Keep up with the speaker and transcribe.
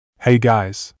Hey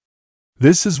guys.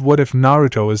 This is what if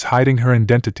Naruto is hiding her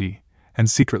identity, and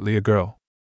secretly a girl.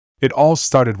 It all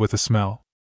started with a smell.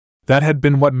 That had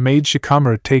been what made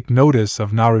Shikamaru take notice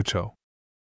of Naruto.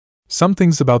 Some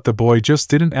things about the boy just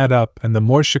didn't add up, and the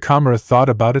more Shikamaru thought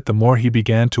about it, the more he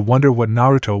began to wonder what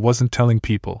Naruto wasn't telling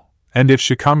people. And if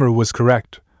Shikamaru was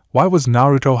correct, why was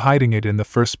Naruto hiding it in the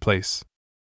first place?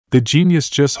 The genius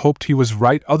just hoped he was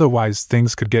right, otherwise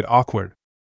things could get awkward.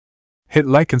 Hit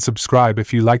like and subscribe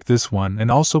if you like this one, and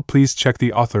also please check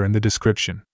the author in the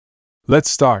description.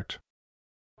 Let's start.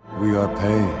 We are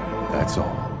paid, that's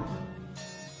all.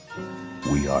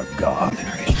 We are God.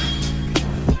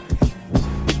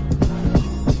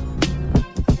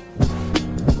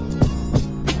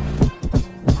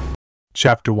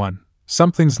 Chapter 1.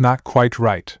 Something's not quite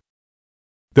right.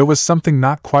 There was something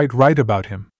not quite right about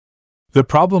him. The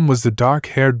problem was the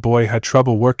dark-haired boy had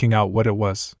trouble working out what it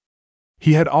was.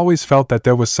 He had always felt that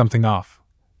there was something off,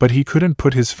 but he couldn't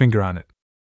put his finger on it.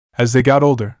 As they got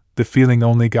older, the feeling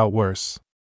only got worse.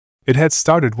 It had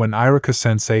started when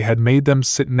Iruka-sensei had made them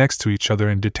sit next to each other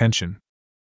in detention.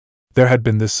 There had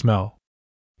been this smell.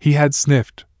 He had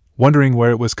sniffed, wondering where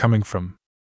it was coming from.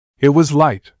 It was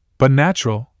light, but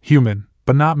natural, human,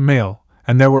 but not male,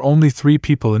 and there were only 3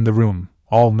 people in the room,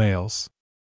 all males.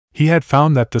 He had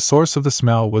found that the source of the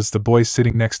smell was the boy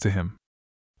sitting next to him.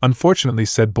 Unfortunately,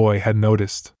 said boy had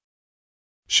noticed.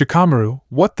 Shikamaru,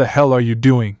 what the hell are you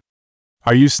doing?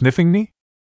 Are you sniffing me?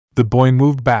 The boy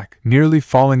moved back, nearly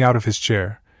falling out of his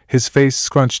chair, his face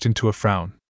scrunched into a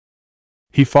frown.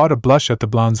 He fought a blush at the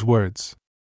blonde's words.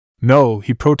 No,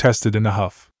 he protested in a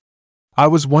huff. I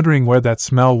was wondering where that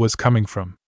smell was coming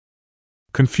from.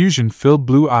 Confusion filled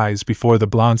blue eyes before the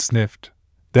blonde sniffed,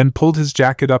 then pulled his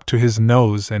jacket up to his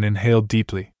nose and inhaled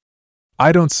deeply.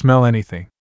 I don't smell anything.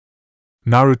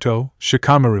 Naruto,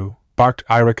 Shikamaru, barked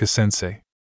Iruka-sensei.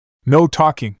 No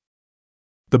talking.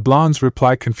 The blonde's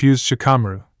reply confused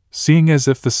Shikamaru. Seeing as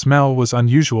if the smell was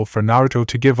unusual for Naruto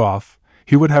to give off,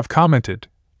 he would have commented,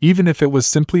 even if it was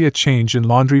simply a change in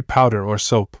laundry powder or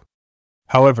soap.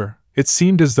 However, it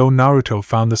seemed as though Naruto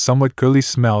found the somewhat girly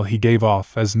smell he gave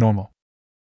off as normal.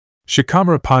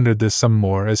 Shikamaru pondered this some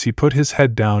more as he put his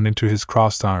head down into his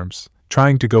crossed arms,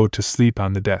 trying to go to sleep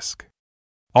on the desk.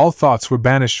 All thoughts were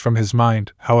banished from his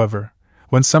mind, however,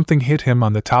 when something hit him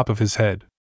on the top of his head.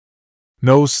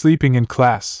 No sleeping in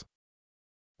class.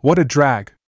 What a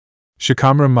drag!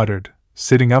 Shikamaru muttered,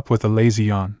 sitting up with a lazy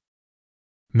yawn.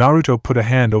 Naruto put a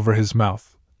hand over his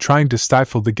mouth, trying to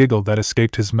stifle the giggle that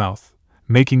escaped his mouth,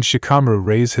 making Shikamaru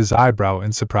raise his eyebrow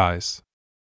in surprise.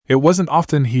 It wasn't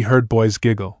often he heard boys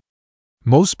giggle.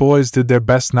 Most boys did their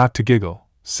best not to giggle,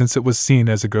 since it was seen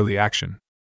as a girly action.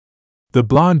 The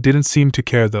blonde didn't seem to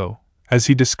care though, as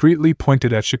he discreetly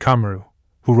pointed at Shikamaru,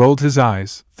 who rolled his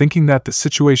eyes, thinking that the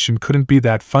situation couldn't be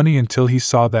that funny until he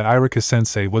saw that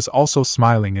Iruka-sensei was also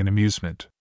smiling in amusement.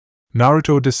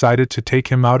 Naruto decided to take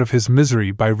him out of his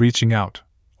misery by reaching out,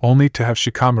 only to have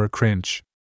Shikamaru cringe.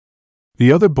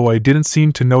 The other boy didn't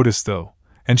seem to notice though,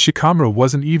 and Shikamaru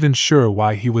wasn't even sure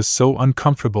why he was so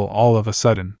uncomfortable all of a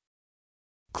sudden.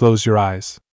 Close your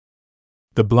eyes.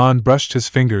 The blonde brushed his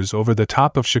fingers over the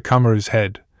top of Shikamaru's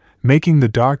head, making the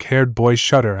dark-haired boy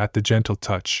shudder at the gentle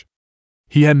touch.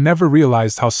 He had never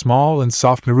realized how small and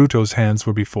soft Naruto's hands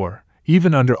were before,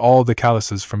 even under all the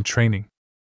calluses from training.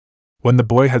 When the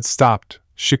boy had stopped,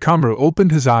 Shikamaru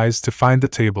opened his eyes to find the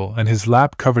table and his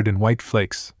lap covered in white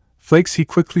flakes. Flakes he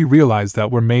quickly realized that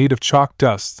were made of chalk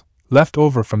dust, left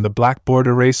over from the blackboard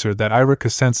eraser that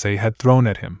Iruka-sensei had thrown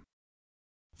at him.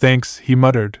 Thanks, he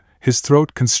muttered, his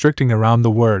throat constricting around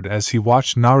the word as he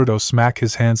watched Naruto smack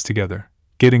his hands together,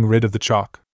 getting rid of the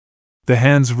chalk. The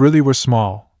hands really were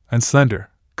small and slender,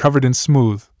 covered in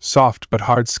smooth, soft but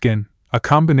hard skin, a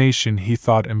combination he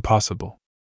thought impossible.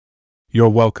 You're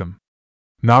welcome.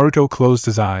 Naruto closed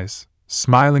his eyes,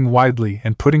 smiling widely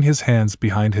and putting his hands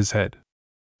behind his head.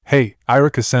 Hey,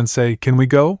 Iruka-sensei, can we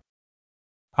go?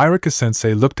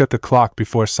 Iruka-sensei looked at the clock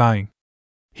before sighing.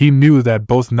 He knew that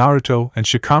both Naruto and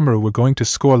Shikamaru were going to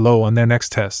score low on their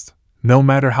next test, no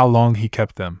matter how long he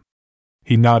kept them.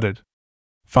 He nodded.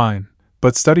 Fine,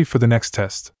 but study for the next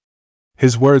test.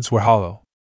 His words were hollow.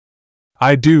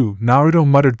 I do, Naruto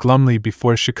muttered glumly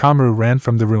before Shikamaru ran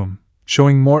from the room,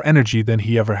 showing more energy than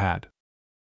he ever had.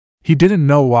 He didn't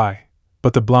know why,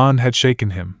 but the blonde had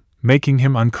shaken him, making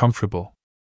him uncomfortable.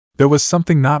 There was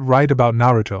something not right about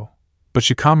Naruto, but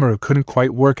Shikamaru couldn't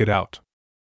quite work it out.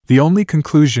 The only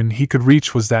conclusion he could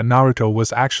reach was that Naruto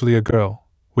was actually a girl,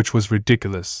 which was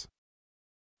ridiculous.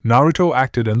 Naruto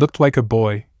acted and looked like a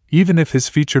boy, even if his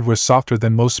features were softer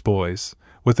than most boys,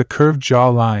 with a curved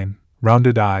jawline,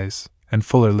 rounded eyes, and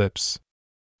fuller lips.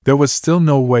 There was still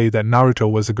no way that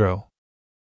Naruto was a girl.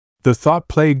 The thought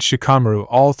plagued Shikamaru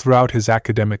all throughout his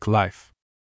academic life.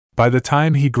 By the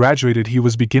time he graduated, he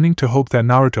was beginning to hope that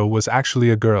Naruto was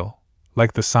actually a girl,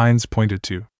 like the signs pointed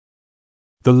to.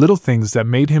 The little things that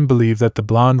made him believe that the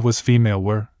blonde was female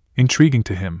were intriguing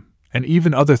to him, and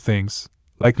even other things,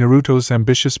 like Naruto's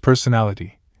ambitious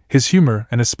personality, his humor,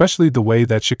 and especially the way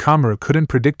that Shikamaru couldn't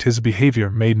predict his behavior,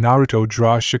 made Naruto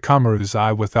draw Shikamaru's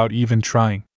eye without even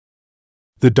trying.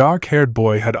 The dark-haired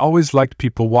boy had always liked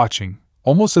people watching,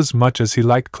 almost as much as he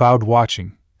liked cloud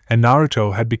watching, and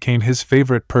Naruto had become his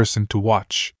favorite person to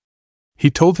watch. He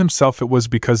told himself it was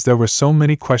because there were so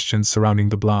many questions surrounding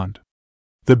the blonde.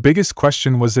 The biggest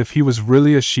question was if he was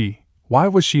really a she, why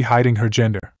was she hiding her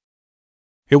gender?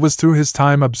 It was through his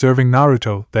time observing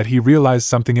Naruto that he realized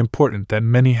something important that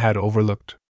many had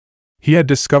overlooked. He had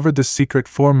discovered the secret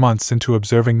 4 months into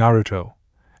observing Naruto,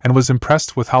 and was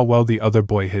impressed with how well the other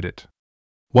boy hid it.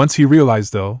 Once he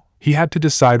realized, though, he had to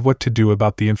decide what to do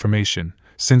about the information,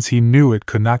 since he knew it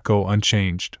could not go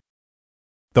unchanged.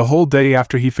 The whole day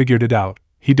after he figured it out,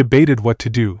 he debated what to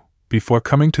do, before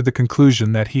coming to the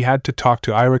conclusion that he had to talk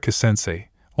to Iruka-sensei,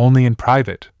 only in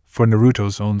private, for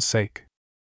Naruto's own sake.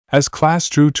 As class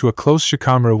drew to a close,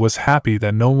 Shikamaru was happy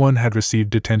that no one had received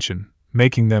detention,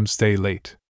 making them stay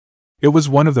late. It was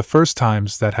one of the first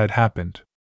times that had happened.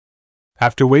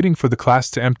 After waiting for the class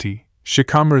to empty,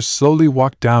 Shikamaru slowly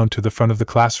walked down to the front of the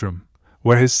classroom,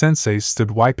 where his sensei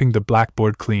stood wiping the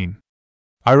blackboard clean.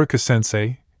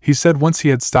 "Iruka-sensei," he said once he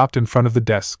had stopped in front of the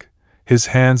desk, his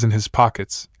hands in his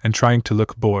pockets, and trying to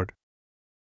look bored.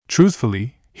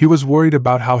 Truthfully, he was worried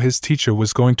about how his teacher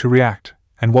was going to react,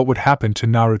 and what would happen to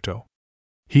Naruto.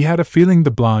 He had a feeling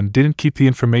the blonde didn't keep the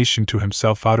information to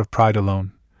himself out of pride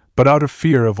alone, but out of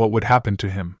fear of what would happen to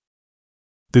him.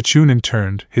 The Chunin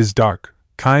turned, his dark,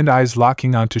 kind eyes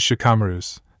locking onto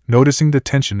Shikamaru's, noticing the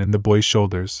tension in the boy's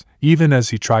shoulders, even as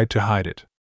he tried to hide it.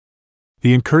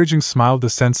 The encouraging smile the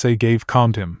sensei gave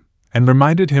calmed him, and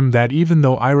reminded him that even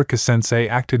though Iruka-sensei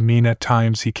acted mean at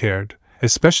times, he cared,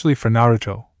 especially for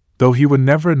Naruto, though he would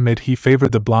never admit he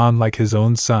favored the blonde like his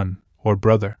own son or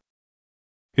brother.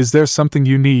 "Is there something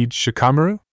you need,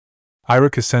 Shikamaru?"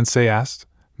 Iruka-sensei asked,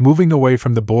 moving away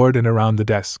from the board and around the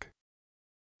desk.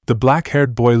 The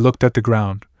black-haired boy looked at the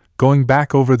ground, going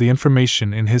back over the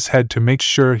information in his head to make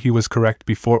sure he was correct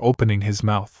before opening his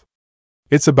mouth.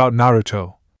 "It's about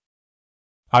Naruto."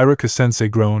 Iruka-sensei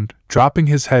groaned, dropping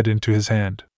his head into his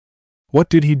hand. "What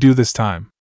did he do this time?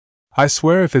 I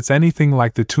swear if it's anything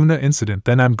like the tuna incident,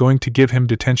 then I'm going to give him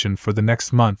detention for the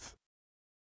next month."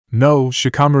 "No,"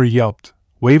 Shikamaru yelped,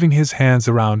 waving his hands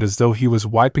around as though he was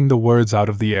wiping the words out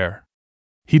of the air.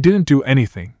 "He didn't do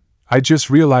anything. I just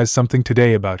realized something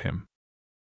today about him."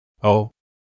 "Oh?"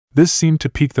 This seemed to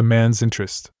pique the man's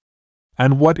interest.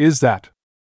 "And what is that?"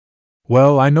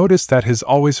 "Well, I noticed that he's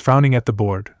always frowning at the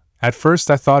board. At first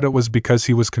I thought it was because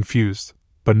he was confused,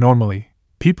 but normally,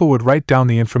 people would write down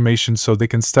the information so they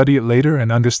can study it later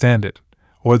and understand it,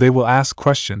 or they will ask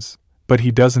questions, but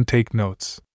he doesn't take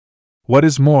notes. What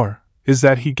is more, is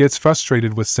that he gets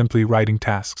frustrated with simply writing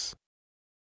tasks.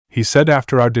 He said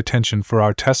after our detention for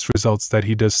our test results that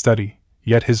he does study,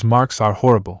 yet his marks are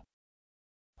horrible."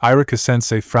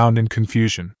 Iruka-sensei frowned in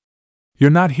confusion. "You're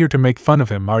not here to make fun of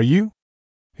him, are you?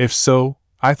 If so,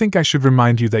 I think I should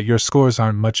remind you that your scores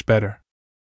aren't much better."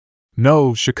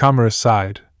 "No," Shikamaru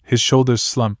sighed, his shoulders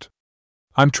slumped.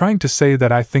 "I'm trying to say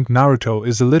that I think Naruto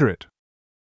is illiterate."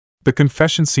 The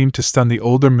confession seemed to stun the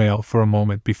older male for a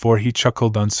moment before he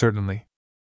chuckled uncertainly.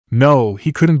 "No,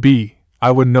 he couldn't be.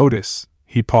 I would notice."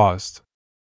 He paused.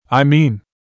 "I mean,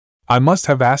 I must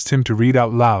have asked him to read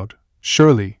out loud.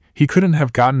 Surely, he couldn't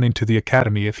have gotten into the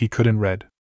academy if he couldn't read."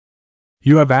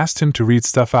 "You have asked him to read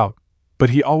stuff out,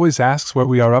 but he always asks where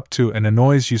we are up to and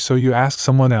annoys you, so you ask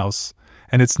someone else,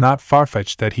 and it's not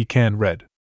far-fetched that he can read.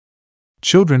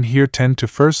 Children here tend to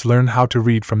first learn how to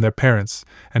read from their parents,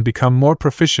 and become more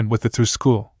proficient with it through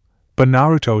school. But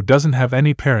Naruto doesn't have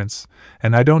any parents,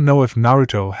 and I don't know if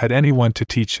Naruto had anyone to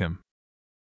teach him."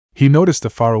 He noticed a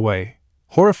faraway,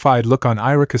 horrified look on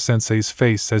Iruka-sensei's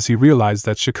face as he realized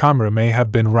that Shikamaru may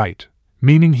have been right,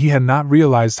 meaning he had not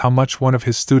realized how much one of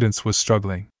his students was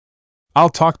struggling. "I'll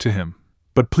talk to him,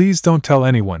 but please don't tell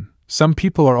anyone. Some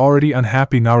people are already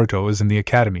unhappy Naruto is in the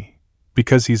academy,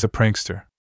 because he's a prankster."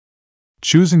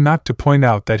 Choosing not to point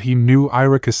out that he knew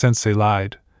Iruka-sensei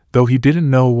lied, though he didn't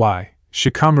know why,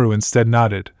 Shikamaru instead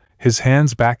nodded, his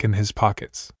hands back in his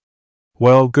pockets.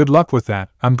 "Well, good luck with that.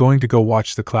 I'm going to go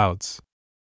watch the clouds."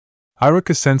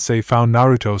 Iruka-sensei found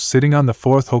Naruto sitting on the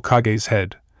 4th Hokage's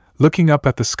head, looking up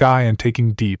at the sky and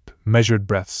taking deep, measured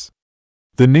breaths.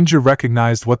 The ninja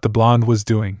recognized what the blonde was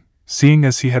doing, seeing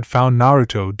as he had found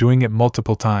Naruto doing it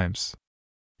multiple times.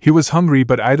 He was hungry,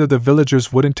 but either the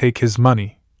villagers wouldn't take his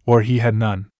money, or he had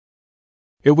none.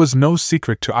 It was no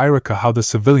secret to Iruka how the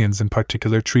civilians in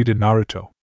particular treated Naruto.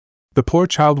 The poor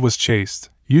child was chased,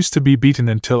 used to be beaten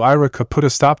until Iruka put a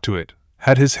stop to it,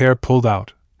 had his hair pulled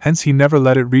out, hence he never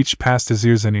let it reach past his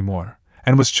ears anymore,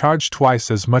 and was charged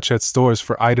twice as much at stores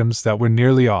for items that were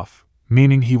nearly off,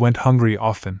 meaning he went hungry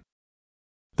often.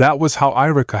 That was how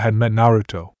Iruka had met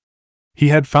Naruto. He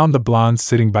had found the blonde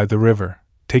sitting by the river,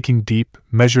 taking deep,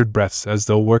 measured breaths as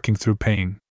though working through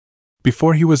pain.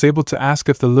 Before he was able to ask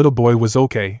if the little boy was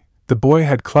okay, the boy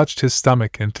had clutched his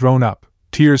stomach and thrown up,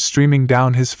 tears streaming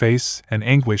down his face and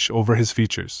anguish over his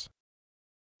features.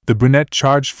 The brunette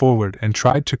charged forward and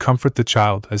tried to comfort the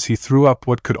child as he threw up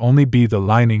what could only be the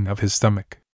lining of his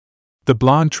stomach. The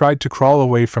blonde tried to crawl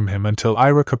away from him until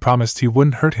Iruka promised he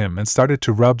wouldn't hurt him and started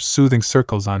to rub soothing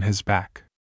circles on his back.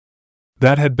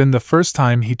 That had been the first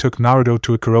time he took Naruto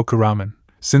to a karaoke ramen,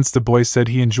 since the boy said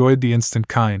he enjoyed the instant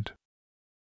kind.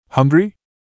 Hungry?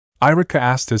 Iruka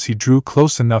asked as he drew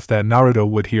close enough that Naruto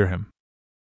would hear him.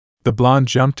 The blonde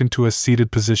jumped into a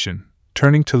seated position,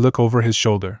 turning to look over his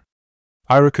shoulder.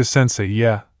 Iruka-sensei,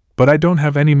 yeah, but I don't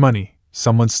have any money,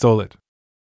 someone stole it.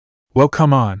 Well,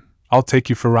 come on, I'll take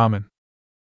you for ramen.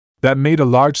 That made a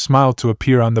large smile to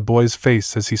appear on the boy's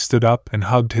face as he stood up and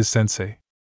hugged his sensei.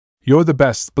 You're the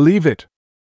best, believe it!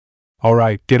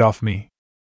 Alright, get off me.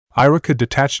 Iruka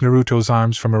detached Naruto's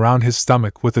arms from around his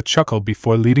stomach with a chuckle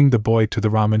before leading the boy to the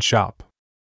ramen shop.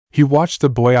 He watched the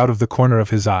boy out of the corner of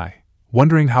his eye,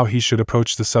 wondering how he should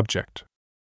approach the subject.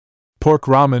 Pork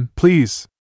ramen, please!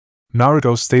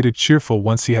 Naruto stated cheerful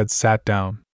once he had sat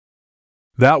down.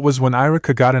 That was when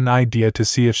Iruka got an idea to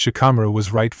see if Shikamaru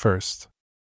was right first.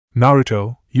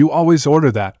 Naruto, you always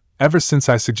order that, ever since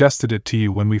I suggested it to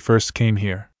you when we first came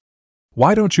here.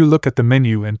 Why don't you look at the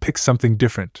menu and pick something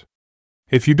different?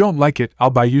 If you don't like it, I'll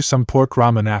buy you some pork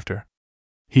ramen after.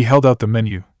 He held out the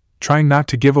menu, trying not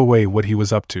to give away what he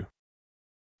was up to.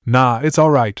 Nah, it's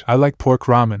alright, I like pork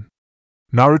ramen.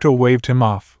 Naruto waved him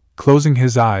off, closing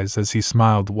his eyes as he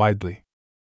smiled widely.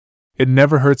 It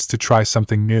never hurts to try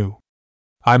something new.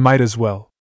 I might as well.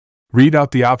 Read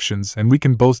out the options and we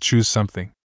can both choose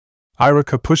something.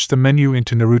 Iruka pushed the menu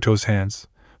into Naruto's hands,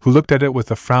 who looked at it with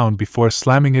a frown before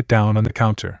slamming it down on the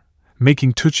counter,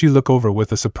 making Tucci look over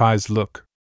with a surprised look.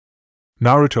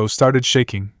 Naruto started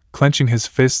shaking, clenching his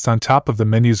fists on top of the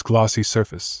menu's glossy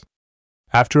surface.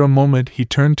 After a moment he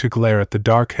turned to glare at the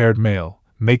dark-haired male,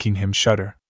 making him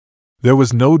shudder. There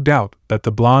was no doubt that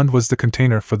the blonde was the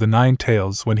container for the 9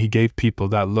 tails when he gave people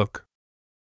that look.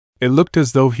 It looked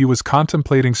as though he was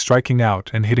contemplating striking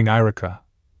out and hitting Iruka,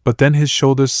 but then his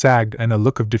shoulders sagged and a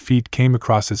look of defeat came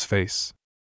across his face.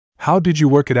 How did you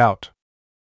work it out?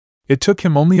 It took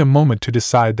him only a moment to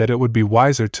decide that it would be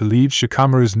wiser to leave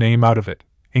Shikamaru's name out of it,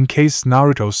 in case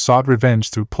Naruto sought revenge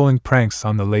through pulling pranks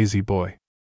on the lazy boy.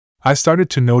 I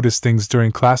started to notice things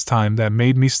during class time that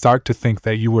made me start to think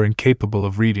that you were incapable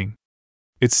of reading.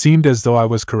 It seemed as though I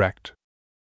was correct.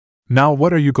 Now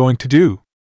what are you going to do?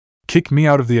 Kick me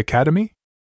out of the academy?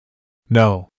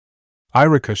 No.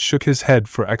 Iruka shook his head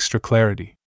for extra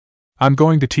clarity. I'm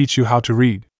going to teach you how to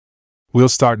read. We'll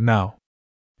start now.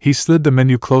 He slid the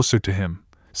menu closer to him,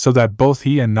 so that both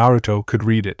he and Naruto could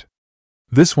read it.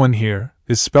 This one here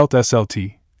is spelt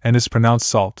SLT, and is pronounced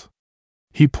salt.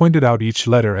 He pointed out each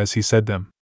letter as he said them.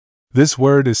 This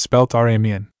word is spelt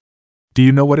ramen. Do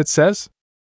you know what it says?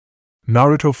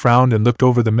 Naruto frowned and looked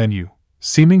over the menu,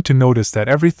 seeming to notice that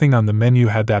everything on the menu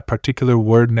had that particular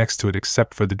word next to it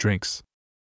except for the drinks.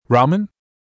 Ramen?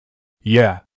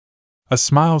 Yeah. A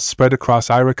smile spread across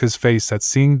Iruka's face at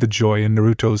seeing the joy in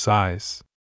Naruto's eyes.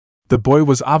 The boy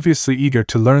was obviously eager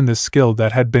to learn this skill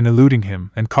that had been eluding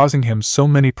him and causing him so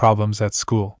many problems at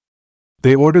school.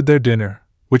 They ordered their dinner,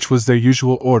 which was their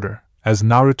usual order, as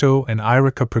Naruto and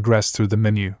Iruka progressed through the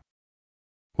menu.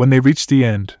 When they reached the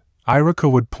end,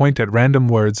 Iruka would point at random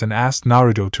words and ask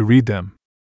Naruto to read them.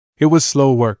 It was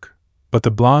slow work, but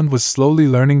the blonde was slowly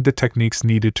learning the techniques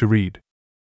needed to read.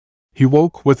 He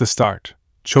woke with a start,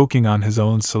 choking on his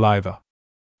own saliva.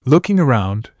 Looking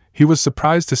around, he was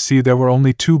surprised to see there were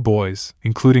only 2 boys,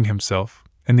 including himself,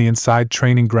 in the inside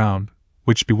training ground,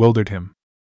 which bewildered him.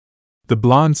 The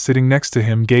blonde sitting next to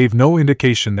him gave no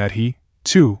indication that he,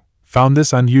 too, found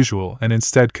this unusual and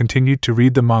instead continued to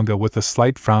read the manga with a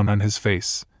slight frown on his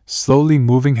face, slowly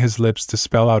moving his lips to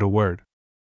spell out a word.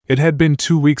 It had been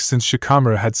 2 weeks since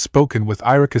Shikamaru had spoken with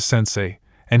Iruka-sensei,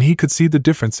 and he could see the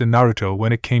difference in Naruto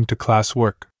when it came to class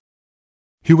work.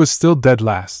 He was still dead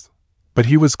last, but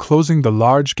he was closing the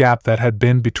large gap that had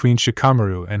been between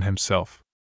Shikamaru and himself.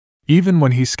 Even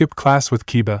when he skipped class with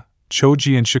Kiba,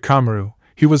 Choji and Shikamaru,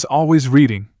 he was always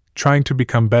reading, trying to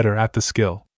become better at the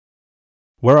skill.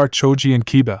 Where are Choji and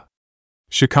Kiba?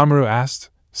 Shikamaru asked,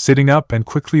 sitting up and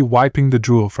quickly wiping the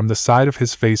drool from the side of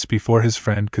his face before his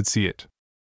friend could see it.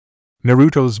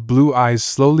 Naruto's blue eyes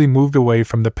slowly moved away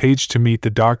from the page to meet the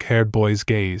dark-haired boy's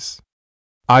gaze.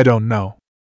 I don't know.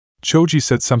 Choji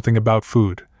said something about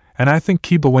food, and I think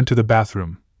Kiba went to the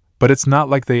bathroom, but it's not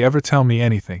like they ever tell me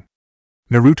anything.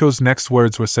 Naruto's next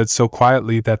words were said so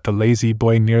quietly that the lazy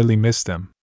boy nearly missed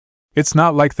them. It's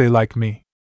not like they like me.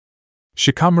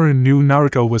 Shikamaru knew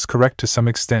Naruto was correct to some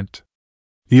extent.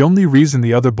 The only reason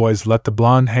the other boys let the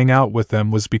blonde hang out with them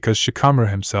was because Shikamaru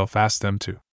himself asked them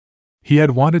to. He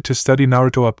had wanted to study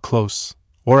Naruto up close,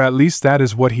 or at least that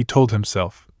is what he told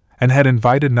himself, and had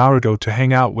invited Naruto to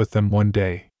hang out with them one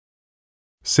day.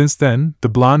 Since then, the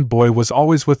blonde boy was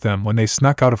always with them when they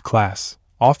snuck out of class,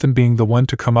 often being the one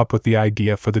to come up with the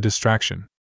idea for the distraction.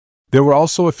 There were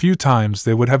also a few times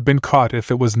they would have been caught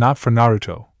if it was not for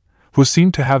Naruto, who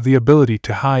seemed to have the ability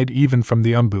to hide even from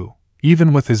the Umbu,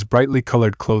 even with his brightly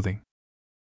colored clothing.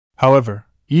 However,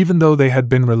 even though they had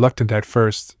been reluctant at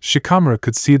first, Shikamaru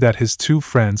could see that his two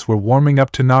friends were warming up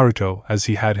to Naruto as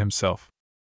he had himself.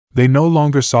 They no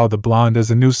longer saw the blonde as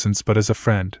a nuisance but as a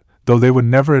friend, though they would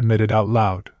never admit it out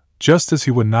loud, just as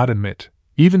he would not admit,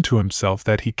 even to himself,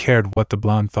 that he cared what the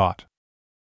blonde thought.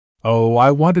 Oh,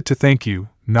 I wanted to thank you,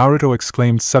 Naruto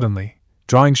exclaimed suddenly,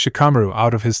 drawing Shikamaru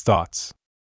out of his thoughts.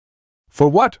 For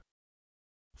what?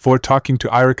 For talking to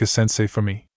Iruka-sensei for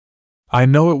me. I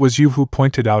know it was you who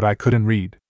pointed out I couldn't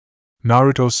read.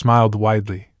 Naruto smiled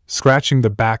widely, scratching the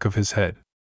back of his head.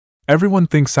 Everyone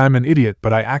thinks I'm an idiot,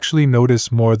 but I actually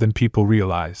notice more than people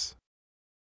realize.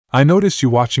 I noticed you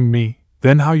watching me,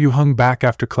 then how you hung back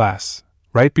after class,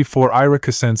 right before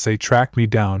Iruka-sensei tracked me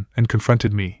down and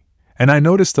confronted me, and I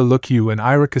noticed the look you and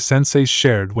Iruka-sensei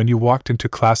shared when you walked into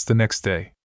class the next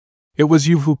day. It was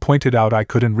you who pointed out I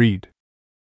couldn't read.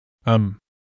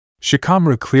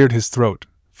 Shikamaru cleared his throat,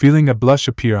 feeling a blush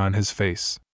appear on his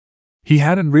face. He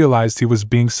hadn't realized he was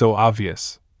being so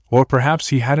obvious, or perhaps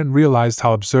he hadn't realized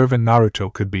how observant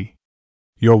Naruto could be.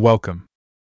 You're welcome.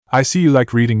 I see you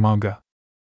like reading manga.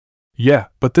 Yeah,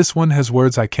 but this one has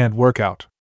words I can't work out.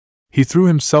 He threw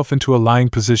himself into a lying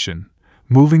position,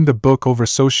 moving the book over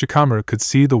so Shikamaru could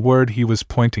see the word he was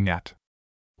pointing at.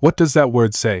 What does that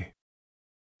word say?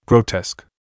 Grotesque.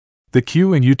 The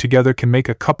Q and U together can make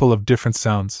a couple of different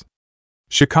sounds.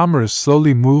 Shikamaru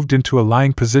slowly moved into a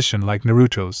lying position like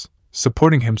Naruto's,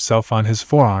 supporting himself on his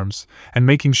forearms and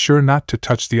making sure not to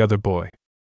touch the other boy.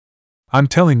 I'm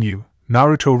telling you,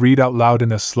 Naruto read out loud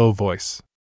in a slow voice.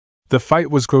 The fight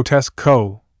was grotesque.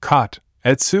 Caught,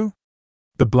 Etsu?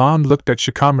 The blonde looked at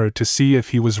Shikamaru to see if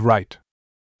he was right.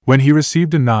 When he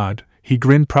received a nod, he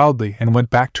grinned proudly and went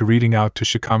back to reading out to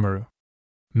Shikamaru.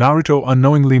 Naruto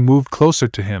unknowingly moved closer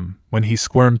to him when he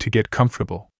squirmed to get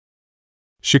comfortable.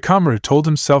 Shikamaru told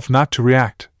himself not to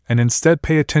react, and instead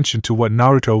pay attention to what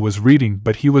Naruto was reading,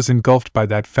 but he was engulfed by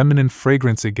that feminine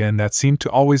fragrance again that seemed to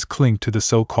always cling to the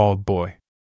so-called boy.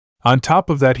 On top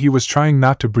of that, he was trying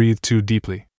not to breathe too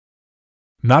deeply.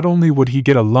 Not only would he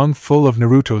get a lung full of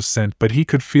Naruto's scent, but he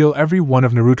could feel every one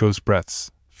of Naruto's breaths,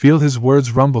 feel his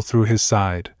words rumble through his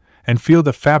side, and feel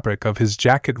the fabric of his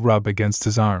jacket rub against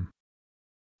his arm.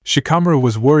 Shikamaru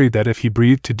was worried that if he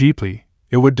breathed too deeply,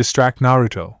 it would distract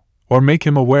Naruto, or make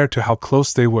him aware to how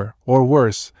close they were, or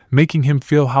worse, making him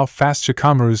feel how fast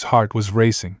Shikamaru's heart was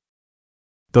racing.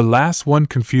 The last one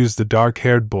confused the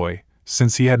dark-haired boy,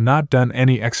 since he had not done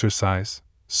any exercise,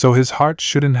 so his heart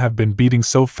shouldn't have been beating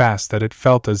so fast that it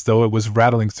felt as though it was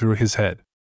rattling through his head.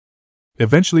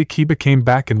 Eventually Kiba came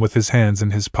back in with his hands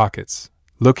in his pockets,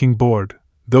 looking bored,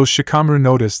 though Shikamaru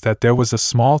noticed that there was a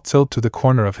small tilt to the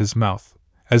corner of his mouth,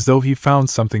 as though he found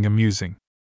something amusing.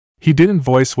 He didn't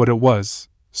voice what it was,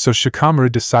 so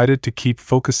Shikamaru decided to keep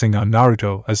focusing on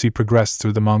Naruto as he progressed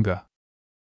through the manga.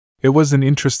 It was an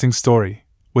interesting story,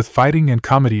 with fighting and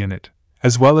comedy in it,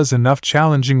 as well as enough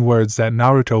challenging words that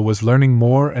Naruto was learning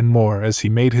more and more as he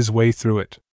made his way through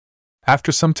it.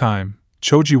 After some time,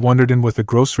 Choji wandered in with a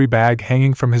grocery bag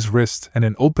hanging from his wrist and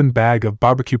an open bag of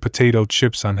barbecue potato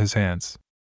chips on his hands.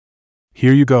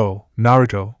 Here you go,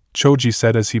 Naruto, Choji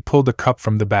said as he pulled a cup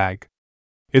from the bag.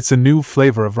 It's a new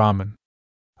flavor of ramen.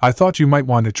 I thought you might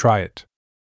want to try it.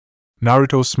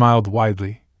 Naruto smiled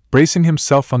widely, bracing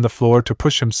himself on the floor to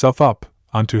push himself up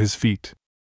onto his feet.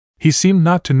 He seemed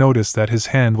not to notice that his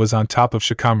hand was on top of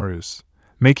Shikamaru's,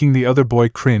 making the other boy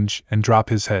cringe and drop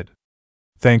his head.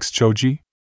 Thanks, Choji.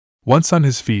 Once on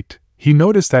his feet, he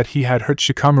noticed that he had hurt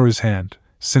Shikamaru's hand,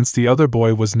 since the other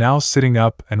boy was now sitting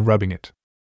up and rubbing it.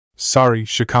 Sorry,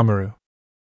 Shikamaru.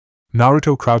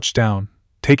 Naruto crouched down,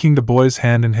 taking the boy's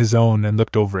hand in his own and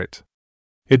looked over it.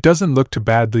 It doesn't look too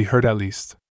badly hurt at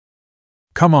least.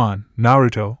 Come on,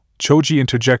 Naruto, Choji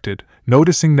interjected,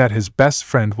 noticing that his best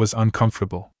friend was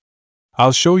uncomfortable.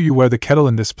 I'll show you where the kettle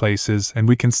in this place is and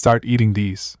we can start eating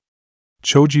these.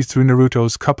 Choji threw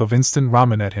Naruto's cup of instant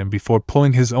ramen at him before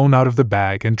pulling his own out of the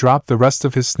bag and dropped the rest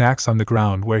of his snacks on the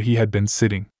ground where he had been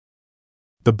sitting.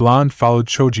 The blonde followed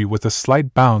Choji with a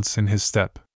slight bounce in his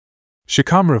step.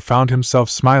 Shikamaru found himself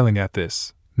smiling at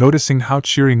this, noticing how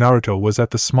cheery Naruto was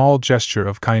at the small gesture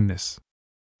of kindness.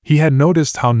 He had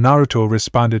noticed how Naruto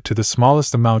responded to the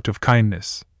smallest amount of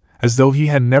kindness, as though he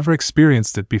had never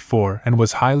experienced it before and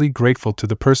was highly grateful to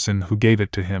the person who gave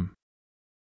it to him.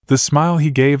 The smile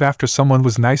he gave after someone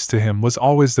was nice to him was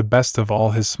always the best of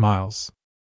all his smiles.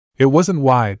 It wasn't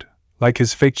wide, like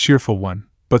his fake cheerful one,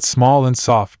 but small and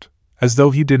soft, as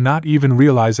though he did not even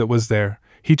realize it was there,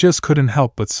 he just couldn't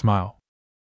help but smile.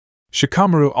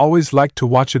 Shikamaru always liked to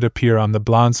watch it appear on the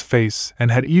blonde's face and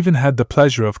had even had the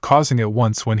pleasure of causing it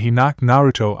once when he knocked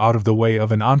Naruto out of the way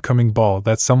of an oncoming ball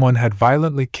that someone had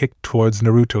violently kicked towards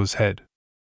Naruto's head.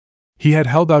 He had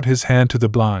held out his hand to the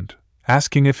blonde,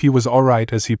 asking if he was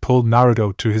alright as he pulled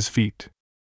Naruto to his feet.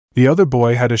 The other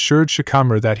boy had assured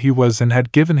Shikamaru that he was and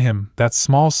had given him that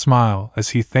small smile as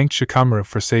he thanked Shikamaru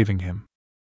for saving him.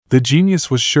 The genius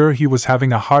was sure he was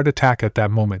having a heart attack at that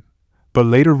moment, but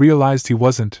later realized he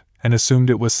wasn't and assumed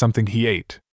it was something he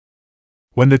ate.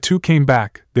 When the two came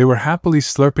back, they were happily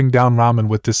slurping down ramen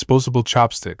with disposable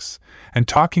chopsticks and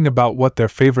talking about what their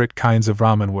favorite kinds of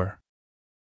ramen were.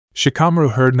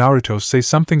 Shikamaru heard Naruto say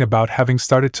something about having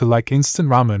started to like instant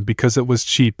ramen because it was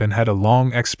cheap and had a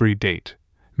long expiry date,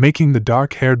 making the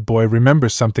dark-haired boy remember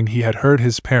something he had heard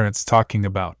his parents talking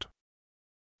about.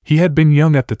 He had been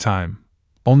young at the time,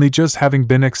 only just having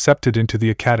been accepted into the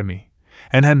academy,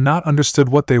 and had not understood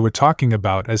what they were talking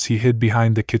about as he hid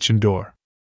behind the kitchen door.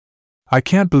 I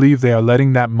can't believe they are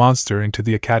letting that monster into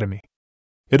the academy.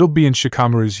 It'll be in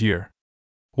Shikamaru's year.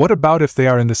 What about if they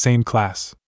are in the same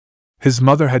class? His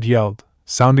mother had yelled,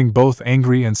 sounding both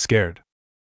angry and scared.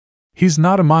 He's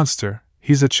not a monster,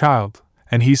 he's a child,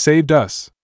 and he saved us.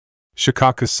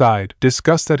 Shikaka sighed,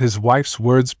 disgust at his wife's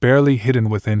words barely hidden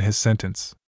within his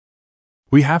sentence.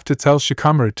 We have to tell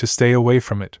Shikamaru to stay away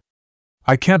from it.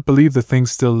 I can't believe the thing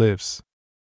still lives.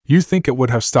 You think it would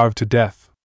have starved to death.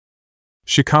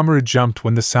 Shikamaru jumped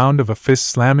when the sound of a fist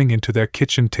slamming into their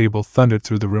kitchen table thundered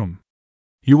through the room.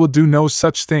 You will do no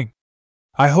such thing.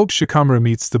 I hope Shikamaru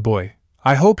meets the boy,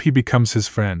 I hope he becomes his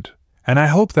friend, and I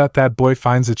hope that that boy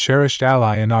finds a cherished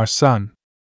ally in our son.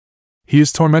 He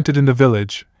is tormented in the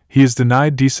village, he is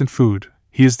denied decent food,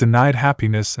 he is denied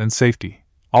happiness and safety,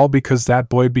 all because that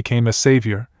boy became a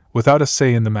savior, without a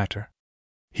say in the matter.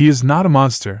 He is not a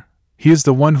monster, he is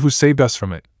the one who saved us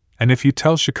from it, and if you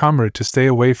tell Shikamaru to stay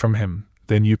away from him,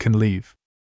 then you can leave.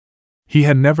 He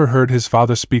had never heard his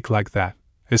father speak like that,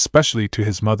 especially to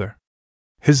his mother.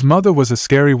 His mother was a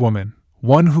scary woman,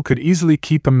 one who could easily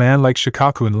keep a man like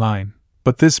Shikaku in line,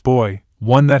 but this boy,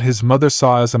 one that his mother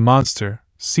saw as a monster,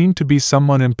 seemed to be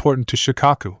someone important to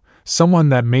Shikaku, someone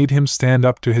that made him stand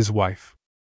up to his wife.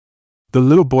 The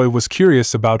little boy was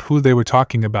curious about who they were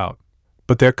talking about,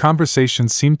 but their conversation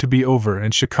seemed to be over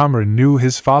and Shikamaru knew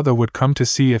his father would come to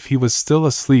see if he was still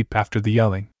asleep after the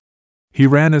yelling. He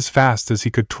ran as fast as he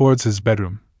could towards his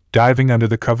bedroom, diving under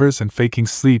the covers and faking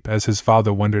sleep as his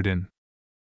father wandered in.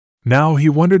 Now he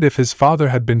wondered if his father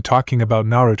had been talking about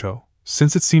Naruto,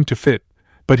 since it seemed to fit,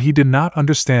 but he did not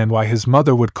understand why his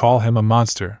mother would call him a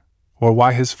monster, or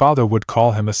why his father would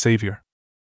call him a savior.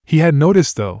 He had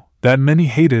noticed, though, that many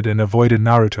hated and avoided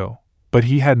Naruto, but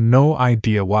he had no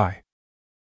idea why.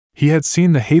 He had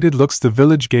seen the hated looks the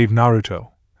village gave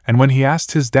Naruto, and when he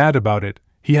asked his dad about it,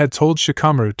 he had told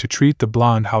Shikamaru to treat the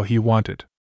blonde how he wanted.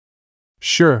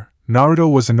 Sure,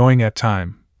 Naruto was annoying at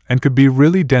times, and could be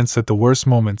really dense at the worst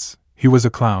moments. He was a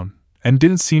clown, and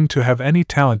didn't seem to have any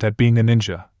talent at being a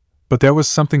ninja, but there was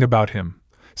something about him,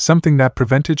 something that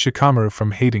prevented Shikamaru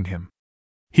from hating him.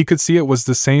 He could see it was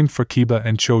the same for Kiba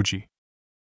and Choji.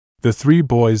 The three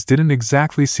boys didn't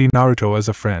exactly see Naruto as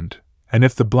a friend, and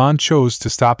if the blonde chose to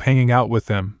stop hanging out with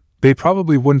them, they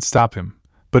probably wouldn't stop him,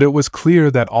 but it was clear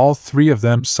that all three of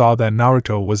them saw that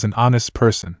Naruto was an honest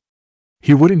person.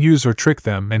 He wouldn't use or trick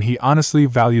them, and he honestly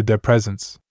valued their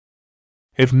presence.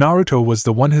 If Naruto was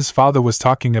the one his father was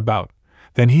talking about,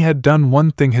 then he had done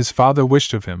one thing his father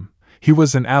wished of him. He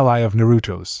was an ally of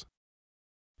Naruto's.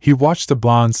 He watched the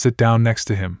blonde sit down next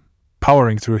to him,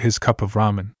 powering through his cup of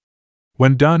ramen.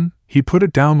 When done, he put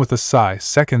it down with a sigh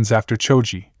seconds after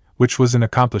Choji, which was an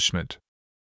accomplishment.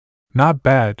 Not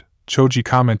bad, Choji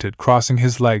commented, crossing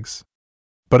his legs.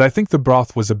 But I think the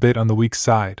broth was a bit on the weak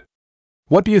side.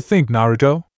 What do you think,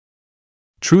 Naruto?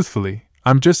 Truthfully,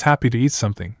 I'm just happy to eat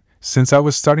something, since I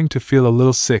was starting to feel a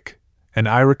little sick, and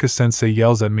Iruka-sensei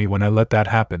yells at me when I let that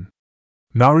happen.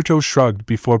 Naruto shrugged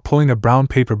before pulling a brown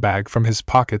paper bag from his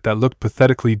pocket that looked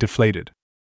pathetically deflated.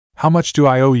 How much do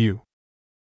I owe you?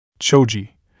 Choji,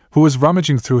 who was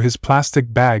rummaging through his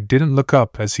plastic bag, didn't look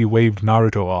up as he waved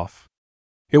Naruto off.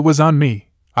 It was on me.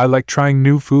 I like trying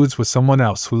new foods with someone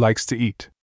else who likes to eat.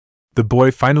 The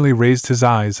boy finally raised his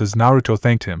eyes as Naruto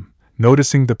thanked him,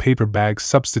 noticing the paper bag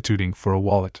substituting for a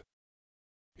wallet.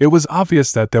 It was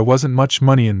obvious that there wasn't much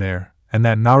money in there, and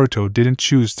that Naruto didn't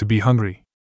choose to be hungry.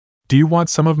 Do you want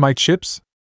some of my chips?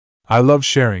 I love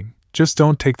sharing, just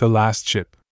don't take the last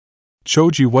chip.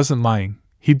 Choji wasn't lying,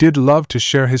 he did love to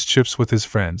share his chips with his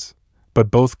friends, but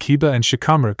both Kiba and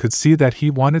Shikamaru could see that he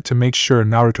wanted to make sure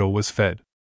Naruto was fed.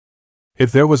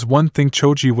 If there was one thing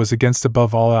Choji was against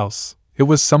above all else, it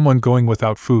was someone going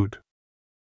without food.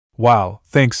 Wow,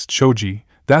 thanks, Choji,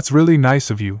 that's really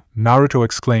nice of you, Naruto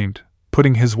exclaimed,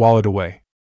 putting his wallet away.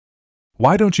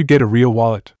 Why don't you get a real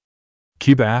wallet?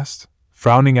 Kiba asked,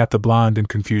 frowning at the blonde in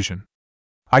confusion.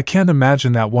 I can't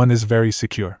imagine that one is very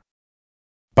secure.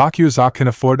 Bakuza can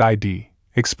afford ID,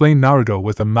 explained Naruto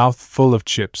with a mouth full of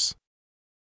chips.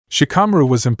 Shikamaru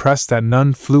was impressed that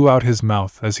none flew out his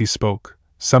mouth as he spoke,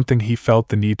 something he felt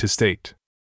the need to state.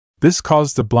 This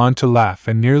caused the blonde to laugh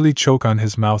and nearly choke on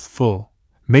his mouth full,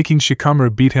 making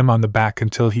Shikamaru beat him on the back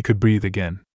until he could breathe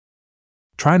again.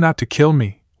 Try not to kill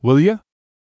me, will ya?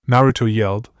 Naruto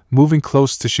yelled, moving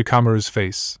close to Shikamaru's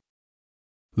face.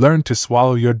 Learn to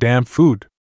swallow your damn food.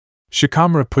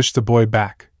 Shikamaru pushed the boy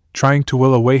back, trying to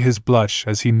will away his blush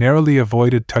as he narrowly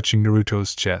avoided touching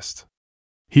Naruto's chest.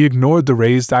 He ignored the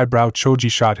raised eyebrow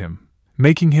Choji shot him,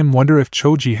 making him wonder if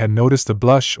Choji had noticed the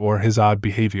blush or his odd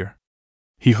behavior.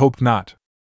 He hoped not.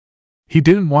 He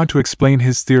didn't want to explain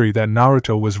his theory that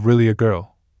Naruto was really a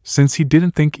girl, since he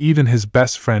didn't think even his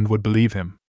best friend would believe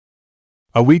him.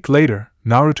 A week later,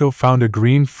 Naruto found a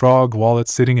green frog wallet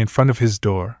sitting in front of his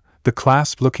door, the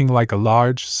clasp looking like a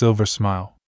large, silver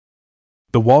smile.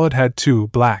 The wallet had two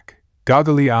black,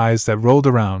 goggly eyes that rolled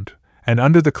around, and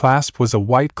under the clasp was a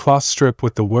white cloth strip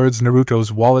with the words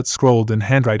Naruto's wallet scrolled in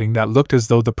handwriting that looked as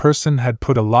though the person had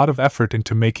put a lot of effort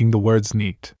into making the words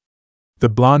neat. The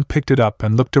blonde picked it up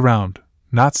and looked around,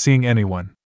 not seeing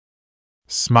anyone.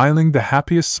 Smiling the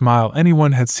happiest smile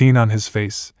anyone had seen on his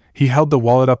face, he held the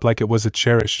wallet up like it was a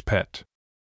cherished pet.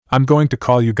 I'm going to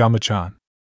call you Gama-chan.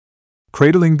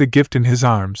 Cradling the gift in his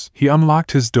arms, he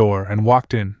unlocked his door and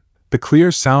walked in, the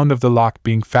clear sound of the lock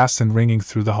being fastened ringing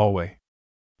through the hallway.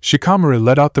 Shikamaru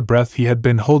let out the breath he had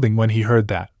been holding when he heard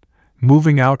that,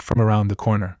 moving out from around the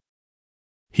corner.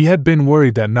 He had been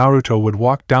worried that Naruto would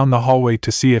walk down the hallway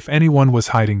to see if anyone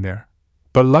was hiding there,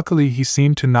 but luckily he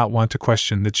seemed to not want to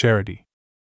question the charity.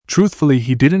 Truthfully,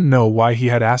 he didn't know why he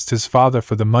had asked his father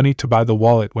for the money to buy the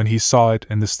wallet when he saw it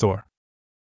in the store.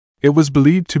 It was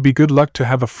believed to be good luck to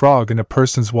have a frog in a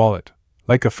person's wallet,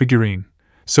 like a figurine,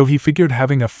 so he figured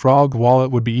having a frog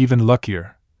wallet would be even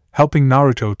luckier, helping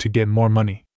Naruto to get more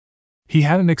money. He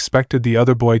hadn't expected the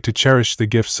other boy to cherish the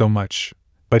gift so much,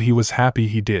 but he was happy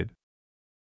he did.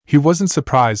 He wasn't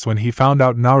surprised when he found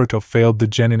out Naruto failed the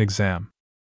genin exam.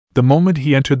 The moment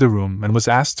he entered the room and was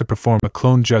asked to perform a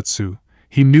clone jutsu,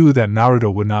 he knew that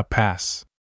Naruto would not pass.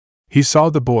 He saw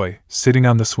the boy, sitting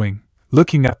on the swing,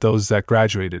 looking at those that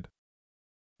graduated.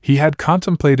 He had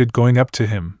contemplated going up to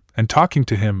him and talking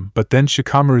to him, but then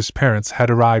Shikamaru's parents had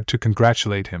arrived to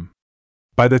congratulate him.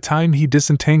 By the time he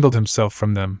disentangled himself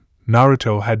from them,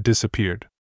 Naruto had disappeared.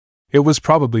 It was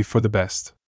probably for the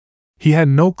best. He had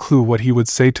no clue what he would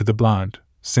say to the blonde,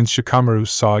 since Shikamaru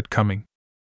saw it coming.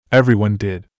 Everyone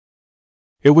did.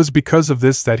 It was because of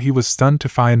this that he was stunned to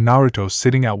find Naruto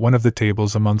sitting at one of the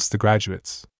tables amongst the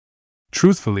graduates.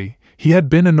 Truthfully, he had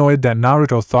been annoyed that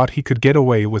Naruto thought he could get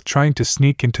away with trying to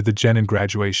sneak into the genin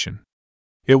graduation.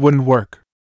 It wouldn't work.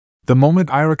 The moment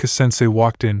Iruka-sensei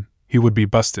walked in, he would be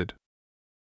busted.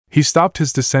 He stopped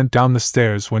his descent down the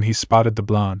stairs when he spotted the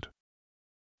blonde.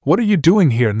 What are you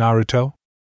doing here, Naruto?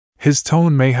 His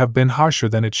tone may have been harsher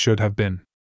than it should have been.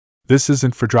 This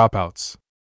isn't for dropouts.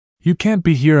 You can't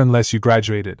be here unless you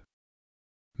graduated.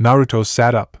 Naruto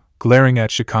sat up, glaring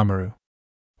at Shikamaru.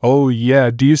 Oh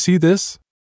yeah, do you see this?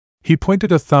 He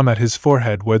pointed a thumb at his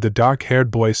forehead where the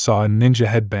dark-haired boy saw a ninja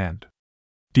headband.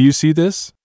 Do you see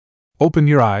this? Open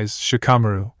your eyes,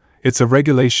 Shikamaru, it's a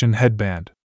regulation headband.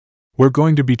 We're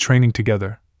going to be training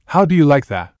together, how do you like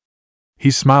that? He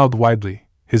smiled widely,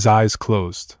 his eyes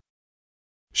closed.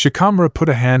 Shikamaru put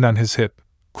a hand on his hip,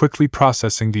 quickly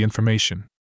processing the information.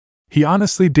 He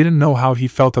honestly didn't know how he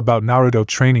felt about Naruto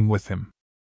training with him.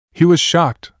 He was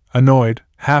shocked, annoyed,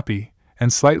 happy,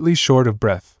 and slightly short of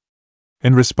breath.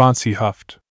 In response, he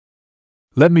huffed.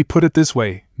 "Let me put it this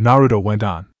way," Naruto went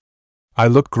on. "I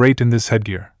look great in this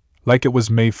headgear, like it was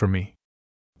made for me.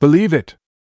 Believe it?"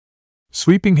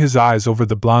 Sweeping his eyes over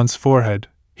the blonde's forehead,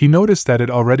 he noticed that it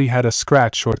already had a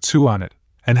scratch or two on it,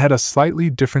 and had a slightly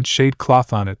different shade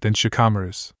cloth on it than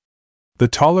Shikamaru's. The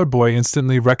taller boy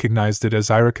instantly recognized it as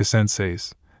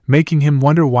Iruka-sensei's, making him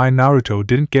wonder why Naruto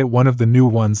didn't get one of the new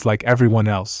ones like everyone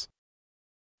else.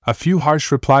 A few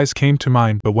harsh replies came to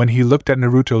mind, but when he looked at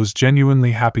Naruto's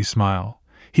genuinely happy smile,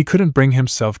 he couldn't bring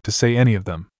himself to say any of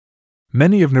them.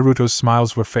 Many of Naruto's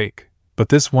smiles were fake, but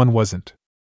this one wasn't.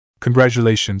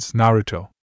 "Congratulations, Naruto."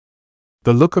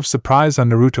 The look of surprise on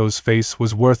Naruto's face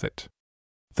was worth it.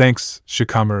 "Thanks,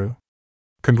 Shikamaru.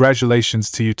 Congratulations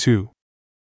to you too."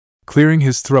 Clearing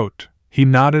his throat, he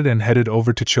nodded and headed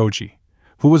over to Choji,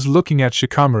 who was looking at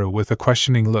Shikamaru with a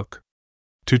questioning look.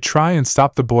 To try and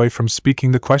stop the boy from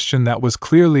speaking the question that was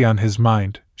clearly on his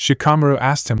mind, Shikamaru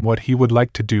asked him what he would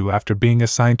like to do after being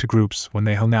assigned to groups when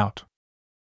they hung out.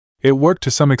 It worked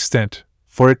to some extent,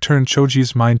 for it turned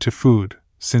Choji's mind to food,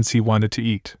 since he wanted to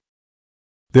eat.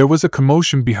 There was a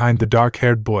commotion behind the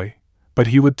dark-haired boy, but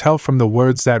he would tell from the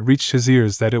words that reached his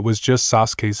ears that it was just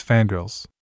Sasuke's fangirls.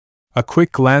 A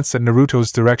quick glance at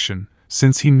Naruto's direction,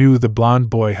 since he knew the blonde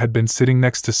boy had been sitting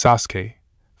next to Sasuke,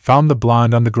 found the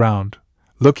blonde on the ground,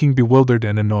 looking bewildered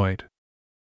and annoyed.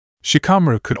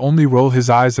 Shikamaru could only roll his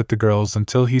eyes at the girls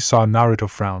until he saw Naruto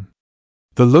frown.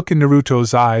 The look in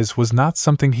Naruto's eyes was not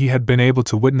something he had been able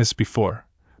to witness before,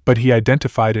 but he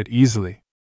identified it easily.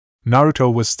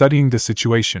 Naruto was studying the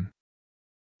situation.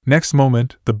 Next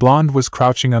moment, the blonde was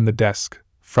crouching on the desk,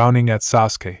 frowning at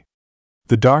Sasuke.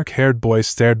 The dark-haired boy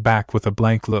stared back with a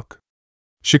blank look.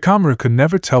 Shikamaru could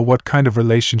never tell what kind of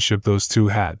relationship those two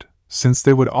had, since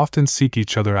they would often seek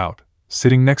each other out,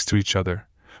 sitting next to each other,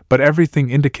 but everything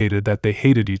indicated that they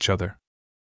hated each other.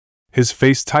 His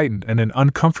face tightened and an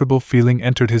uncomfortable feeling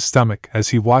entered his stomach as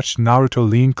he watched Naruto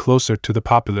lean closer to the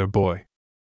popular boy.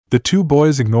 The two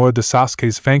boys ignored the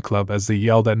Sasuke's fan club as they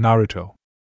yelled at Naruto.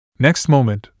 Next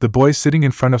moment, the boy sitting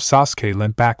in front of Sasuke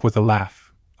leant back with a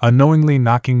laugh, unknowingly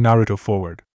knocking Naruto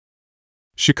forward.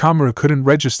 Shikamaru couldn't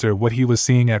register what he was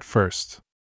seeing at first.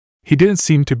 He didn't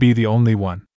seem to be the only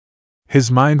one. His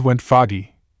mind went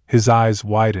foggy, his eyes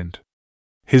widened.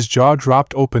 His jaw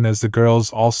dropped open as the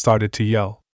girls all started to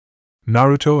yell.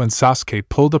 Naruto and Sasuke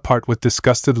pulled apart with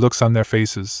disgusted looks on their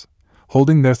faces,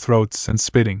 holding their throats and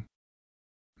spitting.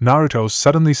 Naruto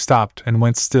suddenly stopped and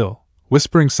went still,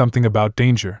 whispering something about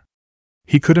danger.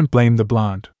 He couldn't blame the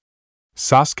blonde.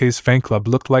 Sasuke's fan club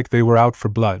looked like they were out for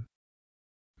blood.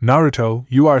 "Naruto,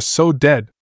 you are so dead!"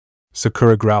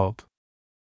 Sakura growled.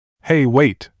 "Hey,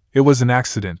 wait, it was an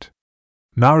accident."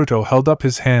 Naruto held up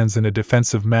his hands in a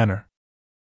defensive manner.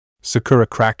 Sakura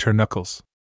cracked her knuckles.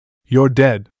 "You're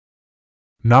dead."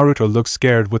 Naruto looked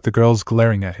scared with the girls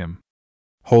glaring at him.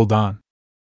 "Hold on."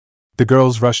 The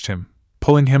girls rushed him,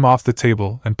 pulling him off the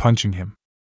table and punching him.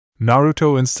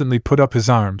 Naruto instantly put up his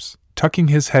arms, tucking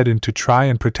his head in to try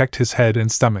and protect his head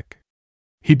and stomach.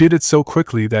 He did it so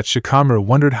quickly that Shikamaru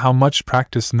wondered how much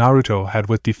practice Naruto had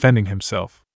with defending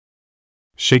himself.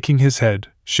 Shaking his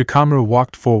head, Shikamaru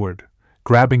walked forward,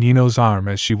 grabbing Ino's arm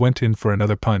as she went in for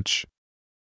another punch.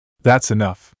 "That's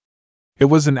enough. It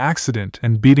was an accident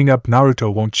and beating up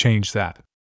Naruto won't change that."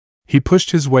 He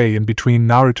pushed his way in between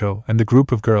Naruto and the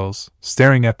group of girls,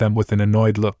 staring at them with an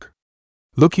annoyed look.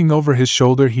 Looking over his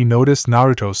shoulder, he noticed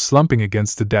Naruto slumping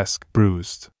against the desk,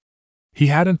 bruised. He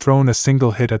hadn't thrown a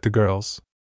single hit at the girls.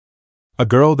 A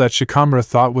girl that Shikamaru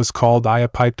thought was called Aya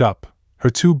piped up, her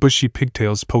two bushy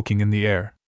pigtails poking in the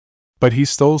air. But he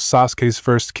stole Sasuke's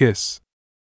first kiss.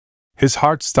 His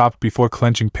heart stopped before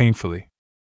clenching painfully.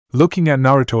 Looking at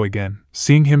Naruto again,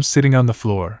 seeing him sitting on the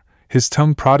floor, his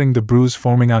tongue prodding the bruise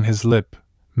forming on his lip,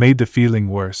 made the feeling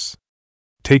worse.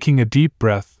 Taking a deep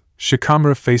breath,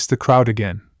 Shikamaru faced the crowd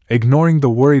again, ignoring the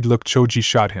worried look Choji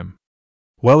shot him.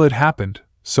 "Well, it happened,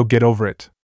 so get over it."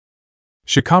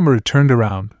 Shikamaru turned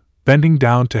around, bending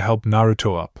down to help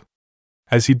Naruto up.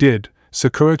 As he did,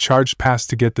 Sakura charged past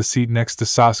to get the seat next to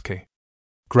Sasuke.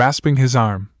 Grasping his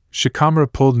arm,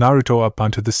 Shikamaru pulled Naruto up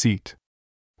onto the seat.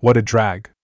 What a drag.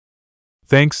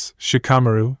 "Thanks,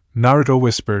 Shikamaru," Naruto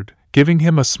whispered, giving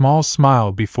him a small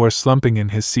smile before slumping in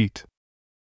his seat.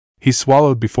 He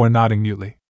swallowed before nodding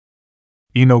mutely.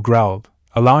 Ino growled,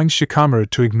 allowing Shikamaru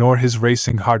to ignore his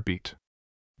racing heartbeat.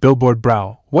 "Billboard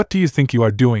brow, what do you think you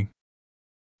are doing?"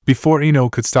 Before Ino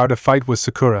could start a fight with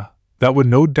Sakura, that would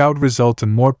no doubt result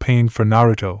in more pain for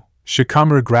Naruto,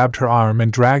 Shikamaru grabbed her arm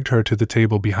and dragged her to the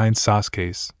table behind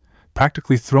Sasuke's,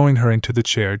 practically throwing her into the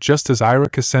chair just as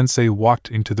Iruka-sensei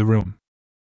walked into the room.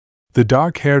 The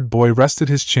dark-haired boy rested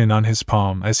his chin on his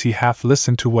palm as he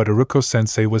half-listened to what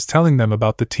Iruko-sensei was telling them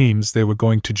about the teams they were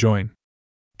going to join.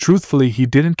 Truthfully, he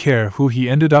didn't care who he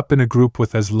ended up in a group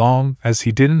with as long as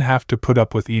he didn't have to put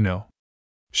up with Ino.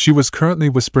 She was currently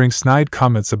whispering snide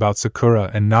comments about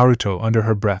Sakura and Naruto under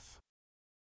her breath.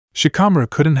 Shikamaru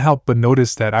couldn't help but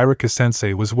notice that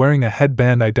Iruka-sensei was wearing a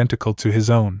headband identical to his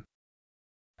own.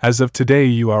 As of today,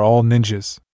 you are all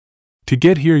ninjas. To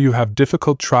get here you have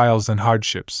difficult trials and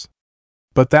hardships.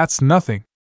 But that's nothing.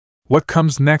 What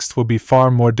comes next will be far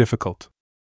more difficult.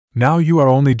 Now you are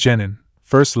only genin,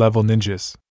 first-level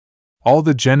ninjas. All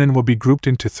the genin will be grouped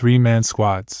into 3-man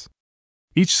squads.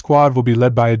 Each squad will be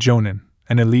led by a jonin,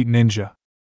 an elite ninja.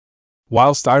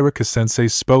 Whilst Iruka-sensei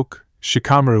spoke,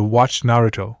 Shikamaru watched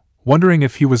Naruto, wondering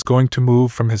if he was going to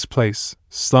move from his place,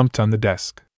 slumped on the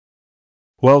desk.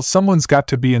 Well, someone's got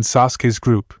to be in Sasuke's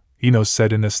group, Ino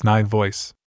said in a snide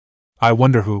voice. I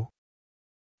wonder who.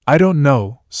 I don't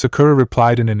know, Sakura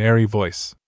replied in an airy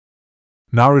voice.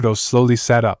 Naruto slowly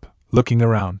sat up, looking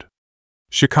around.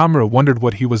 Shikamaru wondered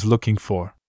what he was looking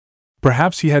for.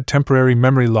 Perhaps he had temporary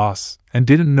memory loss and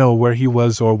didn't know where he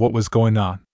was or what was going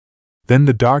on. Then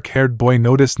the dark-haired boy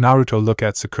noticed Naruto look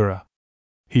at Sakura.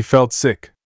 He felt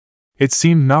sick. It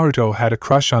seemed Naruto had a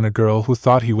crush on a girl who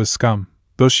thought he was scum,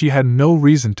 though she had no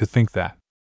reason to think that.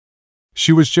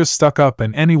 She was just stuck up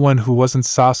and anyone who wasn't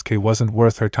Sasuke wasn't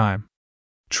worth her time.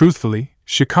 Truthfully,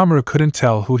 Shikamaru couldn't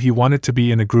tell who he wanted to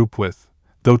be in a group with,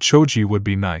 though Choji would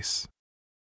be nice.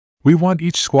 We want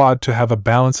each squad to have a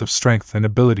balance of strength and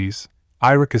abilities,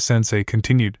 Iruka-sensei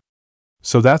continued.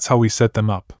 So that's how we set them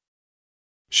up.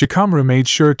 Shikamaru made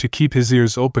sure to keep his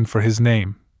ears open for his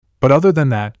name, but other than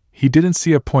that, he didn't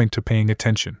see a point to paying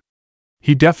attention.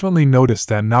 He definitely noticed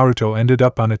that Naruto ended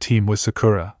up on a team with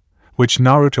Sakura, which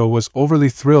Naruto was overly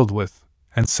thrilled with,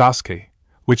 and Sasuke,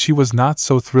 which he was not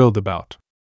so thrilled about.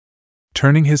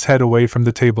 Turning his head away from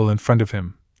the table in front of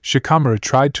him, Shikamaru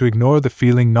tried to ignore the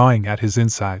feeling gnawing at his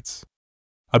insides.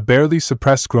 A barely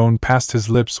suppressed groan passed his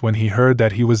lips when he heard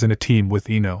that he was in a team with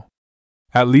Ino.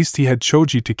 At least he had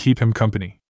Choji to keep him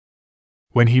company.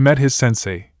 When he met his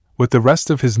sensei, with the rest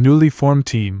of his newly formed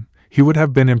team, he would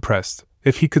have been impressed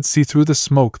if he could see through the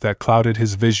smoke that clouded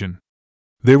his vision.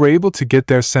 They were able to get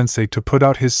their sensei to put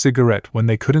out his cigarette when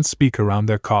they couldn't speak around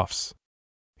their coughs.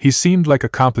 He seemed like a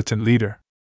competent leader.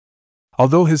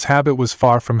 Although his habit was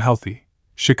far from healthy,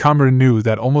 Shikamaru knew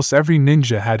that almost every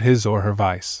ninja had his or her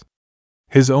vice.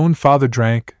 His own father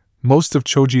drank, most of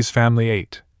Choji's family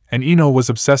ate, and Ino was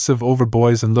obsessive over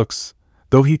boys and looks,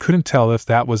 though he couldn't tell if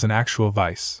that was an actual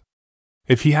vice.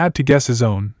 If he had to guess his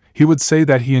own, he would say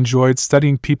that he enjoyed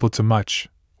studying people too much,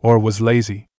 or was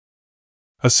lazy.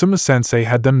 Asuma-sensei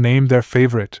had them name their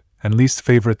favorite and least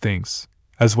favorite things,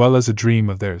 as well as a dream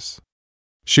of theirs.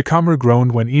 Shikamaru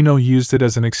groaned when Ino used it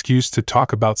as an excuse to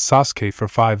talk about Sasuke for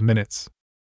 5 minutes.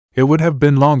 It would have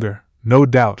been longer, no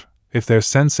doubt, if their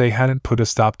sensei hadn't put a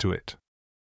stop to it.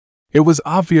 It was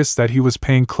obvious that he was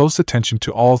paying close attention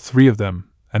to all 3 of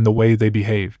them and the way they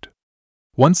behaved.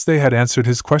 Once they had answered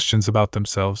his questions about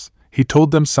themselves, he told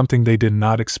them something they did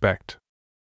not expect.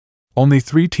 Only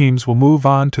 3 teams will move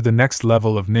on to the next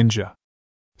level of ninja.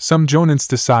 Some jonins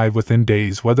decide within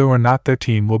days whether or not their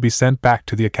team will be sent back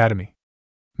to the academy.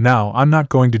 Now, I'm not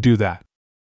going to do that.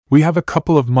 We have a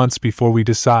couple of months before we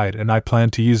decide and I plan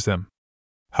to use them.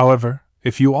 However,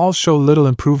 if you all show little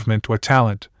improvement or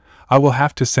talent, I will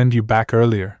have to send you back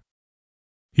earlier.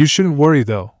 You shouldn't worry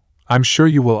though, I'm sure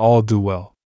you will all do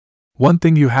well. One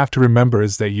thing you have to remember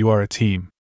is that you are a team.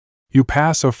 You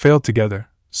pass or fail together,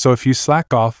 so if you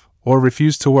slack off or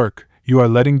refuse to work, you are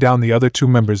letting down the other 2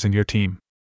 members in your team.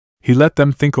 He let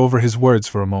them think over his words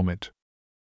for a moment.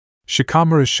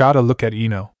 Shikamaru shot a look at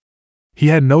Ino. He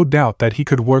had no doubt that he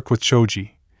could work with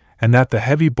Choji, and that the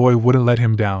heavy boy wouldn't let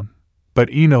him down,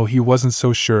 but Ino he wasn't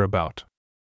so sure about.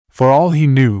 For all he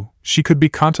knew, she could be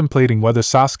contemplating whether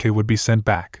Sasuke would be sent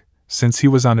back, since he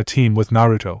was on a team with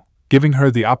Naruto, giving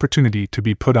her the opportunity to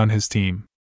be put on his team.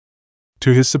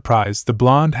 To his surprise, the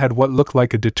blonde had what looked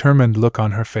like a determined look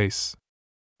on her face.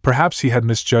 Perhaps he had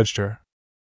misjudged her.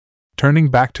 Turning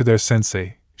back to their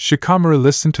sensei, Shikamaru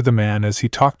listened to the man as he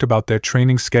talked about their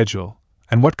training schedule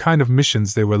and what kind of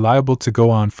missions they were liable to go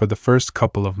on for the first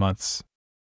couple of months.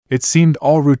 It seemed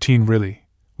all routine really,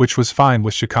 which was fine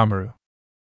with Shikamaru.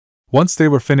 Once they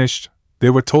were finished, they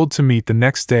were told to meet the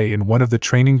next day in one of the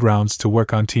training grounds to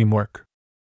work on teamwork.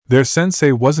 Their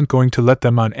sensei wasn't going to let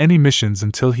them on any missions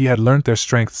until he had learned their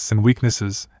strengths and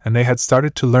weaknesses and they had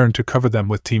started to learn to cover them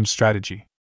with team strategy.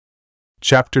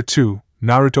 Chapter 2,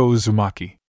 Naruto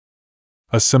Uzumaki.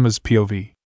 Asuma's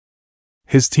POV.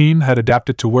 His team had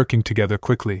adapted to working together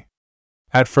quickly.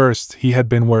 At first, he had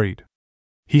been worried.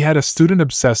 He had a student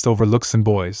obsessed over looks and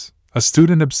boys, a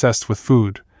student obsessed with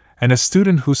food, and a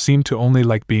student who seemed to only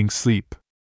like being asleep.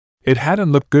 It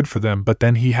hadn't looked good for them, but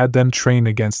then he had them train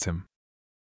against him.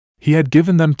 He had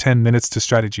given them 10 minutes to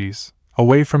strategize,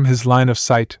 away from his line of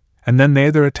sight, and then they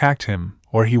either attacked him,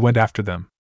 or he went after them.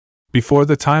 Before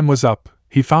the time was up,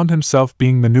 he found himself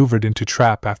being maneuvered into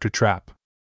trap after trap.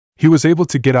 He was able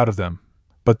to get out of them,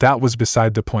 but that was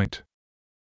beside the point.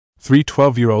 3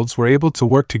 12-year-olds were able to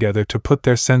work together to put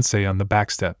their sensei on the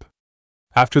back step.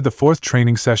 After the 4th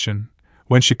training session,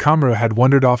 when Shikamaru had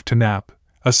wandered off to nap,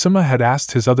 Asuma had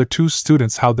asked his other 2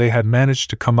 students how they had managed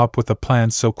to come up with a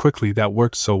plan so quickly that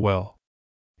worked so well.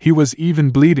 He was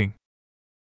even bleeding.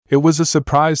 It was a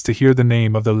surprise to hear the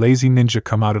name of the lazy ninja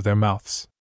come out of their mouths.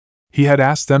 He had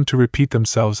asked them to repeat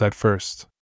themselves at first.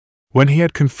 When he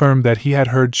had confirmed that he had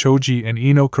heard Choji and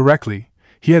Ino correctly,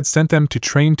 he had sent them to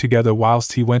train together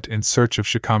whilst he went in search of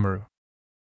Shikamaru.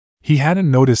 He hadn't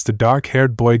noticed the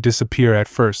dark-haired boy disappear at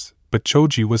first, but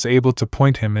Choji was able to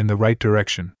point him in the right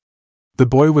direction. The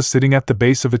boy was sitting at the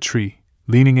base of a tree,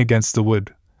 leaning against the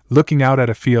wood, looking out at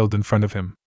a field in front of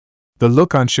him. The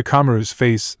look on Shikamaru's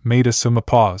face made Asuma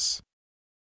pause.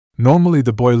 Normally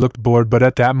the boy looked bored, but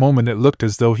at that moment it looked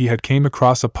as though he had came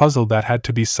across a puzzle that had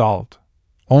to be solved.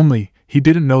 Only, he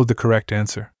didn't know the correct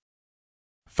answer.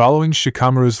 Following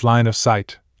Shikamaru's line of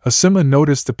sight, Asuma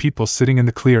noticed the people sitting in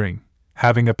the clearing,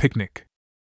 having a picnic.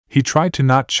 He tried to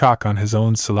not choke on his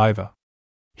own saliva.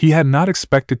 He had not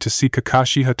expected to see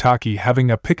Kakashi Hatake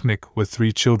having a picnic with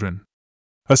 3 children.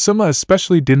 Asuma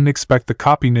especially didn't expect the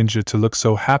copy ninja to look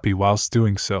so happy whilst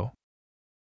doing so.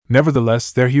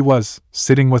 Nevertheless, there he was,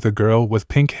 sitting with a girl with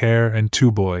pink hair and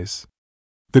 2 boys.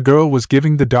 The girl was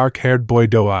giving the dark-haired boy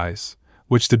doe eyes,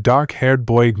 which the dark-haired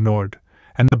boy ignored,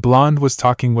 and the blonde was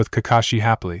talking with Kakashi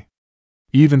happily.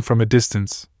 Even from a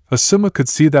distance, Asuma could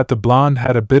see that the blonde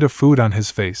had a bit of food on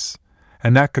his face,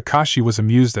 and that Kakashi was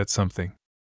amused at something.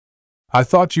 "I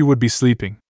thought you would be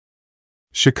sleeping."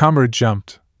 Shikamaru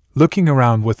jumped, looking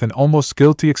around with an almost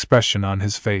guilty expression on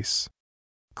his face.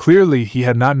 Clearly he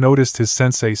had not noticed his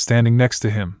sensei standing next to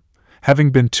him,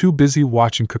 having been too busy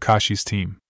watching Kakashi's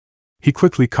team. He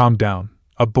quickly calmed down,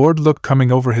 a bored look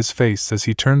coming over his face as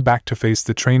he turned back to face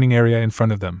the training area in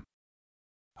front of them.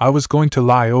 "I was going to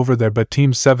lie over there, but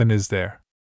Team 7 is there.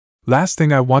 Last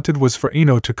thing I wanted was for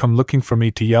Ino to come looking for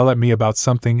me to yell at me about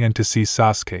something and to see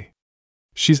Sasuke.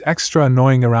 She's extra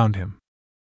annoying around him."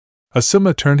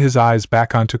 Asuma turned his eyes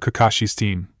back onto Kakashi's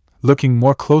team, looking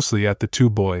more closely at the 2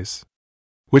 boys.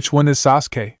 "Which one is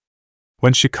Sasuke?"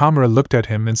 When Shikamaru looked at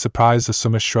him in surprise,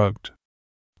 Asuma shrugged.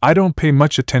 "I don't pay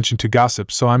much attention to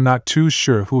gossip, so I'm not too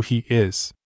sure who he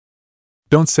is."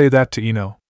 "Don't say that to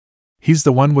Ino. He's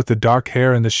the one with the dark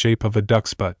hair in the shape of a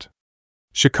duck's butt."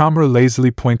 Shikamaru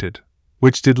lazily pointed,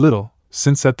 which did little,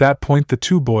 since at that point the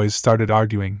 2 boys started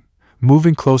arguing,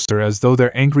 moving closer as though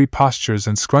their angry postures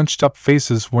and scrunched-up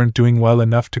faces weren't doing well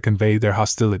enough to convey their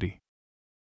hostility.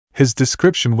 His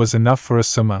description was enough for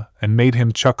Asuma and made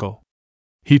him chuckle.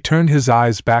 He turned his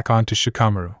eyes back onto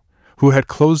Shikamaru, who had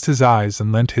closed his eyes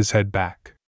and leant his head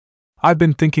back. "I've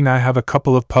been thinking I have a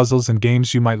couple of puzzles and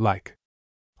games you might like.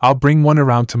 I'll bring one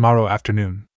around tomorrow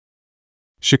afternoon."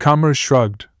 Shikamaru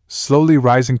shrugged, slowly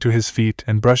rising to his feet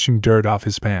and brushing dirt off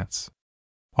his pants.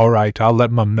 "Alright, I'll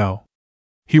let Mum know."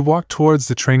 He walked towards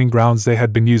the training grounds they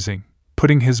had been using,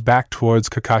 putting his back towards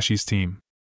Kakashi's team.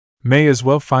 May as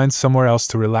well find somewhere else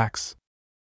to relax.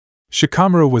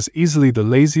 Shikamaru was easily the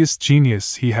laziest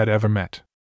genius he had ever met.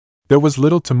 There was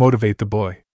little to motivate the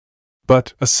boy.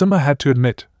 But, Asuma had to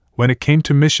admit, when it came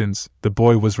to missions, the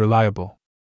boy was reliable.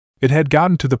 It had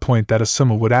gotten to the point that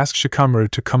Asuma would ask Shikamaru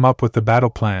to come up with the battle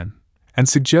plan, and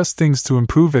suggest things to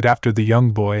improve it after the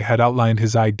young boy had outlined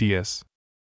his ideas.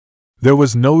 There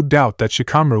was no doubt that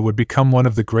Shikamaru would become one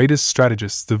of the greatest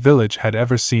strategists the village had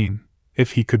ever seen,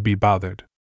 if he could be bothered.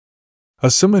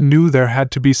 Asuma knew there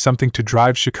had to be something to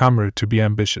drive Shikamaru to be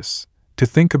ambitious, to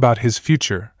think about his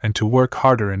future and to work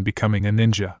harder in becoming a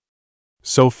ninja.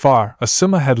 So far,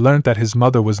 Asuma had learned that his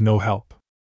mother was no help.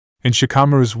 In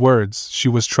Shikamaru's words, she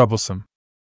was troublesome.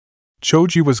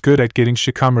 Choji was good at getting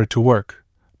Shikamaru to work,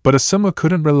 but Asuma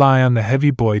couldn't rely on the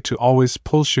heavy boy to always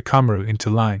pull Shikamaru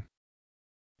into line.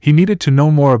 He needed to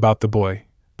know more about the boy,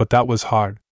 but that was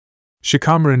hard.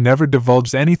 Shikamaru never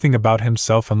divulged anything about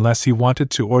himself unless he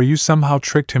wanted to, or you somehow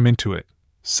tricked him into it,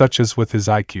 such as with his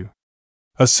IQ.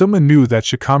 Asuma knew that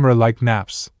Shikamaru liked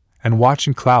naps and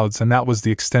watching clouds, and that was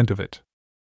the extent of it.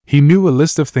 He knew a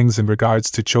list of things in regards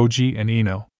to Choji and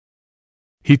Ino.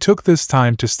 He took this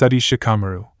time to study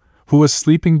Shikamaru, who was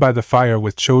sleeping by the fire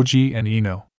with Choji and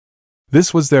Ino.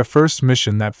 This was their first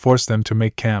mission that forced them to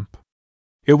make camp.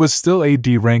 It was still a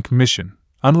D rank mission,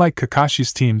 unlike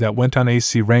Kakashi's team that went on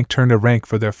AC rank turned a rank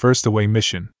for their first away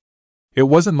mission. It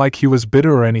wasn't like he was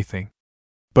bitter or anything.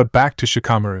 But back to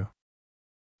Shikamaru.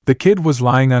 The kid was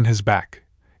lying on his back,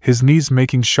 his knees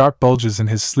making sharp bulges in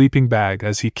his sleeping bag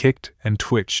as he kicked and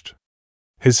twitched.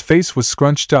 His face was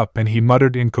scrunched up and he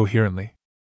muttered incoherently.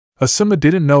 Asuma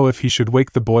didn't know if he should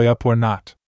wake the boy up or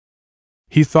not.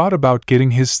 He thought about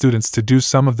getting his students to do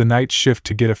some of the night shift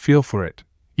to get a feel for it,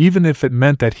 even if it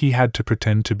meant that he had to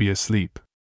pretend to be asleep.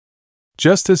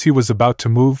 Just as he was about to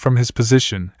move from his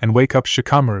position and wake up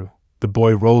Shikamaru, the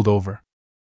boy rolled over.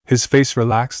 His face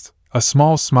relaxed, a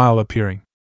small smile appearing.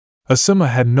 Asuma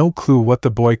had no clue what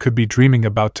the boy could be dreaming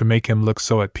about to make him look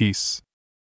so at peace.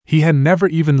 He had never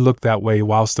even looked that way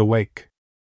whilst awake.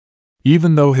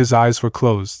 Even though his eyes were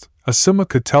closed, Asuma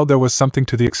could tell there was something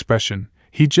to the expression,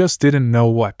 he just didn't know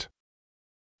what.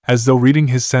 As though reading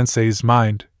his sensei's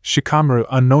mind, Shikamaru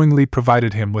unknowingly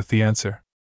provided him with the answer.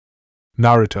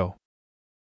 Naruto.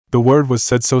 The word was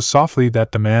said so softly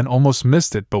that the man almost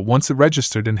missed it, but once it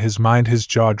registered in his mind his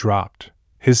jaw dropped,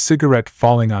 his cigarette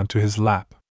falling onto his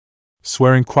lap.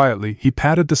 Swearing quietly, he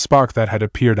patted the spark that had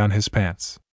appeared on his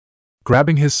pants.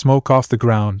 Grabbing his smoke off the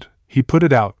ground, he put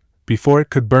it out, before it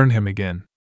could burn him again.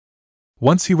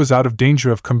 Once he was out of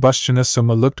danger of combustion,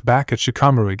 Asuma looked back at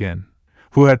Shikamaru again,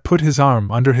 who had put his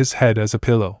arm under his head as a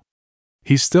pillow.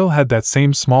 He still had that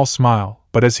same small smile,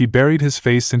 but as he buried his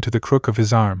face into the crook of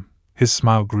his arm, his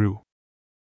smile grew.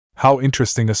 How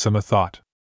interesting, Asuma thought.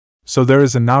 So there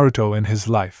is a Naruto in his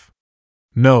life.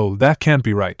 No, that can't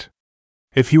be right.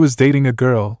 If he was dating a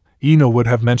girl, Ino would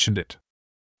have mentioned it.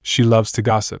 She loves to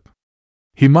gossip.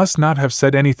 He must not have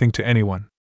said anything to anyone.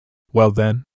 Well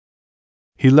then.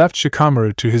 He left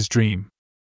Shikamaru to his dream.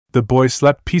 The boy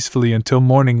slept peacefully until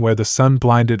morning, where the sun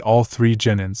blinded all three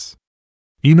genins.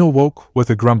 Ino woke with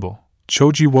a grumble,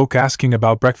 Choji woke asking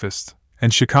about breakfast,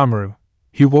 and Shikamaru,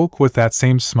 he woke with that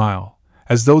same smile,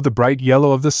 as though the bright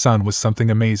yellow of the sun was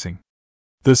something amazing.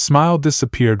 The smile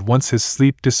disappeared once his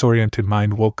sleep-disoriented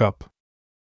mind woke up.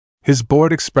 His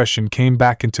bored expression came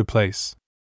back into place.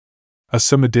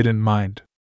 Asuma didn't mind.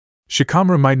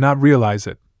 Shikamaru might not realize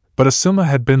it, but Asuma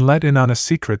had been let in on a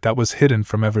secret that was hidden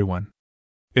from everyone.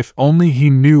 If only he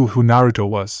knew who Naruto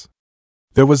was.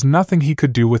 There was nothing he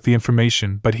could do with the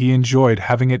information, but he enjoyed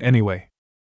having it anyway.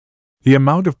 The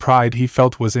amount of pride he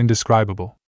felt was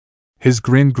indescribable. His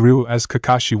grin grew as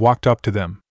Kakashi walked up to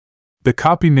them. The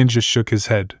copy ninja shook his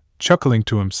head, chuckling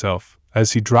to himself,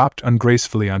 as he dropped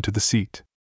ungracefully onto the seat.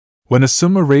 When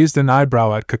Asuma raised an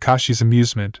eyebrow at Kakashi's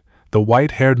amusement, the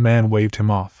white-haired man waved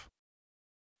him off.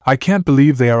 I can't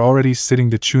believe they are already sitting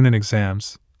the Chunin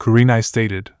exams, Kurenai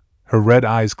stated, her red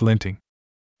eyes glinting.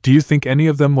 Do you think any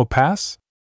of them will pass?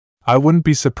 I wouldn't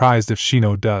be surprised if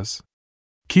Shino does.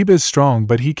 Kiba is strong,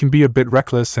 but he can be a bit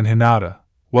reckless, and Hinata,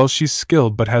 well, she's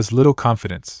skilled but has little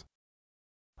confidence.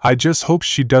 I just hope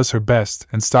she does her best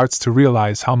and starts to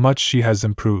realize how much she has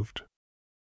improved.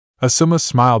 Asuma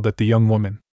smiled at the young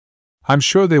woman. I'm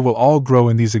sure they will all grow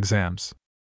in these exams.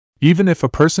 Even if a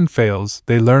person fails,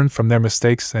 they learn from their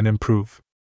mistakes and improve.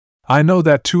 I know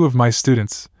that two of my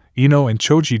students, Ino and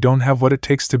Choji, don't have what it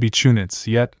takes to be Chunins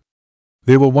yet.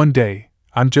 They will one day.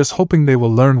 I'm just hoping they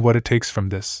will learn what it takes from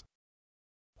this.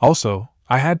 Also,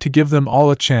 I had to give them all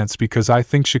a chance because I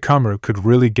think Shikamaru could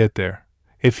really get there,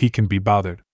 if he can be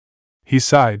bothered. He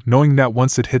sighed, knowing that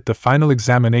once it hit the final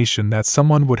examination that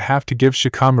someone would have to give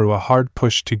Shikamaru a hard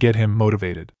push to get him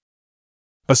motivated.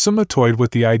 Asuma toyed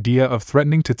with the idea of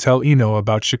threatening to tell Ino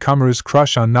about Shikamaru's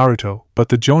crush on Naruto, but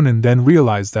the Jonin then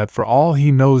realized that for all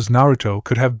he knows, Naruto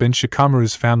could have been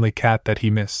Shikamaru's family cat that he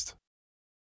missed.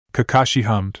 Kakashi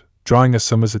hummed, drawing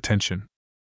Asuma's attention.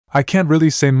 I can't really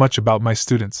say much about my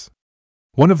students.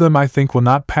 One of them I think will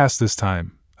not pass this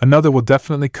time, another will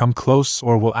definitely come close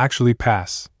or will actually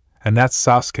pass, and that's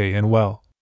Sasuke, and well,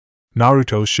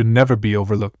 Naruto should never be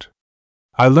overlooked.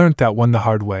 I learned that one the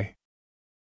hard way.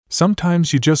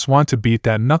 Sometimes you just want to beat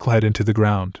that knucklehead into the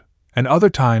ground, and other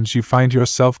times you find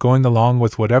yourself going along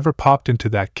with whatever popped into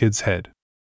that kid's head.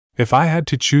 If I had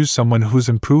to choose someone who's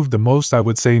improved the most, I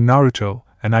would say Naruto,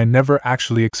 and I never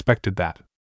actually expected that.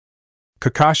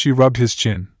 Kakashi rubbed his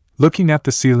chin, looking at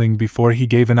the ceiling before he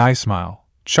gave an eye smile,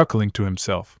 chuckling to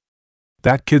himself.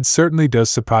 That kid certainly does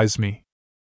surprise me.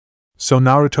 So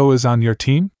Naruto is on your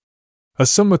team?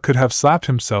 Asuma could have slapped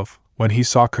himself when he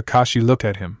saw Kakashi look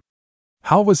at him.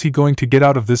 How was he going to get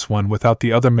out of this one without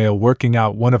the other male working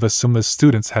out one of Asuma's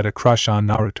students had a crush on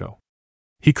Naruto?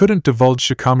 He couldn't divulge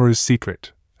Shikamaru's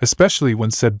secret, especially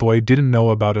when said boy didn't know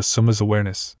about Asuma's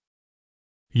awareness.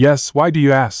 Yes, why do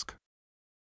you ask?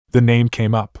 The name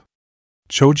came up.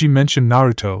 Choji mentioned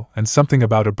Naruto and something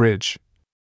about a bridge,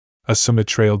 Asuma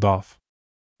trailed off.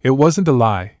 It wasn't a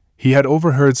lie, he had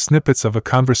overheard snippets of a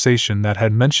conversation that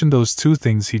had mentioned those two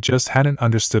things, he just hadn't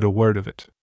understood a word of it.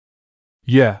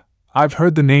 Yeah, I've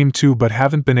heard the name too but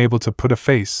haven't been able to put a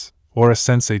face, or a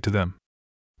sensei to them.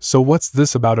 So what's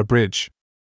this about a bridge?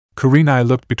 Kurenai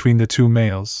looked between the two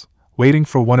males, waiting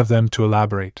for one of them to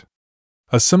elaborate.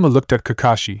 Asuma looked at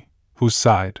Kakashi, who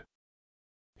sighed.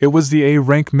 It was the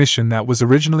A-rank mission that was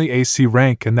originally AC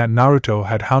rank and that Naruto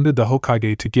had hounded the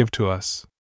Hokage to give to us.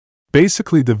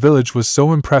 Basically, the village was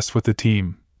so impressed with the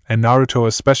team, and Naruto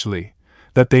especially,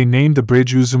 that they named the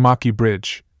bridge Uzumaki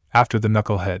Bridge, after the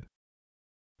knucklehead.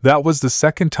 That was the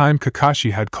second time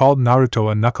Kakashi had called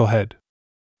Naruto a knucklehead.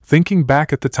 Thinking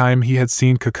back at the time he had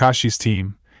seen Kakashi's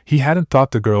team, he hadn't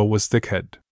thought the girl was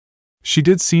thick-headed. She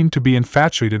did seem to be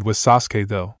infatuated with Sasuke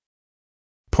though.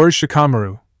 Poor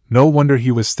Shikamaru, no wonder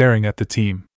he was staring at the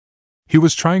team. He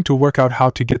was trying to work out how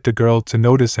to get the girl to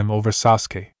notice him over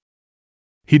Sasuke.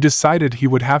 He decided he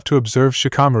would have to observe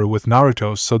Shikamaru with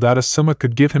Naruto so that Asuma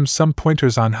could give him some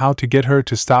pointers on how to get her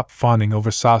to stop fawning over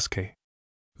Sasuke.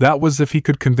 That was if he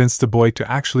could convince the boy to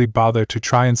actually bother to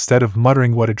try instead of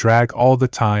muttering what a drag all the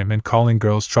time and calling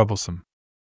girls troublesome.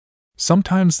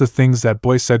 Sometimes the things that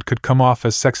boy said could come off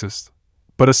as sexist,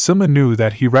 but Asuma knew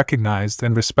that he recognized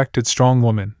and respected strong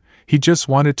women, he just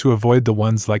wanted to avoid the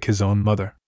ones like his own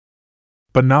mother.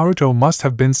 But Naruto must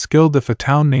have been skilled if a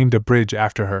town named a bridge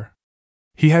after her.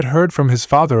 He had heard from his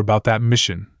father about that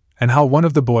mission, and how one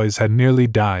of the boys had nearly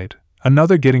died,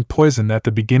 another getting poisoned at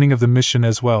the beginning of the mission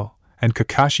as well, and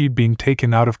Kakashi being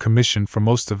taken out of commission for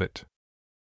most of it.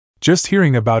 Just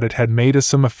hearing about it had made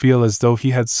Asuma feel as though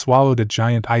he had swallowed a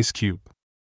giant ice cube.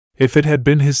 If it had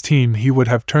been his team he would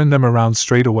have turned them around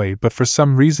straight away, but for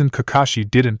some reason Kakashi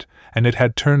didn't, and it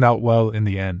had turned out well in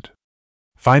the end.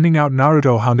 Finding out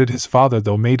Naruto hounded his father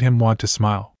though made him want to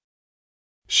smile.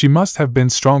 She must have been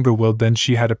stronger-willed than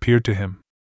she had appeared to him.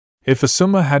 If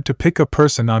Asuma had to pick a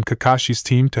person on Kakashi's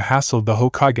team to hassle the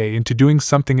Hokage into doing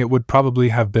something, it would probably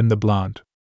have been the blonde.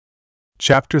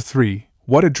 Chapter 3: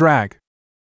 What a drag!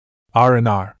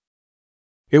 R&R.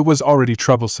 It was already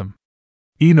troublesome.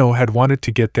 Ino had wanted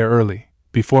to get there early,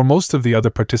 before most of the other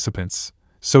participants,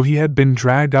 so he had been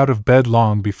dragged out of bed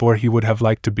long before he would have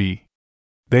liked to be.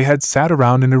 They had sat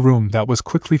around in a room that was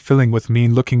quickly filling with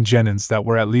mean-looking genins that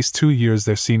were at least 2 years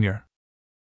their senior.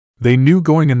 They knew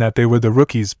going in that they were the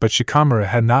rookies, but Shikamaru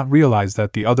had not realized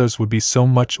that the others would be so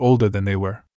much older than they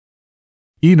were.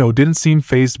 Ino didn't seem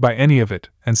fazed by any of it,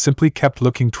 and simply kept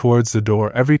looking towards the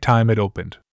door every time it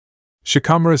opened.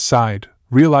 Shikamaru sighed,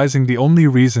 realizing the only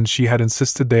reason she had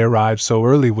insisted they arrive so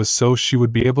early was so she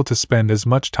would be able to spend as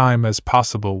much time as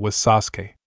possible with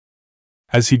Sasuke.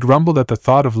 As he grumbled at the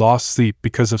thought of lost sleep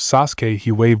because of Sasuke,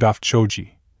 he waved off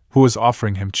Choji, who was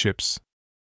offering him chips.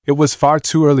 It was far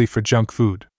too early for junk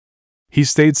food. He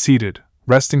stayed seated,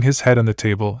 resting his head on the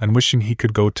table and wishing he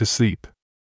could go to sleep.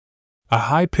 A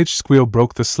high-pitched squeal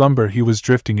broke the slumber he was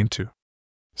drifting into.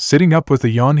 Sitting up with a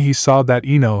yawn, he saw that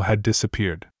Ino had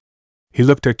disappeared. He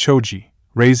looked at Choji,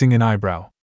 raising an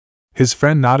eyebrow. His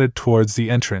friend nodded towards the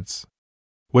entrance.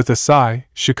 With a sigh,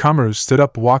 Shikamaru stood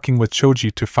up, walking with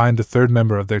Choji to find the third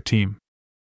member of their team.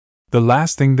 The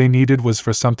last thing they needed was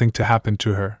for something to happen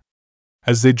to her.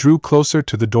 As they drew closer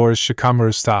to the doors,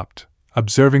 Shikamaru stopped,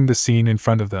 observing the scene in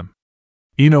front of them.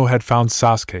 Ino had found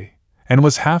Sasuke, and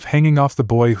was half hanging off the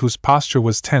boy whose posture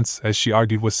was tense as she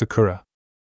argued with Sakura.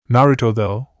 Naruto,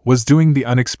 though, was doing the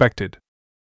unexpected.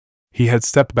 He had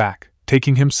stepped back,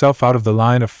 taking himself out of the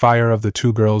line of fire of the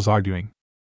two girls arguing.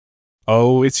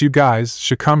 "Oh, it's you guys,"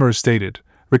 Shikamaru stated,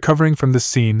 recovering from the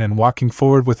scene and walking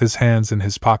forward with his hands in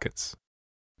his pockets.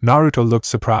 Naruto looked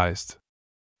surprised.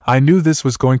 "I knew this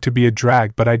was going to be a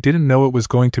drag, but I didn't know it was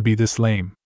going to be this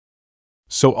lame."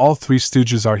 "So all three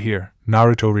stooges are here,"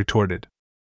 Naruto retorted.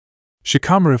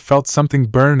 Shikamaru felt something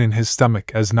burn in his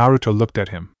stomach as Naruto looked at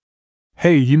him.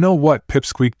 "Hey, you know what,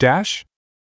 Pipsqueak Dash?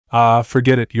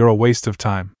 Forget it, you're a waste of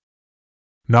time."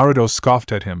 Naruto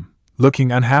scoffed at him,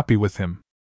 looking unhappy with him.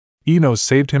 Ino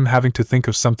saved him having to think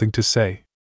of something to say.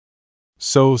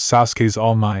 "So Sasuke's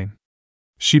all mine."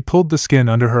 She pulled the skin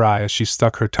under her eye as she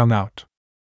stuck her tongue out.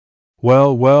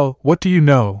 Well, what do you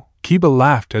know?" Kiba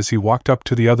laughed as he walked up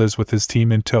to the others with his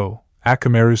team in tow,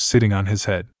 Akamaru sitting on his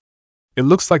head. "It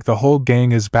looks like the whole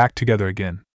gang is back together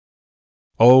again."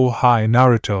 "Oh, hi,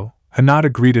 Naruto,"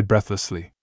 Hinata greeted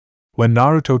breathlessly. When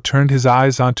Naruto turned his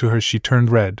eyes onto her, she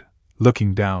turned red,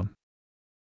 looking down.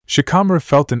 Shikamaru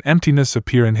felt an emptiness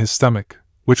appear in his stomach,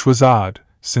 which was odd,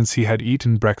 since he had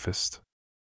eaten breakfast.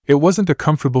 It wasn't a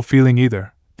comfortable feeling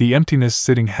either, the emptiness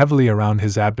sitting heavily around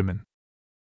his abdomen.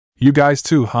 "You guys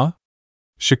too, huh?"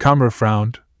 Shikamaru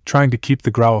frowned, trying to keep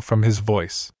the growl from his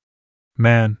voice.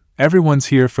 Man, everyone's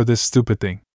here for this stupid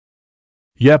thing.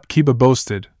 Yep, Kiba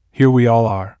boasted, here we all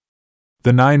are.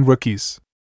 The 9 rookies.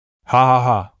 Ha ha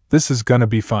ha, this is gonna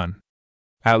be fun.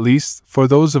 At least, for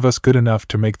those of us good enough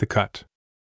to make the cut.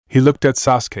 He looked at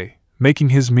Sasuke, making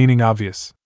his meaning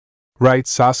obvious. Right,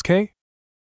 Sasuke?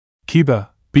 Kiba,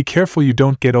 be careful you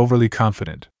don't get overly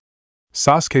confident.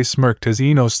 Sasuke smirked as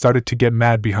Ino started to get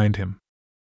mad behind him.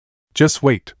 Just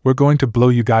wait, we're going to blow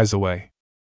you guys away.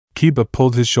 Kiba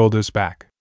pulled his shoulders back.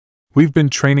 We've been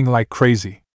training like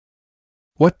crazy.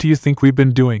 What do you think we've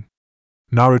been doing?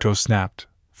 Naruto snapped,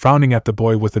 frowning at the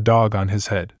boy with the dog on his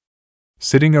head.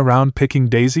 Sitting around picking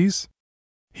daisies?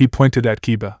 He pointed at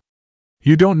Kiba.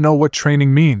 You don't know what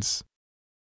training means.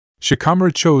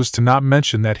 Shikamaru chose to not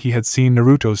mention that he had seen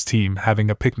Naruto's team having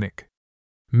a picnic.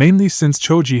 Mainly since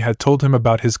Choji had told him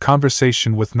about his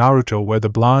conversation with Naruto where the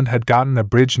blonde had gotten a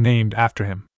bridge named after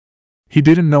him. He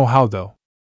didn't know how though.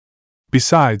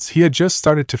 Besides, he had just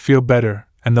started to feel better,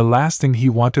 and the last thing he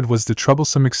wanted was the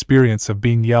troublesome experience of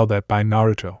being yelled at by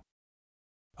Naruto.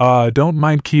 Don't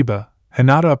mind Kiba,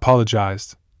 Hinata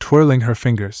apologized, twirling her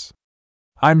fingers.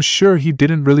 I'm sure he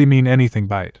didn't really mean anything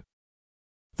by it.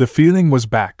 The feeling was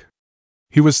back.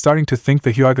 He was starting to think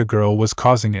the Hyuga girl was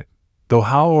causing it, though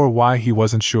how or why he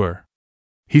wasn't sure.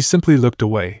 He simply looked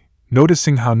away,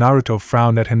 noticing how Naruto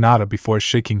frowned at Hinata before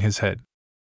shaking his head.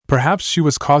 Perhaps she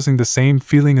was causing the same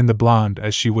feeling in the blonde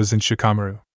as she was in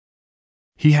Shikamaru.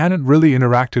 He hadn't really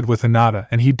interacted with Hinata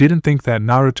and he didn't think that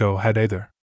Naruto had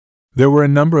either. There were a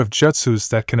number of jutsus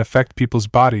that can affect people's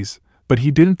bodies, but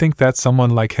he didn't think that someone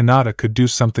like Hinata could do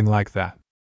something like that.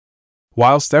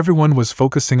 Whilst everyone was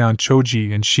focusing on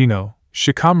Choji and Shino,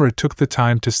 Shikamaru took the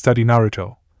time to study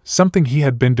Naruto, something he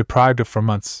had been deprived of for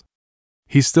months.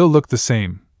 He still looked the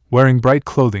same, wearing bright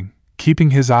clothing, keeping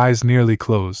his eyes nearly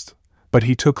closed, but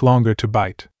he took longer to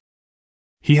bite.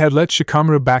 He had let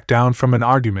Shikamaru back down from an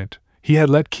argument, he had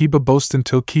let Kiba boast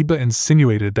until Kiba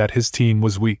insinuated that his team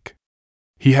was weak.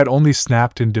 He had only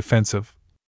snapped in defense of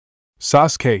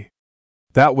Sasuke.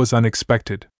 That was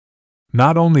unexpected.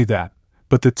 Not only that,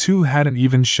 but the two hadn't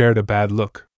even shared a bad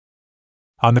look.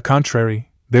 On the contrary,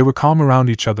 they were calm around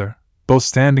each other, both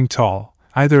standing tall,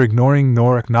 either ignoring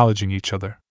nor acknowledging each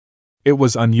other. It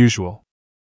was unusual.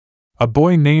 A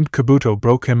boy named Kabuto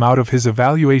broke him out of his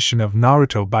evaluation of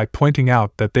Naruto by pointing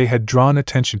out that they had drawn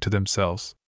attention to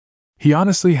themselves. He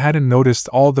honestly hadn't noticed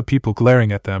all the people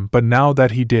glaring at them, but now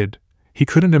that he did, he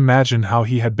couldn't imagine how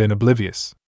he had been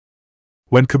oblivious.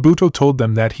 When Kabuto told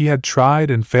them that he had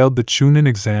tried and failed the Chunin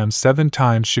exam 7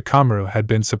 times, Shikamaru had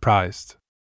been surprised.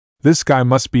 This guy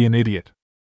must be an idiot.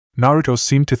 Naruto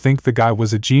seemed to think the guy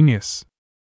was a genius.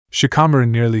 Shikamaru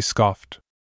nearly scoffed.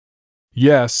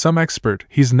 Yeah, some expert,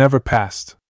 he's never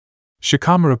passed.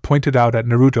 Shikamaru pointed out at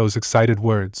Naruto's excited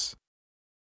words.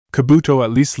 Kabuto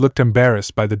at least looked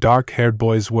embarrassed by the dark-haired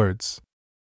boy's words.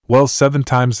 Well, 7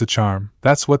 times the charm,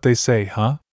 that's what they say,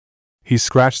 huh? He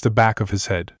scratched the back of his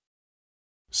head.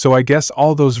 So I guess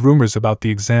all those rumors about the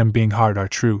exam being hard are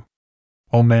true.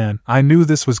 Oh man, I knew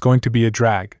this was going to be a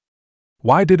drag.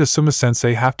 Why did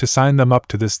Asuma-sensei have to sign them up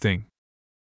to this thing?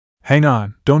 Hang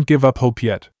on, don't give up hope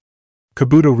yet.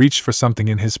 Kabuto reached for something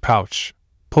in his pouch,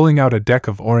 pulling out a deck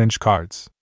of orange cards.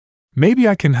 Maybe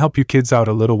I can help you kids out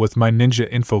a little with my ninja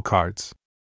info cards.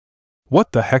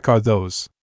 What the heck are those?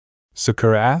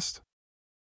 Sakura asked.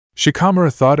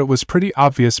 Shikamaru thought it was pretty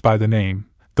obvious by the name,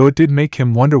 though it did make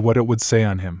him wonder what it would say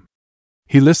on him.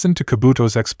 He listened to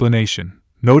Kabuto's explanation,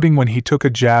 noting when he took a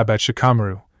jab at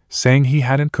Shikamaru, saying he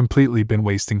hadn't completely been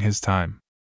wasting his time.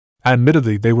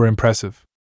 Admittedly, they were impressive.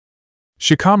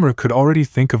 Shikamaru could already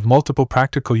think of multiple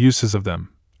practical uses of them,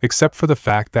 except for the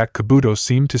fact that Kabuto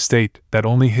seemed to state that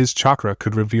only his chakra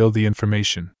could reveal the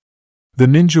information. The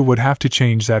ninja would have to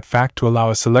change that fact to allow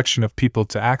a selection of people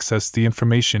to access the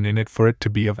information in it for it to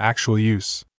be of actual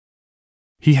use.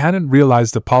 He hadn't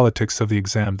realized the politics of the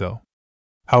exam though.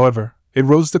 However, it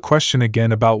rose the question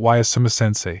again about why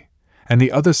Asuma-sensei and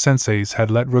the other senseis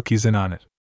had let rookies in on it.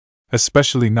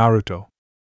 Especially Naruto.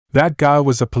 That guy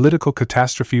was a political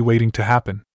catastrophe waiting to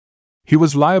happen. He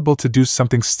was liable to do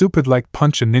something stupid like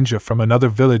punch a ninja from another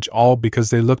village all because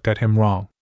they looked at him wrong.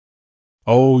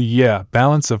 Oh yeah,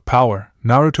 balance of power,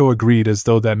 Naruto agreed as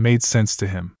though that made sense to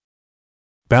him.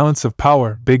 Balance of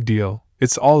power, big deal,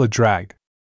 it's all a drag.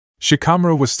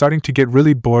 Shikamaru was starting to get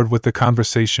really bored with the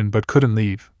conversation but couldn't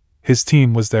leave. His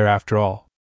team was there after all.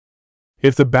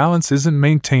 If the balance isn't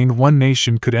maintained, one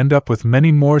nation could end up with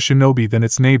many more shinobi than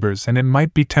its neighbors and it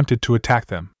might be tempted to attack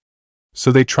them.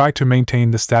 So they try to maintain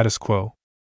the status quo.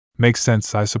 Makes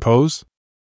sense, I suppose?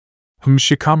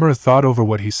 Shikamaru thought over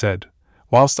what he said,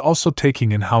 whilst also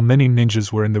taking in how many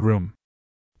ninjas were in the room.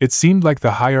 It seemed like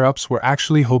the higher-ups were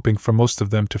actually hoping for most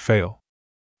of them to fail.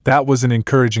 That was an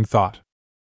encouraging thought.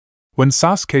 When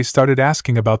Sasuke started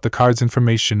asking about the card's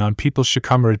information on people,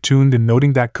 Shikamaru tuned in,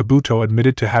 noting that Kabuto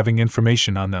admitted to having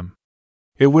information on them.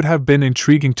 It would have been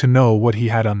intriguing to know what he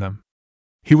had on them.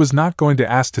 He was not going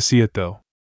to ask to see it though.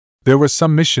 There were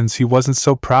some missions he wasn't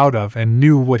so proud of and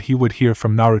knew what he would hear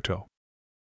from Naruto.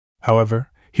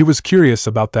 However, he was curious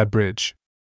about that bridge.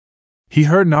 He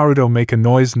heard Naruto make a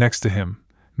noise next to him,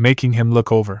 making him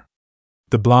look over.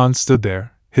 The blonde stood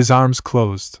there, his arms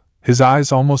closed, his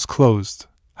eyes almost closed,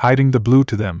 hiding the blue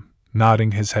to them,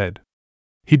 nodding his head.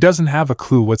 He doesn't have a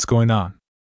clue what's going on.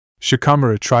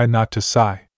 Shikamaru tried not to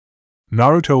sigh.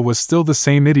 Naruto was still the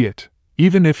same idiot,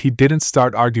 even if he didn't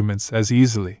start arguments as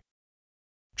easily.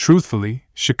 Truthfully,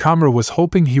 Shikamaru was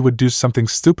hoping he would do something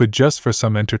stupid just for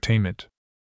some entertainment.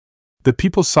 The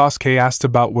people Sasuke asked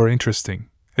about were interesting,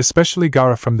 especially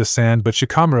Gaara from the sand, but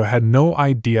Shikamaru had no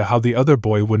idea how the other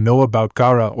boy would know about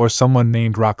Gaara or someone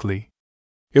named Rock Lee.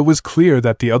 It was clear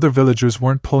that the other villagers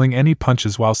weren't pulling any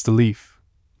punches whilst the leaf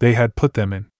they had put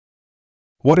them in.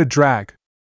 What a drag!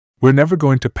 We're never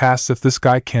going to pass if this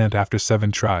guy can't after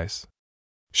 7 tries.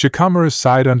 Shikamaru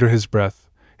sighed under his breath,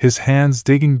 his hands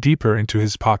digging deeper into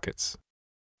his pockets.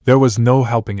 There was no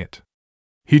helping it.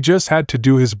 He just had to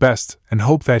do his best and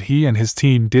hope that he and his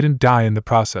team didn't die in the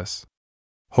process.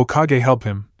 Hokage helped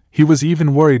him. He was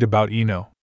even worried about Ino.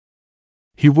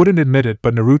 He wouldn't admit it,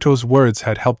 but Naruto's words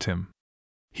had helped him.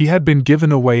 He had been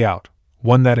given a way out,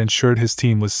 one that ensured his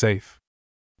team was safe.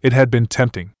 It had been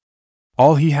tempting.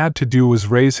 All he had to do was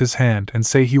raise his hand and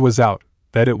say he was out,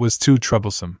 that it was too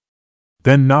troublesome.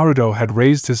 Then Naruto had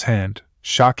raised his hand,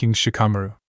 shocking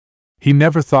Shikamaru. He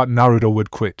never thought Naruto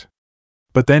would quit.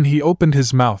 But then he opened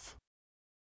his mouth.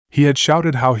 He had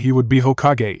shouted how he would be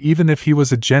Hokage even if he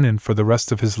was a genin for the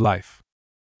rest of his life.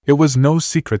 It was no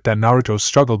secret that Naruto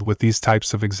struggled with these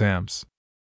types of exams.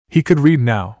 He could read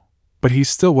now, but he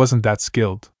still wasn't that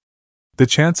skilled. The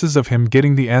chances of him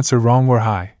getting the answer wrong were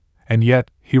high, and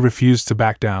yet he refused to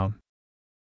back down.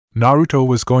 Naruto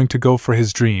was going to go for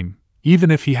his dream,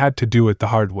 even if he had to do it the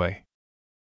hard way.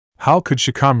 How could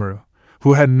Shikamaru,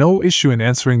 who had no issue in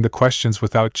answering the questions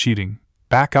without cheating,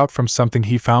 back out from something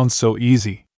he found so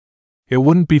easy? It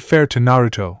wouldn't be fair to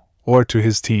Naruto, or to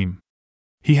his team.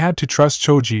 He had to trust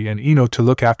Choji and Ino to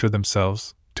look after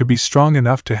themselves, to be strong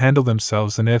enough to handle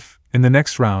themselves, and if, in the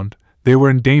next round, they were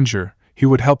in danger, he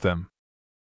would help them.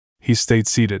 He stayed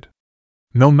seated.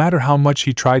 No matter how much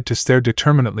he tried to stare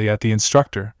determinedly at the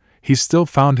instructor, he still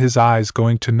found his eyes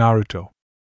going to Naruto.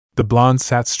 The blonde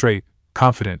sat straight,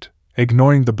 confident,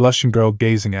 ignoring the blushing girl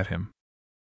gazing at him.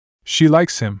 She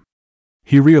likes him,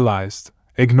 he realized,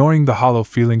 ignoring the hollow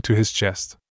feeling to his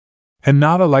chest.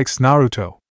 Hinata likes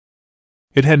Naruto.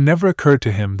 It had never occurred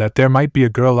to him that there might be a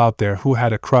girl out there who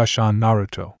had a crush on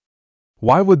Naruto.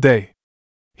 Why would they?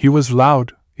 He was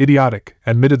loud, idiotic,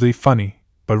 admittedly funny,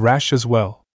 but rash as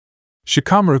well.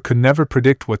 Shikamaru could never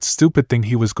predict what stupid thing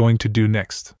he was going to do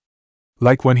next.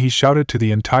 Like when he shouted to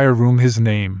the entire room his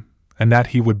name, and that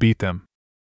he would beat them.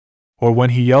 Or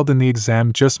when he yelled in the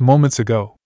exam just moments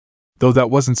ago. Though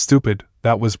that wasn't stupid,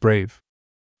 that was brave.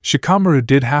 Shikamaru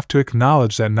did have to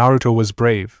acknowledge that Naruto was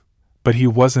brave, but he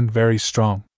wasn't very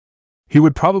strong. He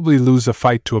would probably lose a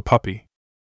fight to a puppy.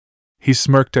 He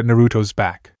smirked at Naruto's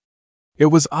back. It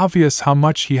was obvious how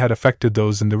much he had affected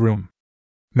those in the room.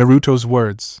 Naruto's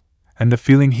words, and the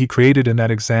feeling he created in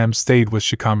that exam stayed with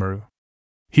Shikamaru.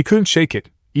 He couldn't shake it,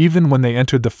 even when they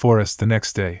entered the forest the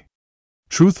next day.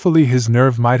 Truthfully, his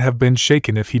nerve might have been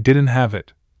shaken if he didn't have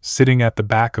it, sitting at the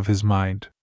back of his mind.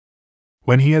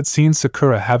 When he had seen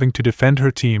Sakura having to defend her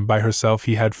team by herself,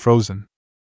 he had frozen.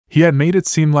 He had made it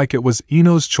seem like it was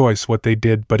Ino's choice what they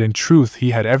did, but in truth he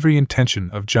had every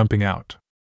intention of jumping out.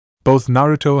 Both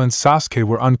Naruto and Sasuke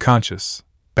were unconscious,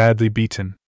 badly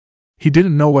beaten. He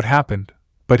didn't know what happened,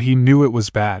 but he knew it was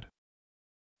bad.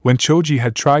 When Choji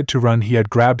had tried to run, he had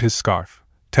grabbed his scarf,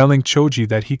 telling Choji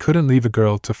that he couldn't leave a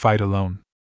girl to fight alone.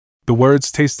 The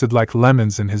words tasted like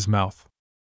lemons in his mouth.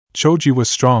 Choji was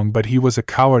strong, but he was a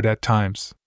coward at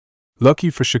times. Lucky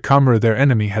for Shikamaru, their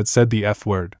enemy had said the F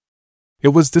word. It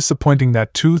was disappointing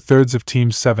that 2/3 of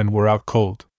Team 7 were out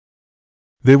cold.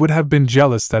 They would have been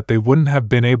jealous that they wouldn't have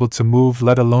been able to move,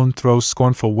 let alone throw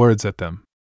scornful words at them.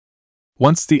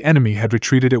 Once the enemy had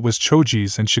retreated, it was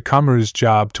Choji's and Shikamaru's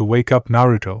job to wake up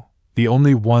Naruto, the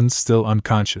only one still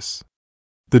unconscious.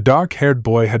 The dark-haired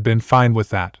boy had been fine with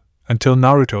that, until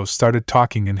Naruto started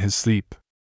talking in his sleep.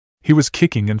 He was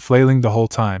kicking and flailing the whole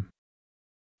time.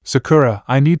 "Sakura,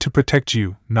 I need to protect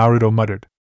you," Naruto muttered.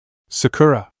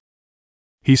 "Sakura."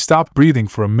 He stopped breathing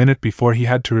for a minute before he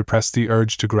had to repress the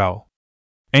urge to growl.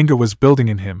 Anger was building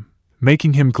in him,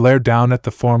 making him glare down at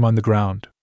the form on the ground.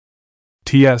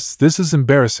 "T.S., this is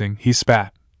embarrassing," he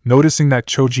spat, noticing that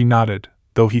Choji nodded,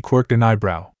 though he quirked an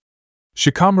eyebrow.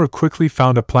 Shikamaru quickly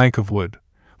found a plank of wood,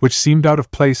 which seemed out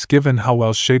of place given how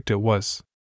well shaped it was.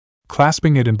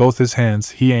 Clasping it in both his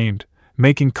hands, he aimed,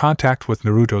 making contact with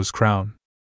Naruto's crown.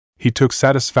 He took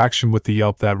satisfaction with the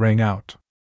yelp that rang out.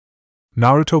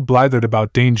 Naruto blithered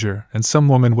about danger and some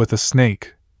woman with a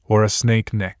snake, or a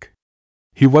snake neck.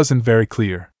 He wasn't very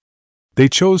clear. They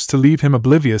chose to leave him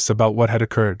oblivious about what had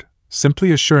occurred,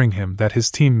 simply assuring him that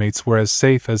his teammates were as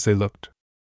safe as they looked.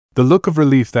 The look of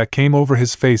relief that came over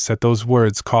his face at those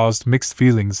words caused mixed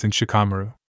feelings in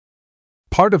Shikamaru.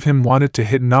 Part of him wanted to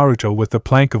hit Naruto with the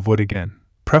plank of wood again,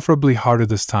 preferably harder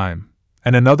this time,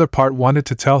 and another part wanted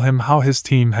to tell him how his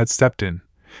team had stepped in,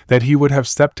 that he would have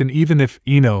stepped in even if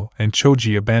Ino and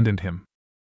Choji abandoned him.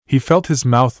 He felt his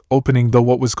mouth opening, though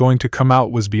what was going to come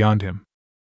out was beyond him.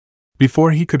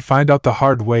 Before he could find out the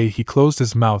hard way, he closed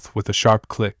his mouth with a sharp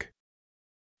click.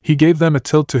 He gave them a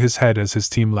tilt to his head as his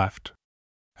team left.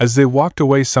 As they walked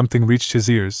away, something reached his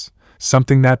ears,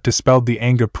 something that dispelled the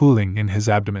anger pooling in his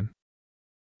abdomen.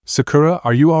 "Sakura,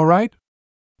 are you alright?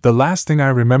 The last thing I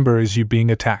remember is you being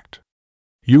attacked.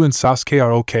 You and Sasuke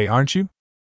are okay, aren't you?"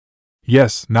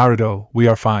 "Yes, Naruto, we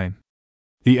are fine.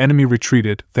 The enemy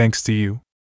retreated, thanks to you.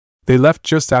 They left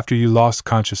just after you lost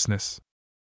consciousness.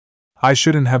 I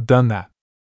shouldn't have done that.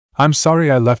 I'm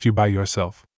sorry I left you by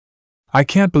yourself. I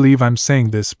can't believe I'm saying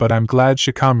this, but I'm glad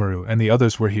Shikamaru and the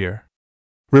others were here.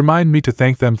 Remind me to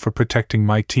thank them for protecting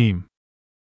my team."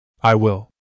 "I will.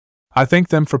 I thank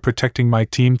them for protecting my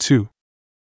team too."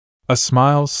 A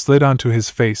smile slid onto his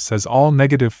face as all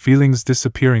negative feelings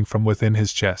disappearing from within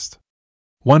his chest.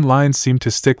 One line seemed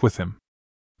to stick with him.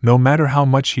 No matter how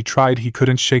much he tried, he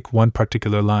couldn't shake one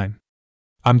particular line.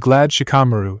 "I'm glad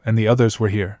Shikamaru and the others were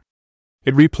here."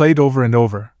 It replayed over and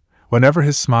over. Whenever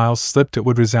his smile slipped, it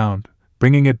would resound,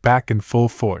 bringing it back in full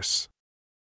force.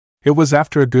 It was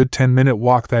after a good 10-minute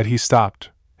walk that he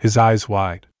stopped, his eyes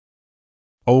wide.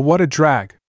 "Oh, what a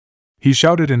drag!" he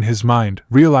shouted in his mind,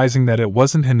 realizing that it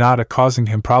wasn't Hinata causing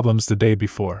him problems the day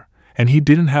before, and he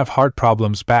didn't have heart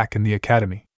problems back in the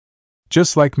academy.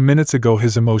 Just like minutes ago,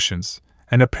 his emotions,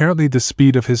 and apparently the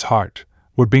speed of his heart,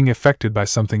 were being affected by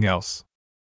something else.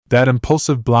 That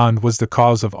impulsive blonde was the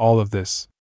cause of all of this.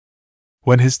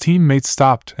 When his teammates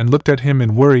stopped and looked at him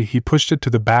in worry, he pushed it to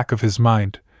the back of his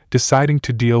mind, deciding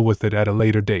to deal with it at a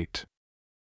later date.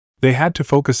 They had to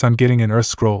focus on getting an Earth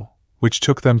Scroll, which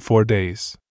took them 4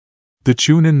 days. The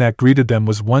Chunin that greeted them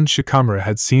was one Shikamaru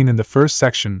had seen in the first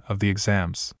section of the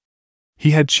exams.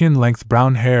 He had chin-length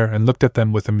brown hair and looked at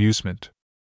them with amusement.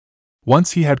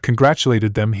 Once he had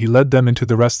congratulated them, he led them into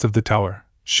the rest of the tower,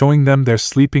 showing them their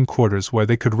sleeping quarters where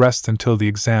they could rest until the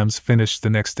exams finished the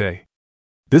next day.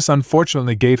 This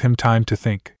unfortunately gave him time to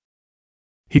think.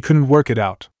 He couldn't work it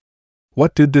out.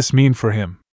 What did this mean for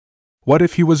him? What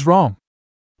if he was wrong?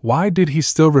 Why did he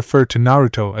still refer to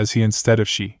Naruto as he instead of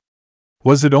she?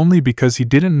 Was it only because he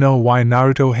didn't know why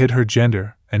Naruto hid her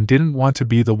gender and didn't want to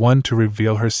be the one to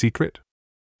reveal her secret?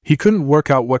 He couldn't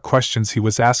work out what questions he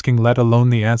was asking, let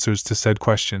alone the answers to said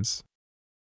questions.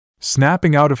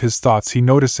 Snapping out of his thoughts, he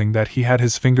noticing that he had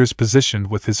his fingers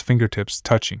positioned with his fingertips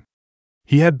touching.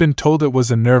 He had been told it was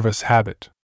a nervous habit.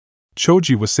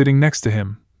 Choji was sitting next to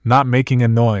him, not making a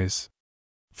noise.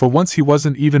 For once he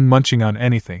wasn't even munching on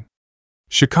anything.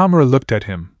 Shikamaru looked at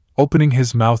him, opening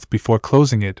his mouth before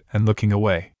closing it and looking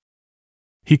away.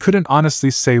 He couldn't honestly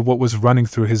say what was running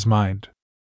through his mind.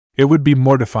 It would be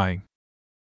mortifying.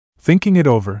 Thinking it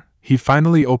over, he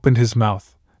finally opened his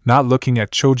mouth, not looking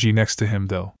at Choji next to him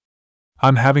though.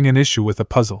 "I'm having an issue with a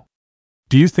puzzle.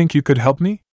 Do you think you could help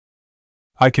me?"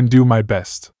 "I can do my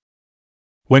best."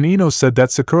 When Ino said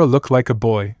that Sakura looked like a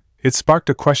boy, it sparked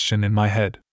a question in my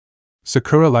head.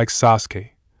 Sakura likes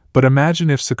Sasuke, but imagine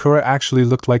if Sakura actually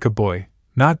looked like a boy,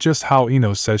 not just how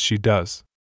Ino says she does.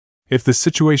 If the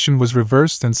situation was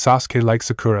reversed and Sasuke liked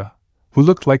Sakura, who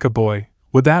looked like a boy,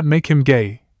 would that make him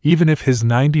gay, even if he's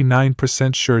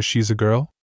 99% sure she's a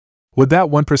girl? Would that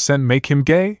 1% make him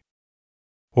gay?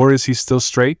 Or is he still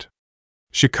straight?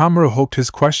 Shikamaru hoped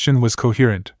his question was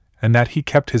coherent, and that he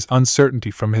kept his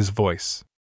uncertainty from his voice.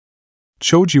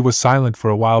 Choji was silent for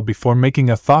a while before making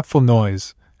a thoughtful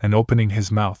noise and opening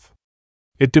his mouth.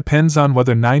 "It depends on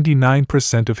whether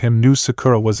 99% of him knew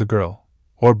Sakura was a girl,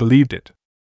 or believed it."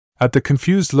 At the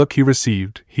confused look he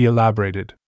received, he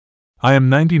elaborated. "I am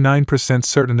 99%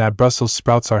 certain that Brussels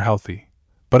sprouts are healthy,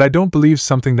 but I don't believe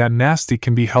something that nasty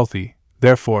can be healthy,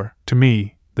 therefore, to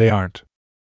me, they aren't.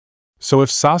 So if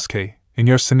Sasuke, in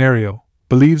your scenario,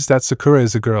 believes that Sakura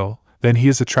is a girl, then he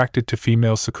is attracted to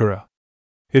female Sakura.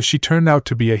 If she turned out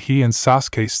to be a he and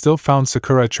Sasuke still found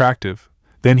Sakura attractive,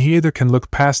 then he either can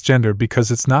look past gender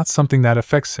because it's not something that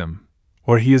affects him,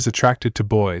 or he is attracted to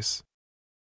boys.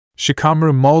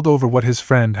 Shikamaru mulled over what his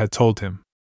friend had told him.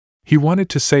 He wanted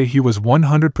to say he was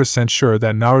 100% sure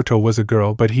that Naruto was a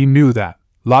girl, but he knew that,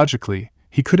 logically,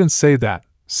 he couldn't say that,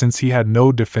 since he had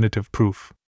no definitive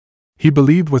proof. He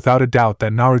believed without a doubt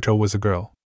that Naruto was a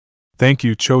girl. "Thank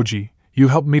you, Choji, you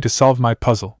helped me to solve my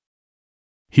puzzle."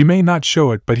 He may not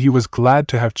show it, but he was glad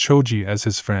to have Choji as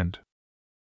his friend.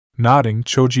 Nodding,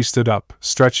 Choji stood up,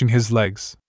 stretching his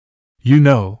legs. "You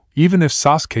know, even if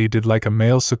Sasuke did like a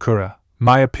male Sakura,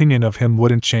 my opinion of him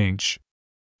wouldn't change.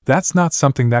 That's not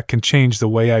something that can change the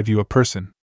way I view a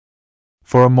person."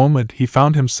 For a moment he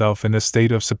found himself in a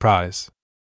state of surprise.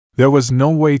 There was no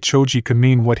way Choji could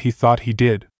mean what he thought he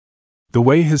did. The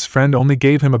way his friend only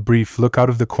gave him a brief look out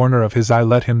of the corner of his eye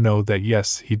let him know that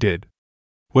yes, he did.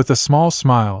 With a small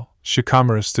smile,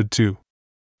 Shikamaru stood too.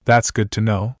 "That's good to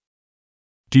know.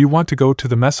 Do you want to go to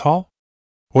the mess hall?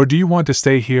 Or do you want to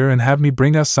stay here and have me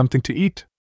bring us something to eat?"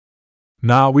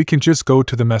 "Nah, we can just go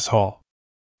to the mess hall.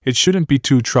 It shouldn't be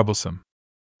too troublesome."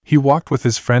 He walked with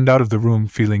his friend out of the room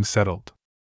feeling settled.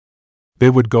 They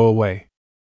would go away.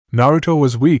 Naruto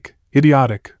was weak,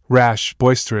 idiotic, rash,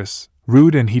 boisterous,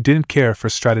 rude, and he didn't care for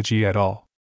strategy at all.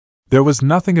 There was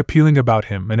nothing appealing about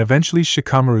him, and eventually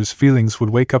Shikamaru's feelings would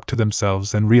wake up to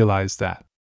themselves and realize that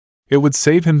it would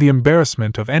save him the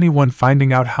embarrassment of anyone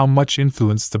finding out how much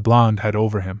influence the blonde had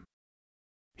over him.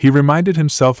 He reminded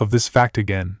himself of this fact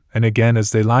again and again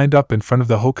as they lined up in front of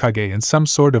the Hokage in some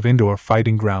sort of indoor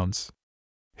fighting grounds.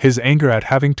 His anger at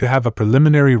having to have a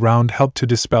preliminary round helped to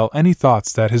dispel any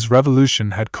thoughts that his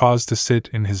revolution had caused to sit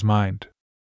in his mind.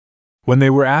 When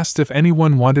they were asked if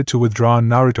anyone wanted to withdraw,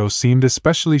 Naruto seemed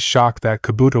especially shocked that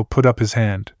Kabuto put up his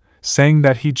hand, saying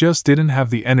that he just didn't have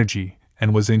the energy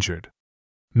and was injured.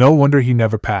 No wonder he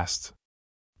never passed.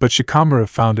 But Shikamaru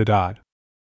found it odd.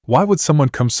 Why would someone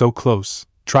come so close,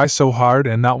 try so hard,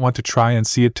 and not want to try and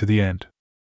see it to the end?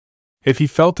 If he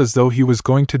felt as though he was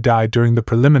going to die during the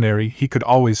preliminary, he could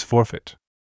always forfeit.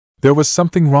 There was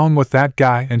something wrong with that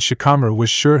guy, and Shikamaru was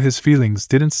sure his feelings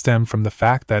didn't stem from the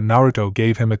fact that Naruto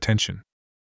gave him attention.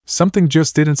 Something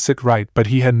just didn't sit right, but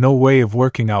he had no way of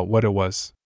working out what it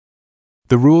was.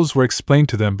 The rules were explained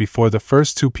to them before the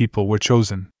first two people were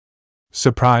chosen.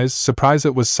 Surprise, surprise,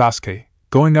 it was Sasuke,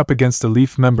 going up against a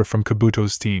Leaf member from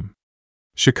Kabuto's team.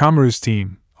 Shikamaru's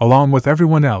team, along with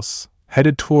everyone else,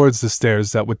 headed towards the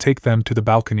stairs that would take them to the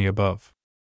balcony above.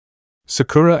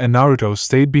 Sakura and Naruto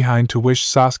stayed behind to wish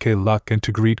Sasuke luck and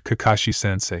to greet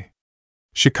Kakashi-sensei.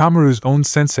 Shikamaru's own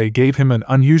sensei gave him an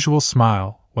unusual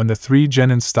smile when the three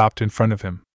genin stopped in front of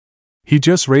him. He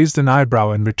just raised an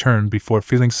eyebrow in return before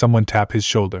feeling someone tap his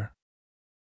shoulder.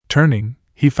 Turning,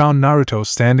 he found Naruto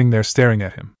standing there staring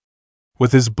at him.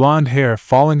 With his blonde hair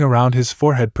falling around his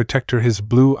forehead protector, his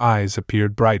blue eyes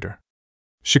appeared brighter.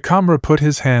 Shikamaru put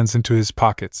his hands into his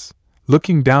pockets,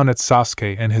 looking down at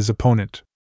Sasuke and his opponent.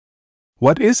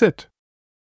 "What is it?"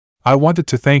 "I wanted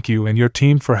to thank you and your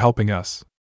team for helping us.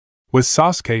 With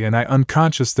Sasuke and I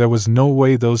unconscious, there was no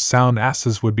way those sound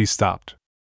asses would be stopped.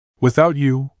 Without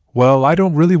you, well, I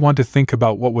don't really want to think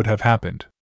about what would have happened.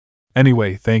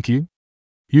 Anyway, thank you.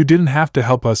 You didn't have to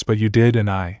help us, but you did, and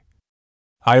I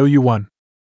owe you one."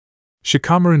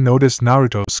 Shikamaru noticed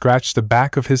Naruto scratch the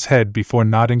back of his head before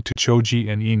nodding to Choji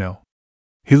and Ino.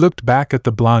 He looked back at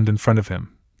the blonde in front of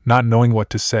him, not knowing what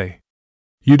to say.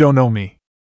 "You don't know me."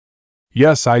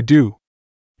 "Yes, I do."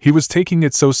 He was taking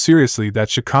it so seriously that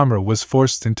Shikamaru was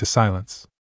forced into silence.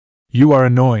 "You are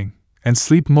annoying, and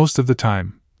sleep most of the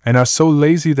time, and are so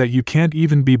lazy that you can't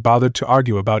even be bothered to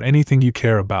argue about anything you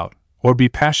care about, or be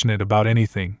passionate about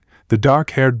anything." The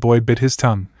dark-haired boy bit his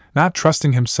tongue, not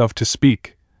trusting himself to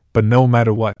speak, but no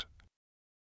matter what.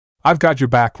 "I've got your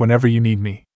back whenever you need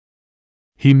me."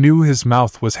 He knew his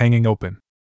mouth was hanging open.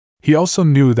 He also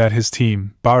knew that his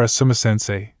team,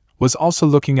 Barasuma-sensei, was also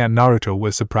looking at Naruto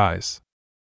with surprise.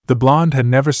 The blonde had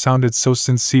never sounded so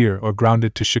sincere or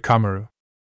grounded to Shikamaru.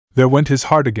 There went his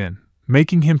heart again,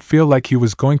 making him feel like he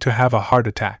was going to have a heart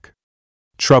attack.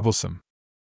 Troublesome.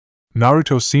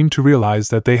 Naruto seemed to realize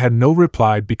that they had no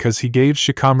reply because he gave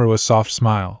Shikamaru a soft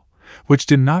smile, which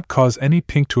did not cause any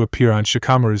pink to appear on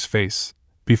Shikamaru's face,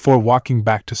 before walking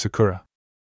back to Sakura.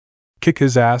 "Kick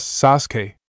his ass,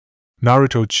 Sasuke!"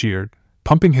 Naruto cheered,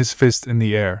 pumping his fist in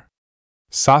the air.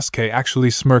 Sasuke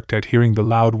actually smirked at hearing the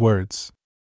loud words.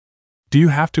 "Do you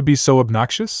have to be so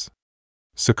obnoxious?"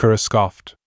 Sakura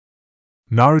scoffed.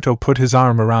 Naruto put his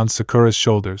arm around Sakura's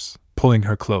shoulders, pulling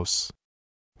her close.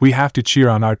 "We have to cheer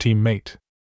on our teammate.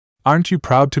 Aren't you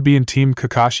proud to be in Team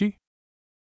Kakashi?"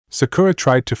 Sakura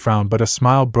tried to frown, but a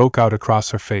smile broke out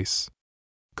across her face.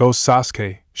 Go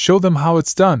Sasuke, show them how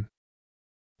it's done!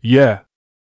 Yeah.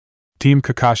 Team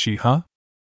Kakashi, huh?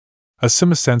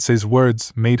 Asuma-sensei's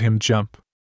words made him jump.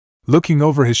 Looking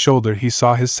over his shoulder, he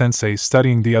saw his sensei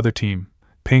studying the other team,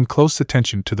 paying close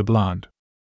attention to the blonde.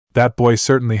 That boy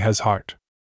certainly has heart.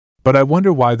 But I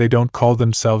wonder why they don't call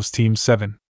themselves Team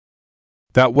 7.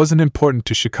 That wasn't important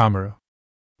to Shikamaru.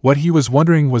 What he was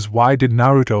wondering was, why did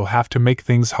Naruto have to make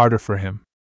things harder for him?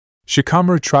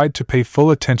 Shikamaru tried to pay full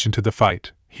attention to the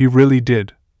fight, he really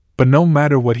did, but no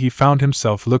matter what, he found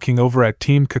himself looking over at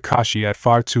Team Kakashi at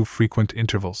far too frequent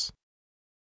intervals.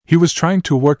 He was trying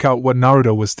to work out what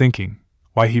Naruto was thinking,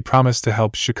 why he promised to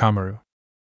help Shikamaru.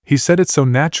 He said it so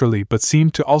naturally, but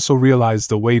seemed to also realize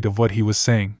the weight of what he was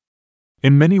saying.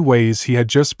 In many ways, he had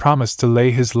just promised to lay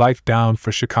his life down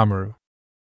for Shikamaru.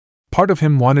 Part of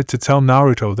him wanted to tell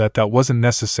Naruto that that wasn't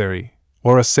necessary,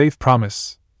 or a safe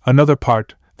promise. Another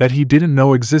part, that he didn't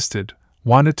know existed,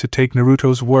 wanted to take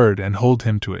Naruto's word and hold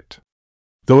him to it.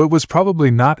 Though it was probably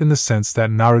not in the sense that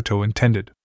Naruto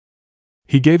intended.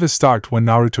 He gave a start when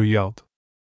Naruto yelled.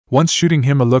 Once shooting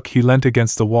him a look, he leant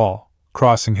against the wall,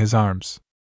 crossing his arms.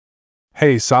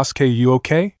 Hey Sasuke, you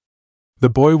okay? The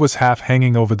boy was half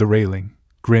hanging over the railing,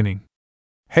 grinning.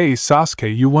 Hey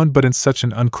Sasuke, you won, but in such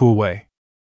an uncool way.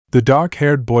 The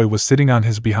dark-haired boy was sitting on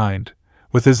his behind,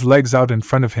 with his legs out in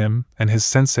front of him and his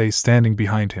sensei standing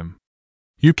behind him.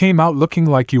 You came out looking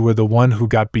like you were the one who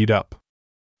got beat up.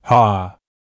 Ha!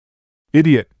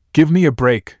 Idiot, give me a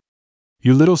break!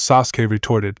 You little, Sasuke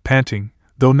retorted, panting,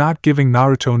 though not giving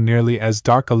Naruto nearly as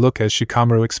dark a look as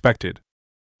Shikamaru expected.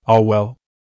 Oh well.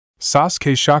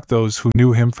 Sasuke shocked those who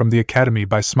knew him from the academy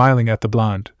by smiling at the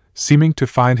blonde, seeming to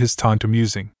find his taunt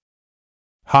amusing.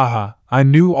 Haha, I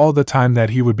knew all the time that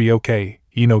he would be okay,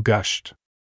 Ino gushed.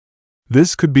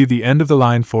 This could be the end of the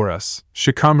line for us,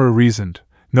 Shikamaru reasoned,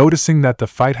 noticing that the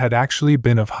fight had actually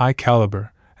been of high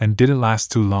caliber and didn't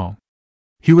last too long.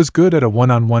 He was good at a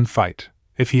one-on-one fight,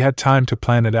 if he had time to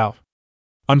plan it out.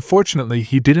 Unfortunately,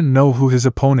 he didn't know who his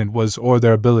opponent was or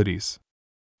their abilities.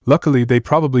 Luckily, they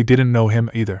probably didn't know him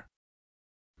either.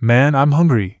 Man, I'm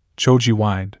hungry, Choji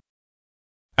whined.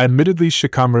 Admittedly,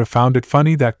 Shikamaru found it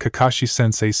funny that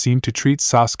Kakashi-sensei seemed to treat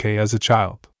Sasuke as a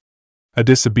child. A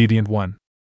disobedient one.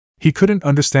 He couldn't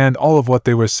understand all of what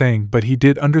they were saying, but he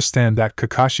did understand that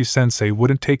Kakashi-sensei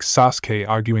wouldn't take Sasuke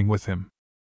arguing with him.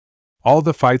 All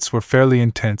the fights were fairly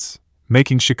intense,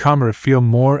 making Shikamaru feel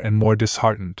more and more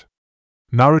disheartened.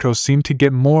 Naruto seemed to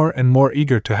get more and more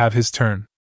eager to have his turn.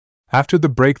 After the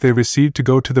break they received to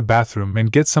go to the bathroom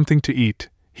and get something to eat,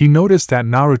 he noticed that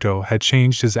Naruto had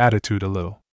changed his attitude a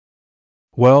little.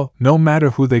 Well, no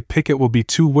matter who they pick, it will be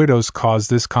two widows, cause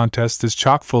this contest is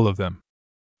chock full of them.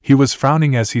 He was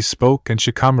frowning as he spoke, and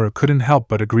Shikamaru couldn't help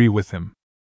but agree with him.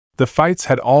 The fights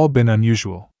had all been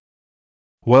unusual.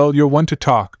 Well, you're one to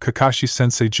talk,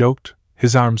 Kakashi-sensei joked,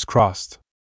 his arms crossed.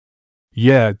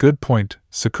 Yeah, good point,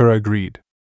 Sakura agreed.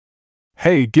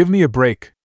 Hey, give me a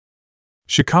break.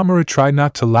 Shikamaru tried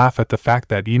not to laugh at the fact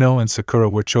that Ino and Sakura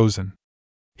were chosen.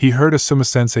 He heard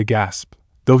Asuma-sensei gasp,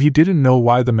 though he didn't know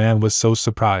why the man was so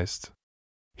surprised.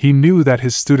 He knew that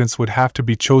his students would have to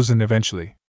be chosen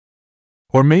eventually.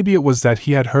 Or maybe it was that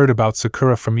he had heard about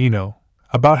Sakura from Ino,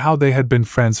 about how they had been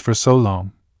friends for so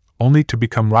long, only to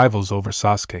become rivals over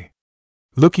Sasuke.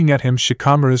 Looking at him,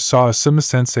 Shikamaru saw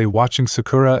Asuma-sensei watching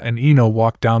Sakura and Ino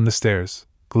walk down the stairs,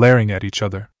 glaring at each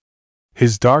other.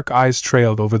 His dark eyes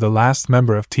trailed over the last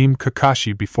member of Team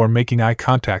Kakashi before making eye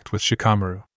contact with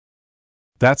Shikamaru.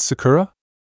 That's Sakura?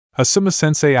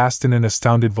 Asuma-sensei asked in an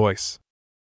astounded voice.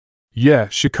 Yeah,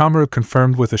 Shikamaru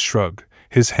confirmed with a shrug,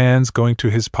 his hands going to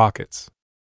his pockets.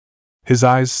 His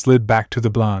eyes slid back to the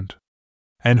blonde.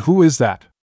 And who is that?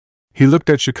 He looked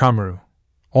at Shikamaru,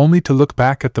 only to look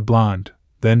back at the blonde,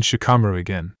 then Shikamaru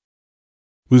again.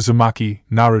 Uzumaki,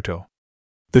 Naruto.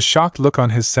 The shocked look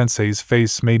on his sensei's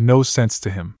face made no sense to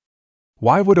him.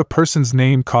 Why would a person's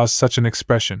name cause such an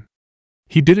expression?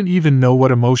 He didn't even know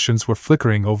what emotions were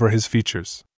flickering over his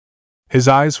features. His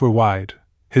eyes were wide,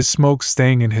 his smoke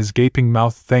staying in his gaping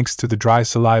mouth thanks to the dry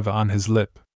saliva on his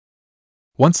lip.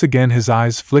 Once again his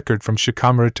eyes flickered from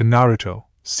Shikamaru to Naruto,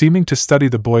 seeming to study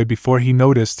the boy before he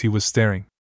noticed he was staring.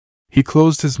 He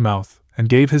closed his mouth and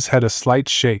gave his head a slight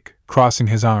shake, crossing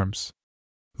his arms.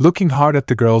 Looking hard at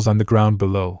the girls on the ground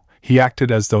below, he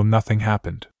acted as though nothing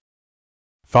happened.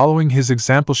 Following his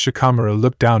example, Shikamaru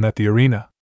looked down at the arena.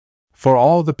 For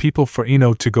all the people for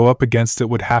Ino to go up against, it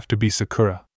would have to be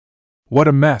Sakura. What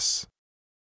a mess!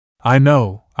 I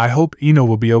know, I hope Ino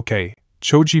will be okay,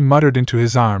 Choji muttered into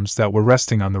his arms that were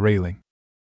resting on the railing.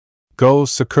 Go,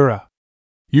 Sakura!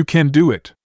 You can do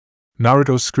it!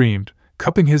 Naruto screamed,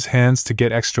 cupping his hands to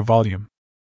get extra volume.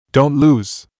 Don't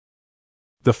lose!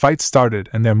 The fight started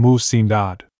and their moves seemed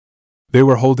odd. They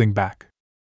were holding back.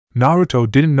 Naruto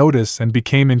didn't notice and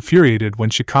became infuriated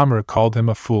when Shikamaru called him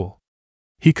a fool.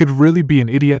 He could really be an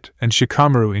idiot, and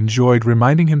Shikamaru enjoyed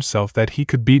reminding himself that he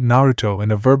could beat Naruto in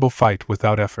a verbal fight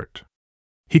without effort.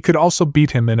 He could also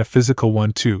beat him in a physical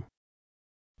one too.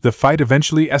 The fight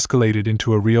eventually escalated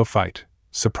into a real fight,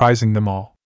 surprising them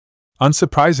all.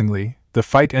 Unsurprisingly, the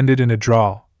fight ended in a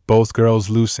draw, both girls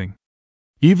losing.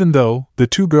 Even though the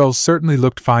two girls certainly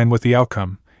looked fine with the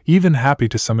outcome, even happy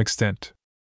to some extent.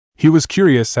 He was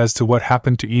curious as to what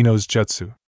happened to Ino's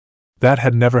jutsu. That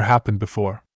had never happened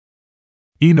before.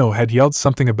 Ino had yelled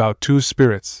something about two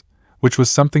spirits, which was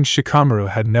something Shikamaru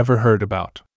had never heard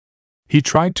about. He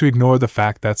tried to ignore the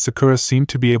fact that Sakura seemed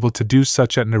to be able to do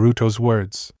such at Naruto's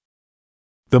words.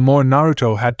 The more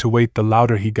Naruto had to wait, the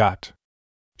louder he got.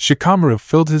 Shikamaru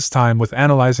filled his time with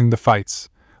analyzing the fights,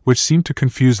 which seemed to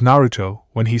confuse Naruto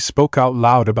when he spoke out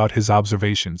loud about his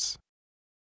observations.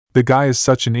 The guy is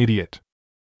such an idiot.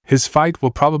 His fight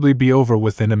will probably be over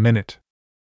within a minute.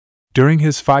 During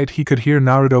his fight he could hear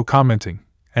Naruto commenting,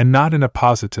 and not in a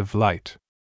positive light.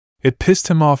 It pissed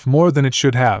him off more than it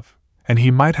should have, and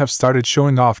he might have started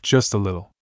showing off just a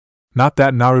little. Not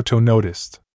that Naruto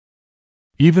noticed.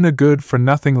 Even a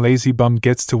good-for-nothing lazy bum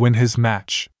gets to win his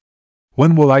match.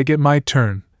 When will I get my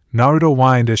turn? Naruto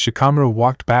whined as Shikamaru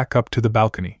walked back up to the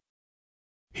balcony.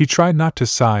 He tried not to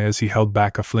sigh as he held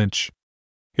back a flinch.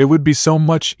 It would be so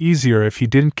much easier if he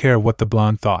didn't care what the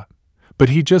blonde thought, but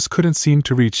he just couldn't seem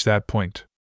to reach that point.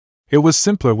 It was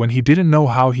simpler when he didn't know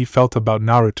how he felt about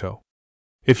Naruto.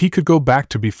 If he could go back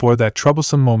to before that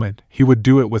troublesome moment, he would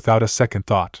do it without a second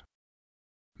thought.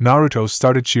 Naruto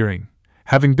started cheering,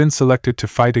 having been selected to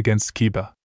fight against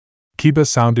Kiba. Kiba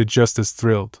sounded just as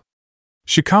thrilled.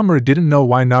 Shikamaru didn't know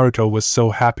why Naruto was so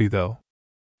happy though.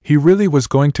 He really was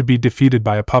going to be defeated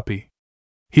by a puppy.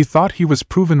 He thought he was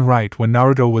proven right when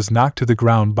Naruto was knocked to the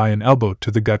ground by an elbow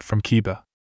to the gut from Kiba.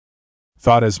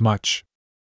 Thought as much.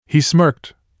 He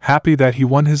smirked, happy that he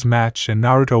won his match and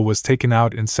Naruto was taken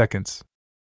out in seconds.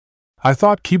 I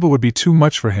thought Kiba would be too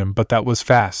much for him, but that was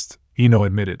fast, Ino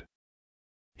admitted.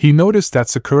 He noticed that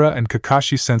Sakura and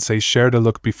Kakashi-sensei shared a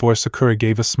look before Sakura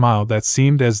gave a smile that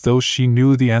seemed as though she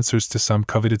knew the answers to some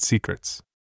coveted secrets.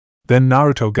 Then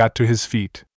Naruto got to his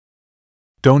feet.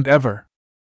 Don't ever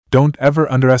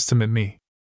underestimate me.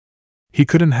 He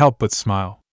couldn't help but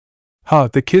smile.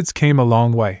 The kids came a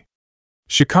long way.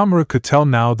 Shikamaru could tell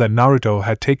now that Naruto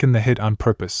had taken the hit on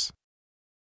purpose.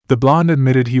 The blonde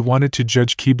admitted he wanted to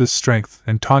judge Kiba's strength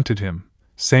and taunted him,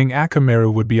 saying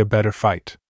Akamaru would be a better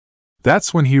fight.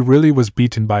 That's when he really was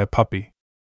beaten by a puppy.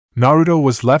 Naruto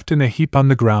was left in a heap on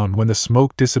the ground when the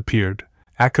smoke disappeared,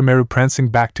 Akamaru prancing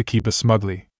back to Kiba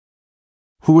smugly.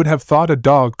 Who would have thought a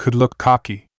dog could look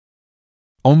cocky?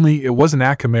 Only it wasn't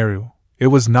Akamaru, it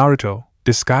was Naruto,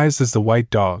 disguised as the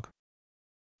white dog.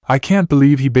 I can't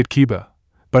believe he bit Kiba,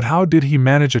 but how did he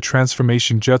manage a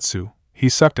transformation jutsu? He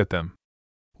sucked at them.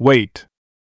 Wait.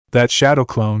 That shadow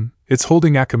clone, it's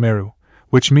holding Akamaru,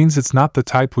 which means it's not the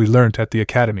type we learnt at the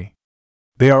academy.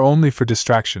 They are only for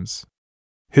distractions.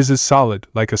 His is solid,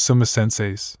 like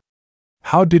Asuma-sensei's.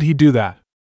 How did he do that?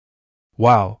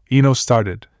 Wow, Ino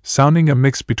started, sounding a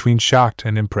mix between shocked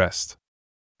and impressed.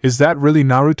 Is that really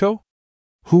Naruto?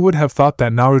 Who would have thought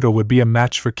that Naruto would be a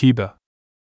match for Kiba?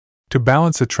 To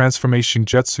balance a transformation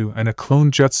jutsu and a clone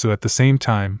jutsu at the same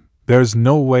time, there's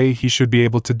no way he should be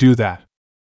able to do that.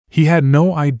 He had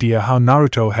no idea how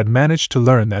Naruto had managed to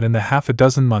learn that in the half a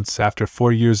dozen months after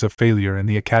 4 years of failure in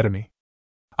the academy.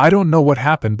 I don't know what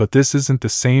happened, but this isn't the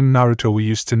same Naruto we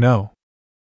used to know.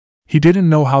 He didn't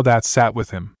know how that sat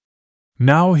with him.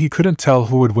 Now he couldn't tell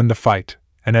who would win the fight,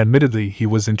 and admittedly he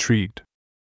was intrigued.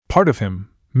 Part of him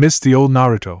missed the old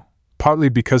Naruto, partly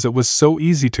because it was so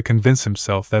easy to convince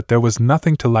himself that there was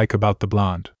nothing to like about the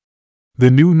blonde.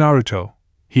 The new Naruto,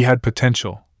 he had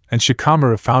potential, and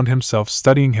Shikamaru found himself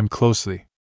studying him closely.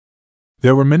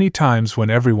 There were many times when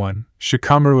everyone,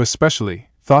 Shikamaru especially,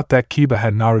 thought that Kiba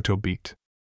had Naruto beat.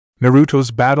 Naruto's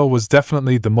battle was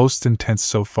definitely the most intense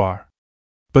so far.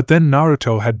 But then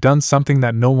Naruto had done something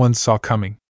that no one saw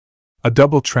coming. A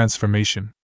double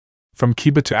transformation. From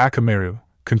Kiba to Akamaru,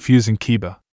 confusing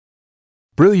Kiba.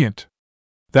 Brilliant!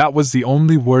 That was the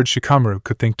only word Shikamaru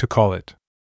could think to call it.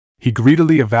 He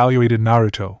greedily evaluated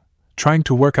Naruto, trying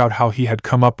to work out how he had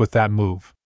come up with that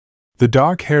move. The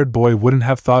dark-haired boy wouldn't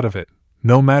have thought of it,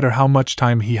 no matter how much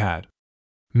time he had.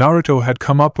 Naruto had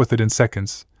come up with it in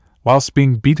seconds, whilst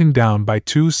being beaten down by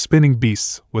two spinning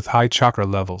beasts with high chakra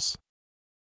levels.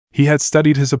 He had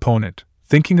studied his opponent,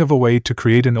 thinking of a way to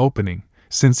create an opening,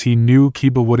 since he knew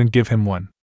Kiba wouldn't give him one.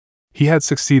 He had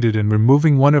succeeded in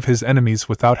removing one of his enemies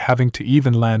without having to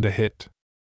even land a hit.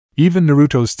 Even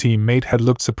Naruto's teammate had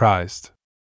looked surprised.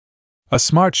 A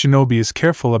smart shinobi is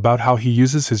careful about how he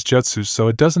uses his jutsu so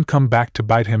it doesn't come back to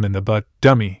bite him in the butt,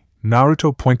 dummy,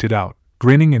 Naruto pointed out,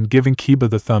 grinning and giving Kiba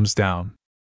the thumbs down.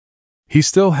 He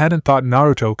still hadn't thought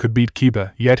Naruto could beat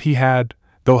Kiba, yet he had,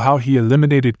 though how he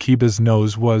eliminated Kiba's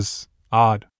nose was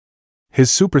odd.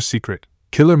 His super secret,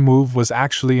 killer move was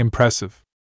actually impressive.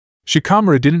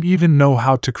 Shikamaru didn't even know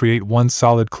how to create one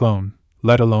solid clone,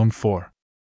 let alone four.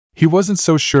 He wasn't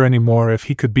so sure anymore if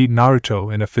he could beat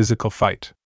Naruto in a physical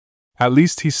fight. At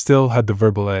least he still had the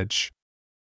verbal edge.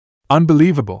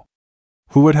 Unbelievable!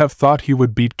 Who would have thought he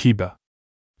would beat Kiba?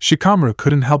 Shikamaru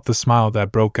couldn't help the smile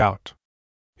that broke out.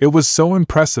 It was so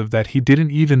impressive that he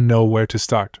didn't even know where to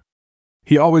start.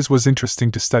 He always was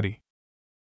interesting to study.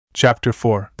 Chapter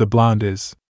 4: The Blonde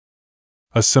is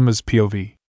Asuma's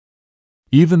POV.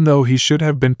 Even though he should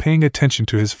have been paying attention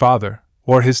to his father,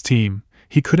 or his team,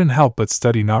 he couldn't help but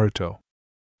study Naruto.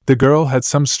 The girl had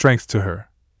some strength to her,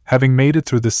 having made it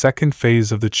through the second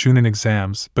phase of the Chunin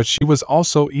exams, but she was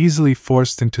also easily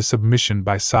forced into submission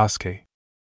by Sasuke.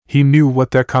 He knew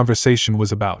what their conversation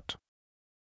was about.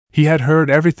 He had heard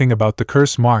everything about the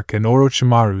curse mark and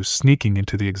Orochimaru sneaking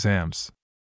into the exams.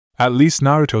 At least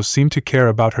Naruto seemed to care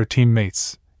about her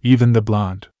teammates, even the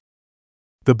blonde.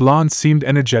 The blonde seemed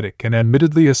energetic, and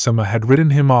admittedly Asuma had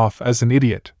written him off as an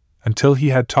idiot, until he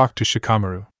had talked to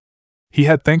Shikamaru. He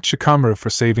had thanked Shikamaru for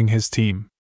saving his team.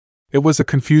 It was a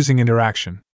confusing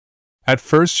interaction. At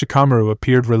first Shikamaru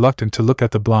appeared reluctant to look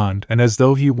at the blonde and as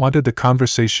though he wanted the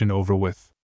conversation over with.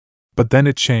 But then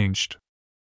it changed.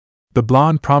 The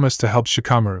blonde promised to help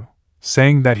Shikamaru,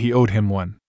 saying that he owed him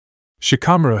one.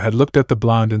 Shikamaru had looked at the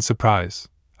blonde in surprise,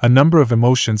 a number of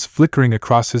emotions flickering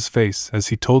across his face as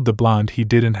he told the blonde he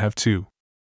didn't have to.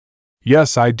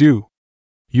 Yes, I do.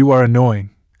 You are annoying,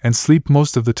 and sleep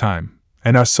most of the time,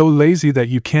 and are so lazy that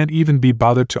you can't even be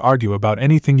bothered to argue about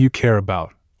anything you care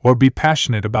about, or be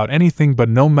passionate about anything, but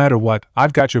no matter what,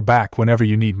 I've got your back whenever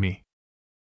you need me.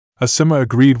 Asuma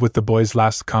agreed with the boy's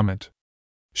last comment.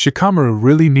 Shikamaru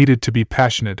really needed to be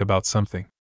passionate about something.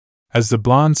 As the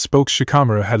blonde spoke,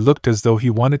 Shikamaru had looked as though he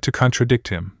wanted to contradict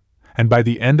him, and by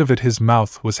the end of it his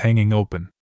mouth was hanging open.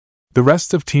 The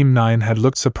rest of Team 9 had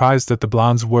looked surprised at the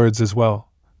blonde's words as well,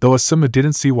 though Asuma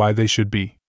didn't see why they should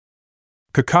be.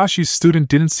 Kakashi's student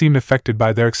didn't seem affected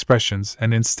by their expressions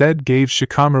and instead gave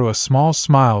Shikamaru a small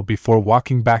smile before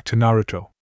walking back to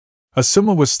Naruto.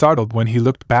 Asuma was startled when he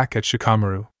looked back at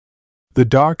Shikamaru. The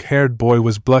dark-haired boy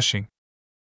was blushing.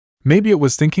 Maybe it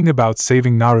was thinking about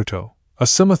saving Naruto,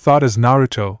 Asuma thought as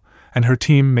Naruto and her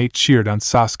teammate cheered on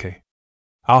Sasuke.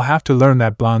 I'll have to learn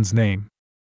that blonde's name.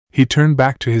 He turned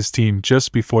back to his team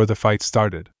just before the fight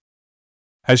started.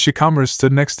 As Shikamaru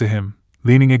stood next to him,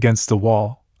 leaning against the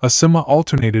wall, Asuma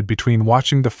alternated between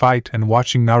watching the fight and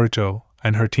watching Naruto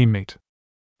and her teammate.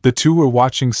 The two were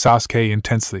watching Sasuke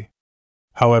intensely.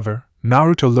 However,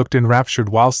 Naruto looked enraptured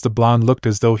whilst the blonde looked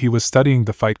as though he was studying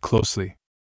the fight closely.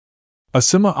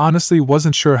 Asuma honestly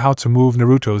wasn't sure how to move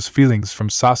Naruto's feelings from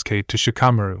Sasuke to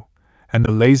Shikamaru, and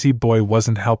the lazy boy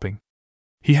wasn't helping.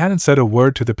 He hadn't said a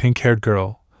word to the pink-haired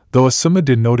girl, though Asuma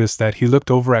did notice that he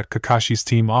looked over at Kakashi's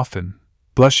team often,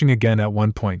 blushing again at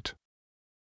one point.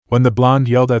 When the blonde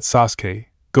yelled at Sasuke,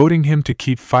 goading him to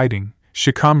keep fighting,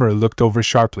 Shikamaru looked over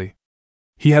sharply.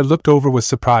 He had looked over with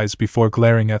surprise before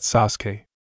glaring at Sasuke.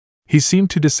 He seemed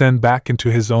to descend back into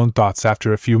his own thoughts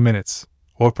after a few minutes,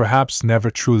 or perhaps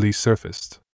never truly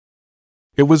surfaced.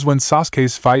 It was when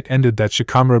Sasuke's fight ended that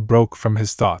Shikamaru broke from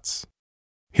his thoughts.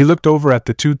 He looked over at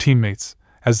the two teammates,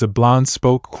 as the blonde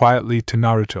spoke quietly to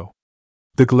Naruto.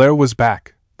 The glare was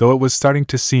back, though it was starting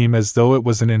to seem as though it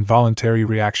was an involuntary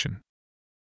reaction.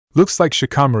 Looks like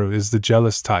Shikamaru is the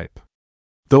jealous type.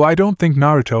 Though I don't think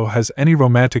Naruto has any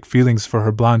romantic feelings for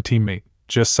her blonde teammate,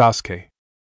 just Sasuke.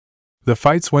 The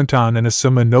fights went on and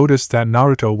Asuma noticed that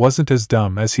Naruto wasn't as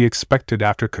dumb as he expected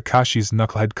after Kakashi's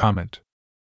knucklehead comment.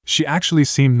 She actually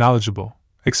seemed knowledgeable,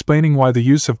 explaining why the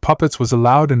use of puppets was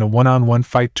allowed in a one-on-one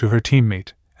fight to her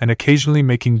teammate, and occasionally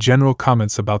making general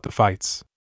comments about the fights.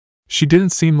 She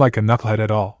didn't seem like a knucklehead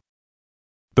at all.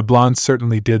 The blonde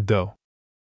certainly did, though.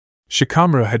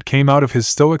 Shikamaru had came out of his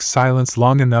stoic silence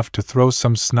long enough to throw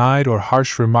some snide or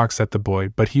harsh remarks at the boy,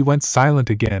 but he went silent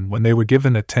again when they were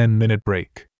given a 10-minute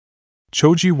break.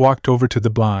 Choji walked over to the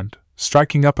blonde,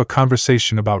 striking up a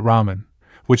conversation about ramen,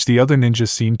 which the other ninjas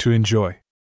seemed to enjoy.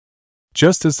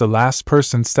 Just as the last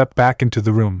person stepped back into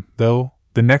the room, though,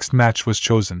 the next match was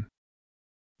chosen.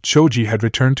 Choji had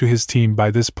returned to his team by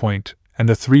this point, and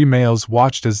the three males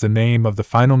watched as the name of the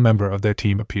final member of their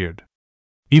team appeared.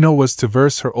 Ino was to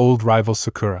verse her old rival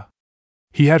Sakura.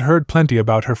 He had heard plenty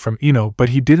about her from Ino, but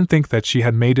he didn't think that she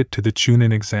had made it to the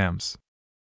Chunin exams.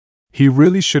 He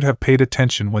really should have paid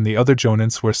attention when the other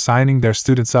jonins were signing their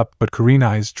students up, but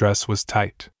Kurenai's dress was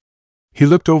tight. He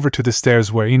looked over to the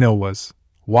stairs where Ino was,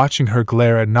 watching her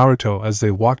glare at Naruto as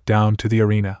they walked down to the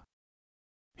arena.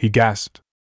 He gasped.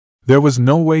 There was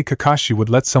no way Kakashi would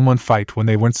let someone fight when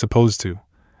they weren't supposed to,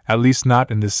 at least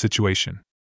not in this situation.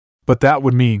 But that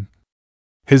would mean...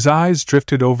 His eyes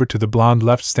drifted over to the blonde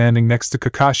left standing next to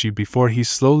Kakashi before he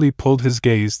slowly pulled his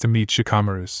gaze to meet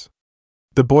Shikamaru's.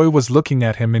 The boy was looking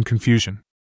at him in confusion.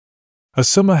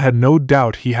 Asuma had no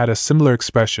doubt he had a similar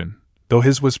expression, though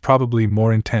his was probably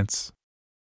more intense.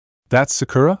 That's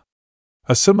Sakura?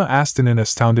 Asuma asked in an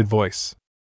astounded voice.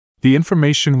 The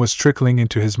information was trickling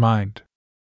into his mind.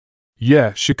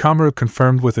 Yeah, Shikamaru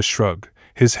confirmed with a shrug,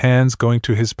 his hands going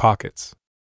to his pockets.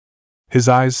 His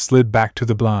eyes slid back to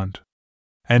the blonde.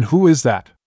 And who is that?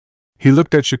 He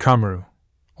looked at Shikamaru,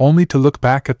 only to look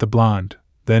back at the blonde,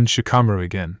 then Shikamaru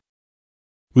again.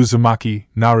 Uzumaki,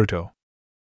 Naruto.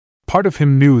 Part of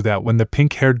him knew that when the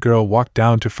pink-haired girl walked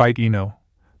down to fight Ino,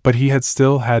 but he had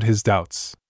still had his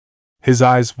doubts. His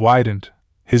eyes widened,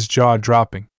 his jaw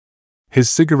dropping. His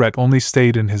cigarette only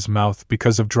stayed in his mouth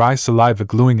because of dry saliva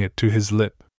gluing it to his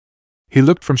lip. He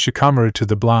looked from Shikamaru to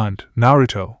the blonde,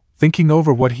 Naruto, thinking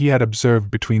over what he had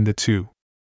observed between the two.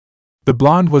 The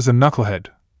blonde was a knucklehead,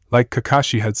 like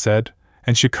Kakashi had said,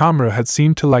 and Shikamaru had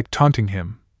seemed to like taunting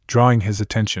him, drawing his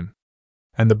attention.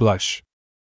 And the blush.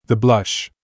 The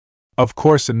blush. Of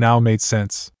course it now made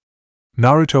sense.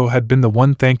 Naruto had been the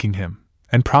one thanking him,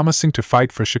 and promising to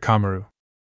fight for Shikamaru.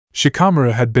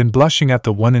 Shikamaru had been blushing at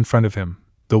the one in front of him,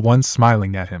 the one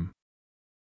smiling at him.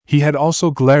 He had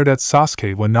also glared at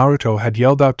Sasuke when Naruto had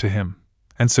yelled out to him,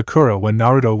 and Sakura when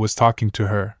Naruto was talking to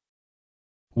her.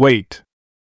 Wait!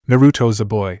 Naruto's a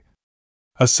boy.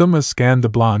 Asuma scanned the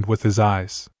blonde with his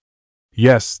eyes.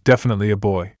 Yes, definitely a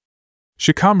boy.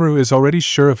 Shikamaru is already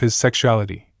sure of his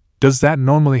sexuality. Does that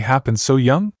normally happen so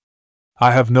young?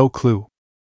 I have no clue.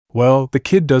 Well, the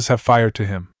kid does have fire to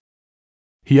him.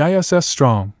 He is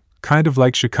strong, kind of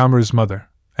like Shikamaru's mother,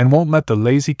 and won't let the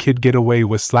lazy kid get away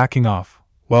with slacking off.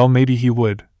 Well, maybe he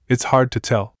would, it's hard to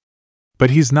tell. But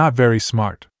he's not very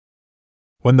smart.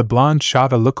 When the blonde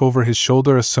shot a look over his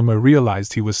shoulder, Asuma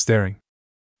realized he was staring.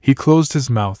 He closed his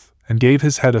mouth and gave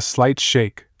his head a slight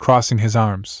shake, crossing his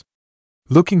arms.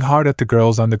 Looking hard at the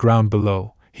girls on the ground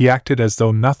below, he acted as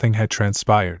though nothing had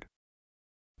transpired.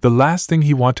 The last thing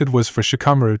he wanted was for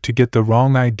Shikamaru to get the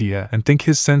wrong idea and think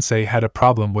his sensei had a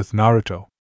problem with Naruto.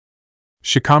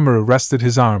 Shikamaru rested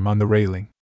his arm on the railing.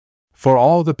 For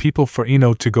all the people for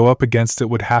Ino to go up against, it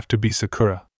would have to be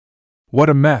Sakura. What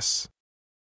a mess!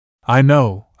 I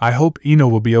know, I hope Ino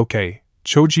will be okay,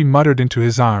 Choji muttered into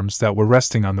his arms that were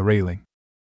resting on the railing.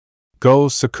 Go,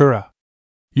 Sakura!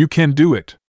 You can do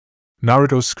it!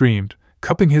 Naruto screamed,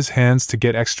 cupping his hands to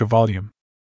get extra volume.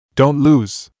 Don't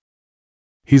lose!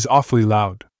 He's awfully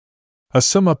loud.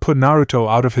 Asuma put Naruto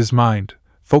out of his mind,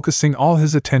 focusing all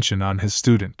his attention on his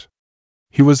student.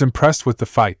 He was impressed with the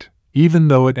fight, even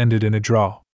though it ended in a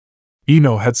draw.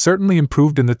 Ino had certainly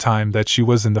improved in the time that she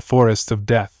was in the Forest of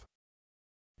Death.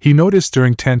 He noticed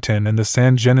during Tenten and the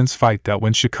Sand Genin's fight that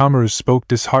when Shikamaru spoke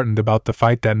disheartened about the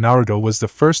fight, that Naruto was the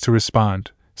first to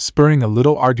respond, spurring a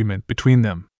little argument between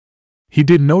them. He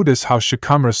did notice how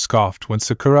Shikamaru scoffed when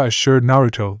Sakura assured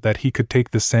Naruto that he could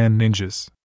take the sand ninjas.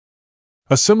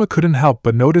 Asuma couldn't help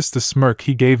but notice the smirk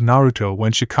he gave Naruto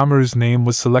when Shikamaru's name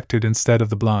was selected instead of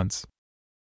the blonde's.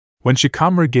 When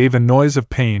Shikamaru gave a noise of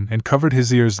pain and covered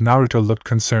his ears, Naruto looked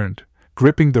concerned,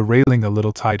 gripping the railing a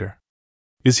little tighter.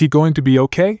 Is he going to be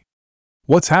okay?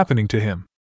 What's happening to him?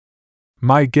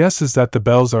 My guess is that the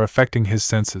bells are affecting his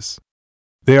senses.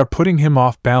 They are putting him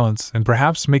off balance and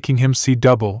perhaps making him see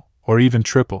double, or even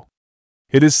triple.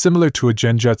 It is similar to a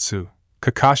genjutsu,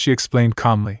 Kakashi explained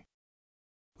calmly.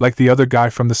 Like the other guy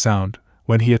from the sound,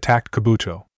 when he attacked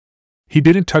Kabuto. He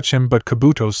didn't touch him, but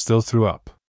Kabuto still threw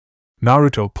up.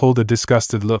 Naruto pulled a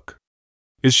disgusted look.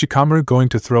 Is Shikamaru going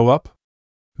to throw up?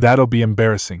 That'll be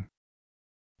embarrassing.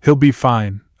 He'll be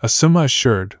fine, Asuma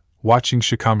assured, watching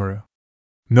Shikamaru.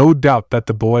 No doubt that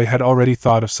the boy had already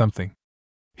thought of something.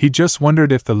 He just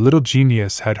wondered if the little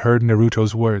genius had heard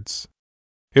Naruto's words.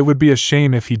 It would be a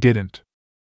shame if he didn't.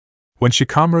 When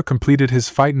Shikamaru completed his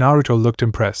fight, Naruto looked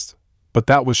impressed, but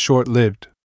that was short-lived.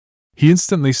 He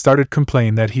instantly started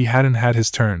complaining that he hadn't had his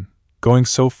turn, going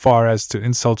so far as to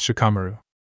insult Shikamaru.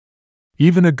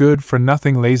 Even a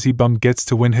good-for-nothing lazy bum gets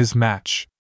to win his match.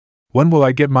 When will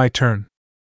I get my turn?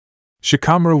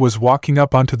 Shikamaru was walking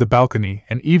up onto the balcony,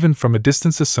 and even from a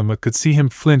distance Asuma could see him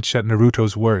flinch at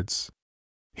Naruto's words.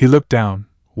 He looked down,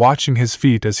 watching his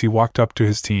feet as he walked up to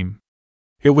his team.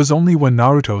 It was only when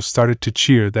Naruto started to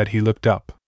cheer that he looked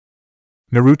up.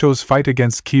 Naruto's fight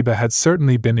against Kiba had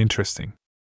certainly been interesting.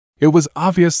 It was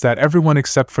obvious that everyone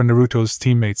except for Naruto's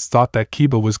teammates thought that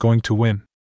Kiba was going to win.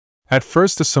 At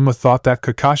first Asuma thought that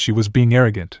Kakashi was being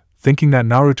arrogant, thinking that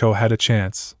Naruto had a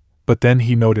chance, but then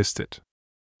he noticed it.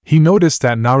 He noticed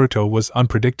that Naruto was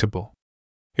unpredictable.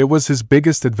 It was his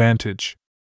biggest advantage.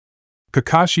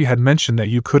 Kakashi had mentioned that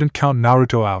you couldn't count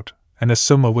Naruto out, and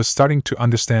Asuma was starting to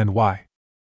understand why.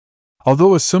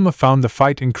 Although Asuma found the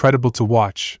fight incredible to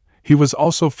watch, he was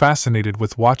also fascinated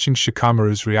with watching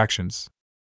Shikamaru's reactions.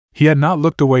 He had not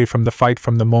looked away from the fight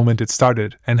from the moment it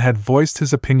started and had voiced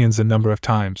his opinions a number of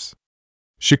times.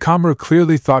 Shikamaru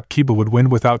clearly thought Kiba would win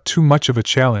without too much of a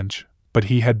challenge, but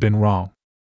he had been wrong.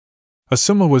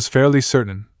 Asuma was fairly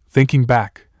certain, thinking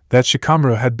back, that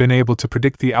Shikamaru had been able to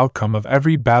predict the outcome of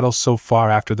every battle so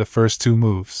far after the first two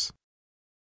moves.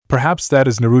 Perhaps that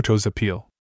is Naruto's appeal.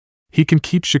 He can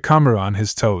keep Shikamaru on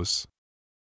his toes.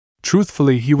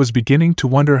 Truthfully, he was beginning to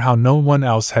wonder how no one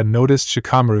else had noticed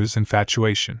Shikamaru's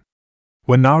infatuation.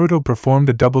 When Naruto performed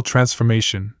a double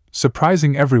transformation,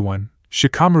 surprising everyone,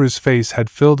 Shikamaru's face had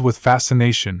filled with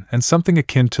fascination and something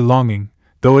akin to longing,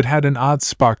 though it had an odd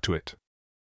spark to it.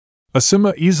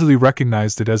 Asuma easily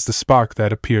recognized it as the spark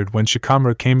that appeared when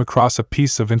Shikamaru came across a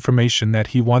piece of information that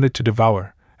he wanted to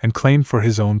devour and claim for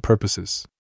his own purposes.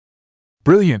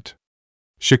 "Brilliant!"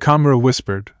 Shikamaru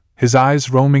whispered, his eyes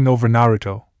roaming over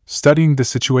Naruto, studying the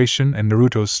situation and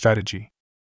Naruto's strategy.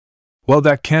 "Well,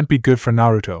 that can't be good for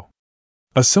Naruto."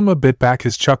 Asuma bit back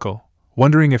his chuckle,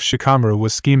 wondering if Shikamaru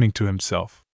was scheming to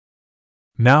himself.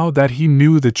 Now that he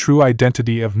knew the true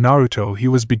identity of Naruto, he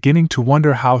was beginning to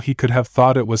wonder how he could have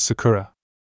thought it was Sakura.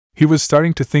 He was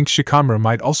starting to think Shikamaru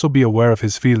might also be aware of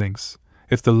his feelings,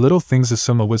 if the little things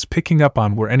Asuma was picking up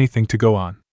on were anything to go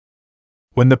on.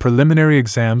 When the preliminary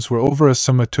exams were over,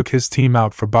 Asuma took his team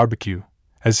out for barbecue,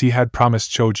 as he had promised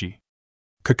Choji.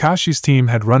 Kakashi's team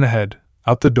had run ahead,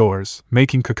 out the doors,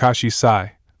 making Kakashi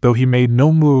sigh, though he made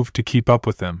no move to keep up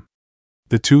with them.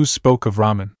 The two spoke of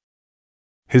ramen.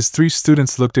 His 3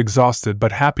 students looked exhausted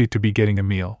but happy to be getting a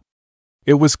meal.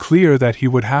 It was clear that he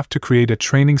would have to create a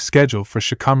training schedule for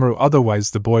Shikamaru,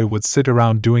 otherwise the boy would sit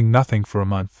around doing nothing for a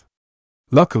month.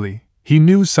 Luckily, he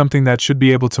knew something that should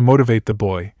be able to motivate the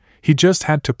boy. He just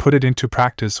had to put it into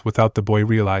practice without the boy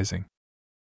realizing.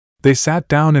 They sat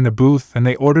down in a booth and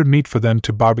they ordered meat for them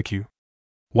to barbecue.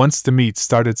 Once the meat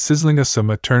started sizzling,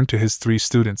 Asuma turned to his 3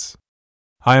 students.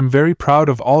 "I am very proud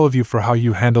of all of you for how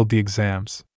you handled the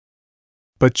exams.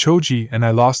 But Choji and I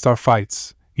lost our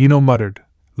fights," Ino muttered,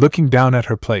 looking down at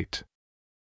her plate.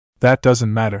 "That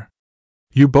doesn't matter.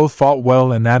 You both fought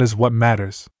well and that is what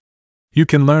matters. You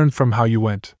can learn from how you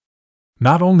went.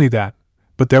 Not only that,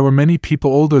 but there were many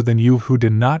people older than you who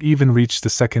did not even reach the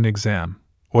second exam,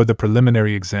 or the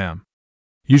preliminary exam.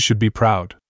 You should be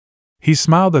proud." He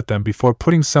smiled at them before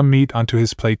putting some meat onto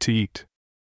his plate to eat.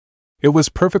 It was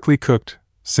perfectly cooked,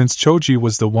 since Choji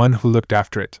was the one who looked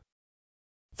after it.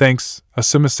 "Thanks,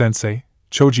 Asuma-sensei,"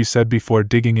 Choji said before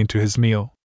digging into his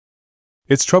meal.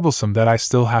 "It's troublesome that I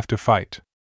still have to fight.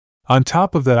 On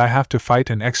top of that, I have to fight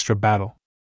an extra battle.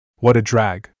 What a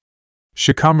drag."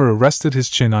 Shikamaru rested his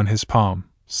chin on his palm,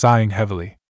 sighing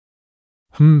heavily.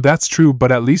 That's true,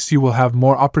 but at least you will have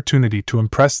more opportunity to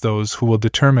impress those who will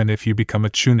determine if you become a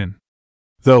chunin.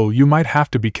 Though you might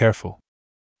have to be careful.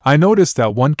 I noticed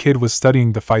that one kid was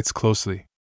studying the fights closely.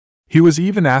 He was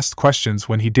even asked questions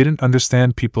when he didn't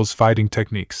understand people's fighting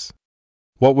techniques.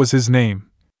 What was his name?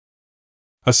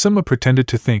 Asuma pretended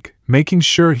to think, making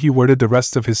sure he worded the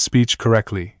rest of his speech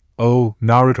correctly. "Oh,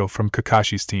 Naruto from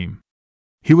Kakashi's team.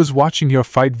 He was watching your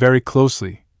fight very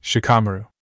closely, Shikamaru.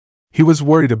 He was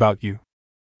worried about you.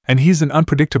 And he's an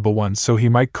unpredictable one, so he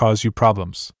might cause you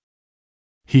problems."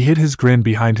 He hid his grin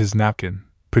behind his napkin,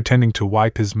 pretending to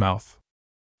wipe his mouth.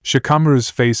 Shikamaru's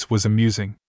face was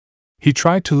amusing. He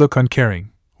tried to look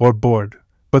uncaring, or bored,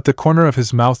 but the corner of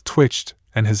his mouth twitched,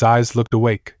 and his eyes looked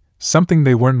awake, something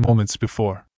they weren't moments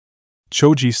before.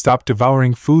 Choji stopped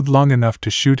devouring food long enough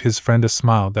to shoot his friend a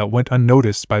smile that went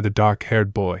unnoticed by the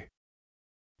dark-haired boy.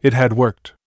 It had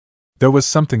worked. There was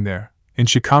something there, in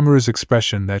Shikamaru's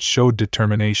expression, that showed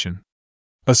determination.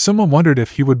 Asuma wondered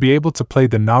if he would be able to play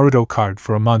the Naruto card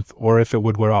for a month or if it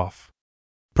would wear off.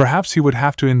 Perhaps he would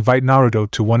have to invite Naruto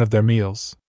to one of their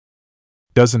meals.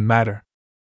 Doesn't matter.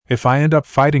 If I end up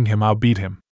fighting him, I'll beat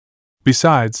him.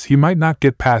 Besides, he might not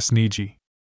get past Neji.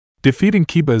 Defeating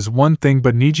Kiba is one thing,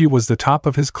 but Neji was the top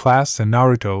of his class and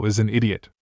Naruto is an idiot.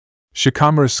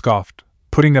 Shikamaru scoffed,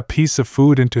 putting a piece of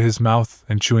food into his mouth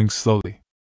and chewing slowly.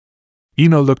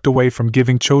 Ino looked away from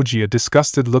giving Choji a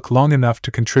disgusted look long enough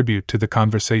to contribute to the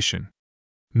conversation.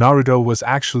 Naruto was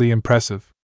actually impressive.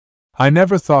 I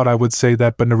never thought I would say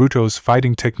that, but Naruto's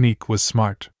fighting technique was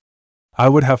smart. I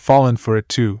would have fallen for it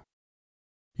too.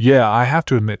 Yeah, I have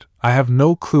to admit, I have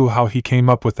no clue how he came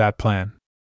up with that plan.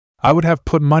 I would have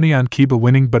put money on Kiba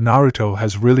winning, but Naruto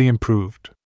has really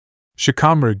improved.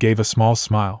 Shikamaru gave a small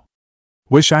smile.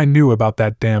 Wish I knew about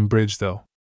that damn bridge though.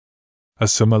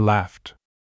 Asuma laughed.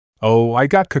 Oh, I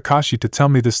got Kakashi to tell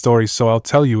me the story, so I'll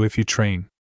tell you if you train.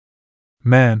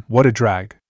 Man, what a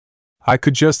drag. I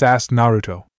could just ask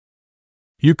Naruto.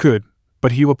 You could,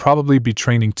 but he will probably be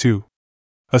training too.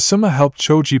 Asuma helped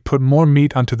Choji put more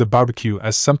meat onto the barbecue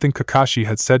as something Kakashi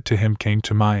had said to him came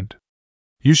to mind.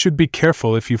 You should be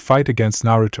careful if you fight against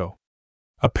Naruto.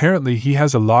 Apparently he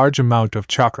has a large amount of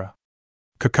chakra.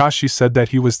 Kakashi said that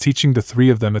he was teaching the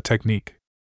three of them a technique.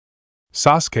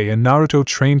 Sasuke and Naruto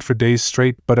trained for days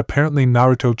straight, but apparently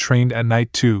Naruto trained at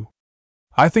night too.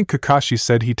 I think Kakashi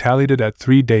said he tallied it at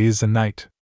 3 days a night.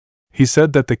 He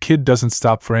said that the kid doesn't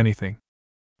stop for anything.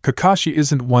 Kakashi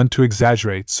isn't one to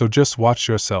exaggerate, so just watch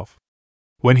yourself.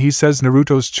 When he says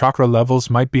Naruto's chakra levels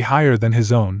might be higher than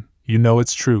his own, you know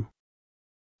it's true.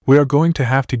 We are going to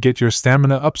have to get your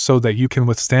stamina up so that you can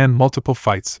withstand multiple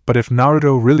fights, but if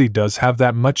Naruto really does have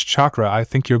that much chakra, I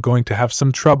think you're going to have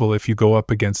some trouble if you go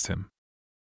up against him.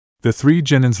 The three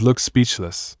genins looked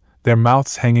speechless, their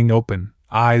mouths hanging open,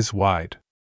 eyes wide.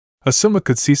 Asuma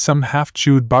could see some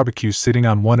half-chewed barbecue sitting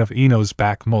on one of Ino's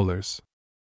back molars.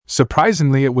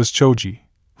 Surprisingly, it was Choji,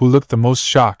 who looked the most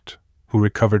shocked, who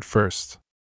recovered first.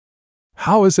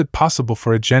 How is it possible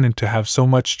for a genin to have so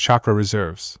much chakra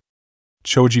reserves?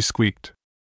 Choji squeaked.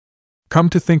 Come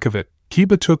to think of it,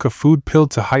 Kiba took a food pill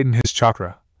to heighten his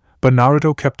chakra, but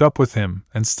Naruto kept up with him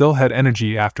and still had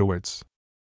energy afterwards.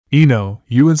 Ino,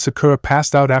 you and Sakura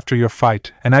passed out after your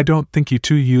fight, and I don't think you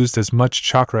two used as much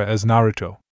chakra as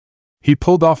Naruto. He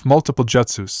pulled off multiple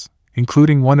jutsus,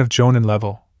 including one of Jonin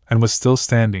level, and was still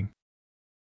standing.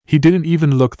 He didn't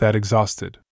even look that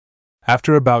exhausted.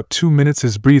 After about 2 minutes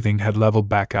his breathing had leveled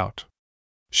back out.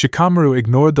 Shikamaru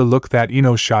ignored the look that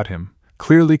Ino shot him,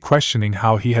 clearly questioning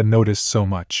how he had noticed so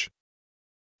much.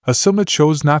 Asuma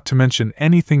chose not to mention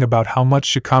anything about how much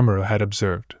Shikamaru had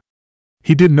observed.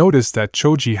 He did notice that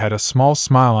Choji had a small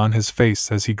smile on his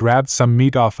face as he grabbed some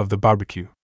meat off of the barbecue.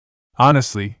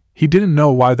 Honestly, he didn't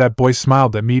know why that boy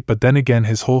smiled at meat, but then again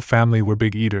his whole family were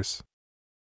big eaters.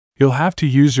 You'll have to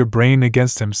use your brain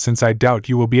against him, since I doubt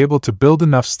you will be able to build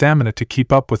enough stamina to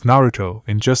keep up with Naruto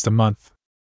in just a month.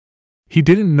 He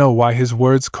didn't know why his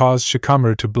words caused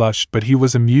Shikamaru to blush, but he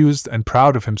was amused and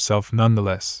proud of himself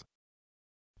nonetheless.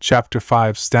 Chapter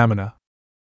 5 Stamina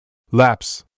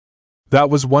Lapse. That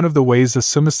was one of the ways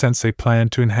Asuma-sensei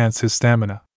planned to enhance his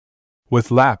stamina. With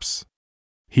lapse.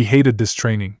 He hated this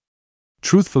training.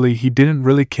 Truthfully, he didn't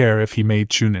really care if he made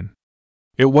Chunin.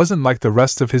 It wasn't like the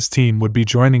rest of his team would be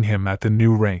joining him at the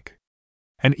new rank.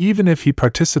 And even if he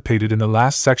participated in the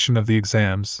last section of the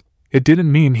exams, it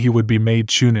didn't mean he would be made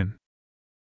Chunin.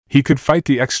 He could fight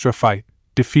the extra fight,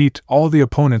 defeat all the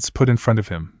opponents put in front of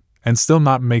him, and still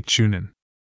not make Chunin.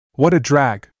 What a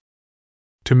drag!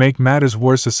 To make matters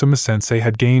worse, Asuma-sensei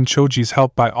had gained Choji's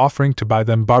help by offering to buy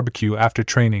them barbecue after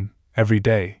training, every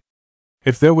day.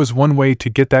 If there was one way to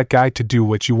get that guy to do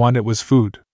what you want, it was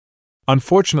food.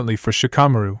 Unfortunately for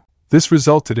Shikamaru, this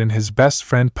resulted in his best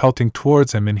friend pelting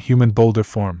towards him in human boulder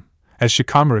form, as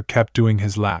Shikamaru kept doing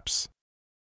his laps.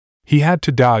 He had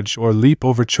to dodge or leap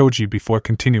over Choji before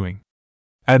continuing.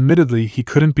 Admittedly, he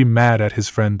couldn't be mad at his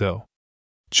friend though.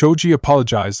 Choji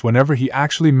apologized whenever he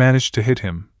actually managed to hit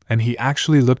him, and he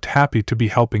actually looked happy to be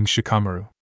helping Shikamaru.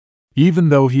 Even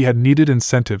though he had needed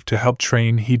incentive to help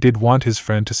train, he did want his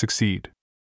friend to succeed.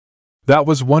 That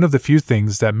was one of the few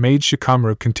things that made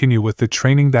Shikamaru continue with the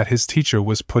training that his teacher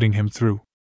was putting him through.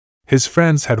 His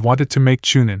friends had wanted to make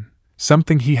Chunin,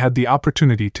 something he had the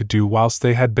opportunity to do whilst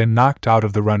they had been knocked out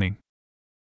of the running.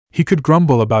 He could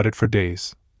grumble about it for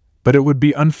days, but it would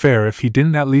be unfair if he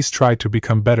didn't at least try to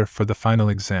become better for the final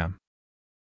exam.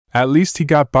 At least he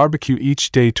got barbecue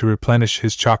each day to replenish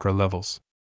his chakra levels.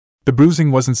 The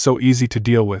bruising wasn't so easy to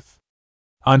deal with.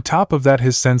 On top of that,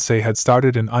 his sensei had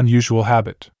started an unusual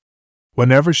habit.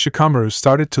 Whenever Shikamaru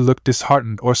started to look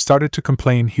disheartened or started to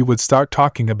complain, he would start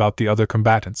talking about the other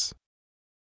combatants.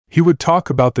 He would talk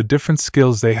about the different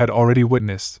skills they had already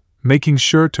witnessed, making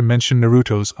sure to mention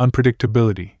Naruto's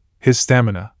unpredictability, his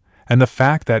stamina, and the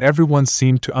fact that everyone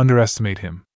seemed to underestimate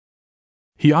him.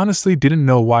 He honestly didn't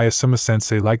know why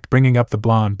Asuma-sensei liked bringing up the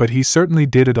blonde, but he certainly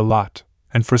did it a lot,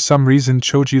 and for some reason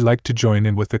Choji liked to join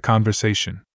in with the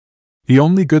conversation. The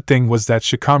only good thing was that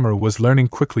Shikamaru was learning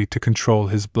quickly to control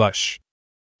his blush.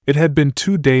 It had been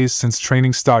 2 days since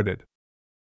training started.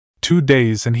 2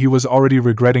 days and he was already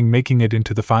regretting making it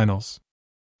into the finals.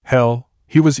 Hell,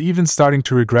 he was even starting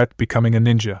to regret becoming a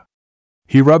ninja.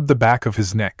 He rubbed the back of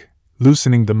his neck,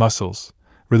 loosening the muscles,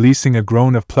 releasing a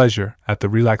groan of pleasure at the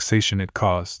relaxation it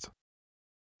caused.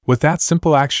 With that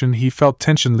simple action he felt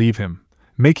tension leave him,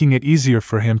 making it easier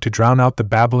for him to drown out the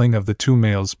babbling of the 2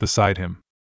 males beside him.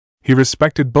 He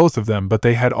respected both of them, but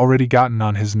they had already gotten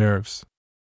on his nerves.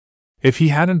 If he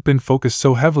hadn't been focused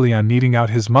so heavily on kneading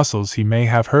out his muscles, he may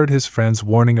have heard his friend's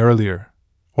warning earlier,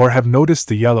 or have noticed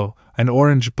the yellow and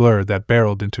orange blur that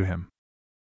barreled into him.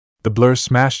 The blur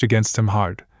smashed against him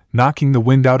hard, knocking the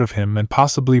wind out of him and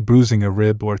possibly bruising a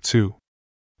rib or 2.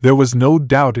 There was no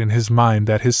doubt in his mind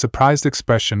that his surprised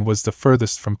expression was the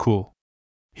furthest from cool.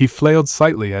 He flailed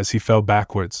slightly as he fell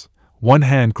backwards, one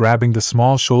hand grabbing the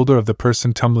small shoulder of the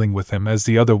person tumbling with him as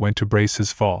the other went to brace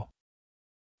his fall.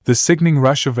 The sickening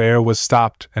rush of air was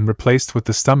stopped and replaced with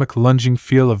the stomach lunging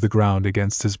feel of the ground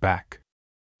against his back.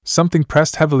 Something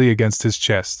pressed heavily against his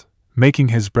chest, making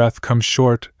his breath come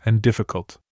short and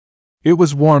difficult. It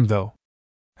was warm though,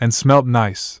 and smelt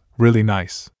nice, really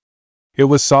nice. It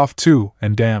was soft too,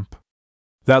 and damp.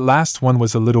 That last one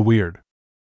was a little weird.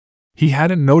 He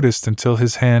hadn't noticed until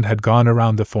his hand had gone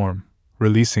around the form,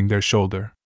 releasing their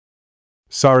shoulder.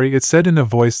 "Sorry," it said in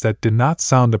a voice that did not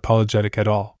sound apologetic at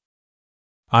all.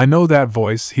 "I know that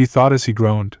voice," he thought as he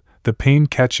groaned, the pain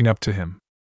catching up to him.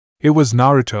 It was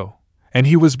Naruto, and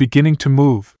he was beginning to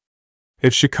move.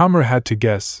 If Shikamaru had to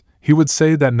guess, he would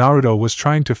say that Naruto was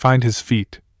trying to find his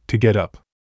feet, to get up.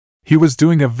 He was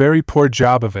doing a very poor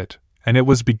job of it, and it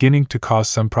was beginning to cause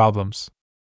some problems.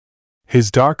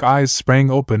 His dark eyes sprang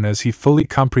open as he fully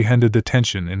comprehended the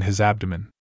tension in his abdomen.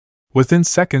 Within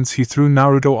seconds he threw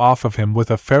Naruto off of him with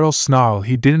a feral snarl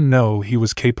he didn't know he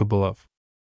was capable of.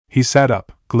 He sat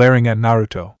up, glaring at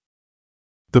Naruto.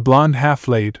 The blonde half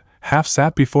laid, half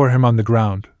sat before him on the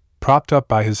ground, propped up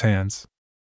by his hands.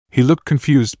 He looked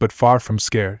confused but far from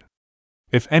scared.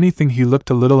 If anything, he looked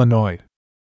a little annoyed.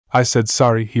 "I said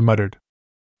sorry," he muttered.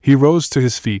 He rose to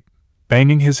his feet,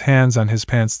 banging his hands on his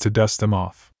pants to dust them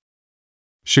off.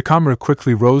 Shikamaru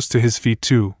quickly rose to his feet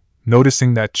too,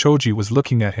 noticing that Choji was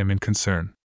looking at him in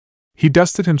concern. He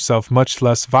dusted himself much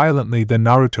less violently than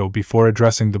Naruto before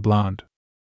addressing the blonde.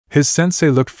 His sensei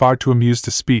looked far too amused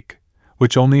to speak,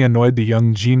 which only annoyed the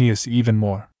young genius even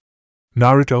more.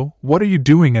 "Naruto, what are you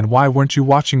doing and why weren't you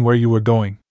watching where you were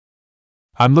going?"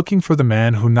 "I'm looking for the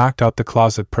man who knocked out the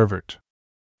closet pervert.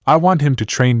 I want him to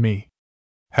train me."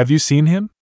 "Have you seen him?"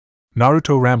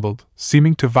 Naruto rambled,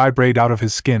 seeming to vibrate out of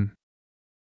his skin.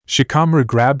 Shikamaru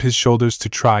grabbed his shoulders to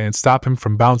try and stop him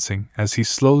from bouncing as he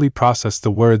slowly processed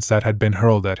the words that had been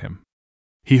hurled at him.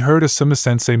 He heard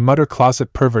Asuma-sensei mutter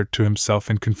closet pervert to himself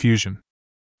in confusion.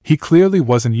 He clearly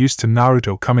wasn't used to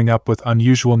Naruto coming up with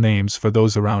unusual names for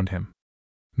those around him.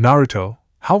 "Naruto,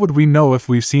 how would we know if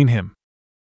we've seen him?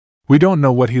 We don't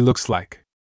know what he looks like."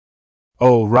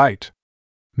 "Oh, right."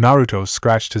 Naruto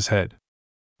scratched his head.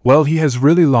 "Well, he has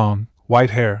really long,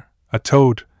 white hair, a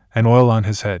toad, and oil on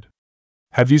his head.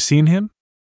 Have you seen him?"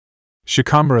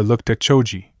 Shikamaru looked at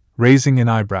Choji, raising an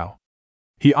eyebrow.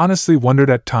 He honestly wondered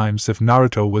at times if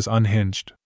Naruto was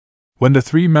unhinged. When the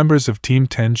 3 members of Team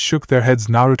 10 shook their heads,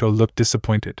 Naruto looked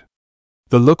disappointed.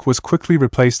 The look was quickly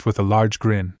replaced with a large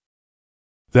grin.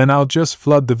 "Then I'll just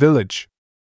flood the village."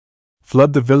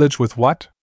 "Flood the village with what?"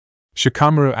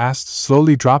 Shikamaru asked,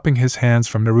 slowly dropping his hands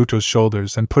from Naruto's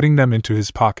shoulders and putting them into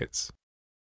his pockets.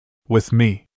 "With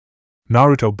me."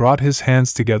 Naruto brought his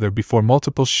hands together before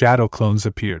multiple shadow clones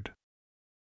appeared.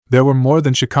 There were more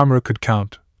than Shikamaru could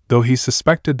count, though he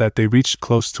suspected that they reached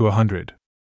close to 100.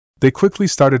 They quickly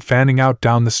started fanning out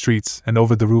down the streets and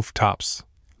over the rooftops,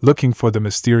 looking for the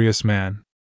mysterious man.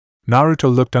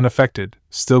 Naruto looked unaffected,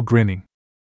 still grinning.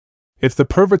 "If the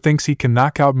pervert thinks he can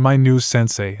knock out my new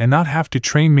sensei and not have to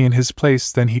train me in his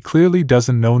place, then he clearly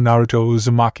doesn't know Naruto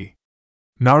Uzumaki."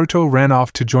 Naruto ran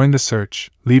off to join the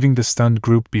search, leaving the stunned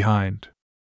group behind.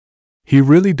 "He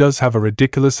really does have a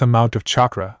ridiculous amount of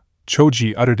chakra,"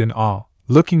 Choji uttered in awe,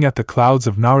 looking at the clouds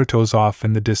of Naruto's off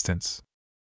in the distance.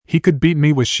 "He could beat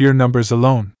me with sheer numbers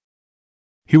alone."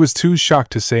 He was too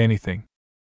shocked to say anything.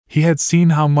 He had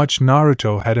seen how much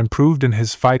Naruto had improved in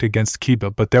his fight against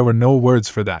Kiba, but there were no words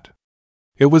for that.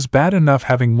 It was bad enough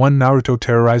having one Naruto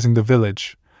terrorizing the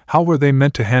village. How were they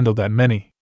meant to handle that many?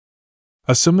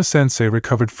 Asuma-sensei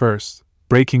recovered first,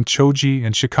 breaking Choji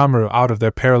and Shikamaru out of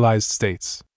their paralyzed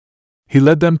states. He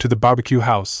led them to the barbecue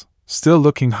house, still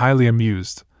looking highly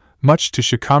amused, much to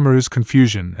Shikamaru's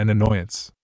confusion and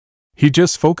annoyance. He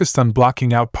just focused on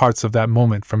blocking out parts of that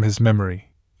moment from his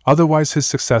memory, otherwise his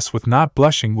success with not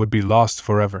blushing would be lost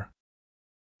forever.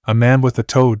 A man with a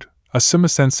toad,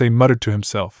 Asuma-sensei muttered to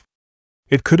himself.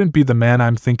 It couldn't be the man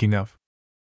I'm thinking of.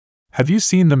 Have you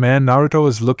seen the man Naruto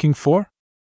is looking for?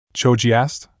 Choji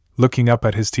asked, looking up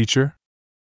at his teacher.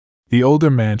 The older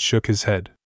man shook his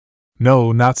head.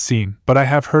 No, not seen, but I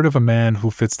have heard of a man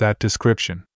who fits that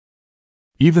description.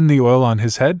 Even the oil on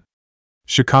his head?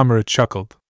 Shikamaru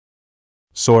chuckled.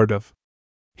 Sort of.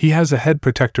 He has a head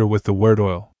protector with the word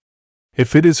oil.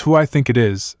 If it is who I think it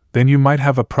is, then you might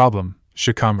have a problem,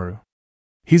 Shikamaru.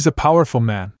 He's a powerful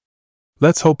man.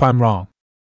 Let's hope I'm wrong.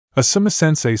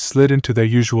 Asuma-sensei slid into their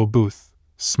usual booth,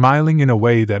 smiling in a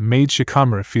way that made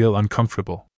Shikamaru feel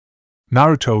uncomfortable.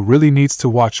 Naruto really needs to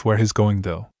watch where he's going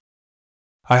though.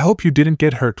 I hope you didn't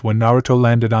get hurt when Naruto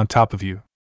landed on top of you.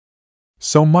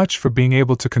 So much for being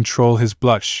able to control his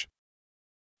blush.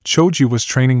 Choji was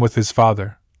training with his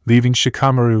father, leaving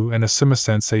Shikamaru and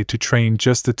Asuma-sensei to train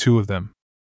just the two of them.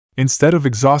 Instead of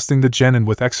exhausting the genin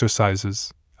with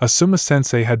exercises,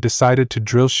 Asuma-sensei had decided to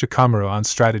drill Shikamaru on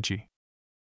strategy.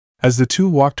 As the two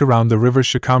walked around the river,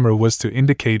 Shikamaru was to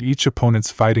indicate each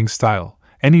opponent's fighting style,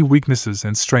 any weaknesses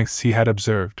and strengths he had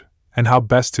observed, and how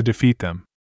best to defeat them.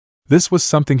 This was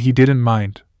something he didn't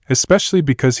mind, especially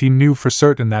because he knew for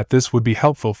certain that this would be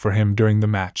helpful for him during the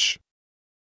match.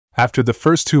 After the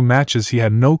first two matches he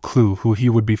had no clue who he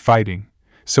would be fighting,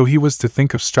 so he was to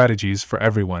think of strategies for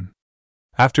everyone.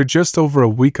 After just over a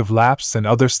week of laps and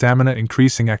other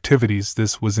stamina-increasing activities,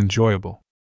 this was enjoyable.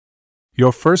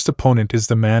 Your first opponent is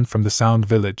the man from the Sound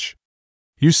Village.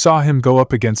 You saw him go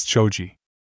up against Choji.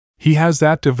 He has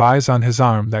that device on his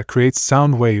arm that creates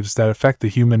sound waves that affect the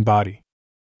human body.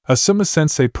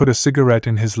 Asuma-sensei put a cigarette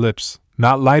in his lips,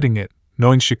 not lighting it,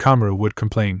 knowing Shikamaru would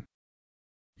complain.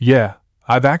 Yeah,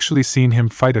 I've actually seen him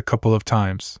fight a couple of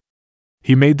times.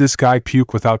 He made this guy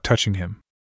puke without touching him.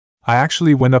 I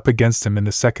actually went up against him in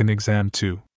the second exam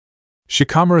too.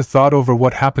 Shikamaru thought over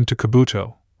what happened to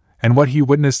Kabuto, and what he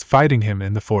witnessed fighting him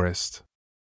in the forest.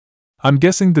 I'm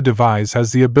guessing the device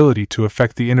has the ability to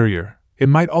affect the inner ear. It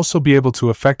might also be able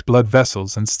to affect blood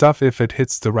vessels and stuff if it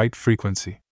hits the right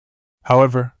frequency.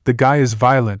 However, the guy is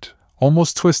violent,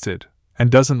 almost twisted, and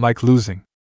doesn't like losing.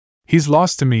 He's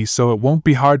lost to me, so it won't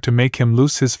be hard to make him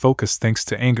lose his focus thanks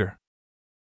to anger.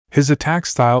 His attack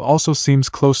style also seems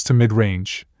close to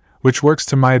mid-range, which works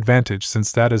to my advantage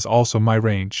since that is also my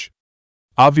range.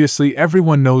 Obviously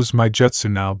everyone knows my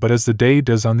jutsu now, but as the day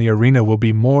does on the arena will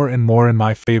be more and more in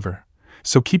my favor,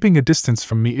 so keeping a distance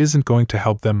from me isn't going to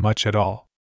help them much at all.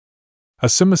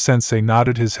 Asuma-sensei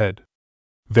nodded his head.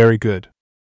 Very good.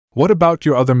 What about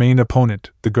your other main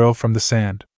opponent, the girl from the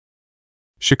sand?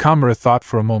 Shikamaru thought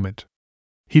for a moment.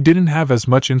 He didn't have as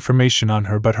much information on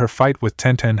her, but her fight with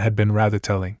Tenten had been rather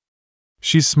telling.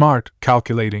 She's smart,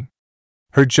 calculating.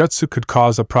 Her jutsu could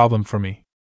cause a problem for me.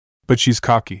 But she's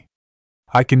cocky.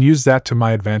 I can use that to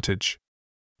my advantage.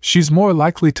 She's more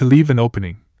likely to leave an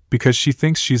opening, because she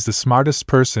thinks she's the smartest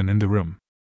person in the room.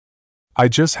 I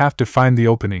just have to find the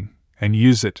opening, and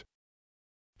use it.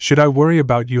 Should I worry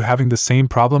about you having the same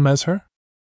problem as her?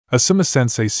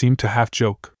 Asuma-sensei seemed to half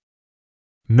joke.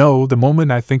 No, the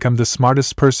moment I think I'm the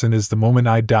smartest person is the moment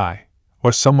I die,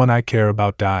 or someone I care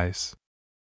about dies.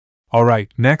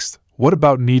 Alright, next, what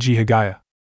about Neji Higaya?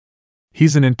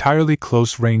 He's an entirely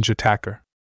close-range attacker.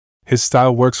 His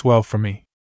style works well for me.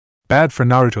 Bad for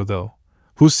Naruto though,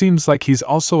 who seems like he's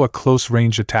also a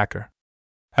close-range attacker.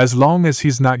 As long as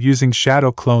he's not using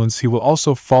shadow clones he will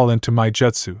also fall into my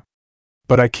jutsu.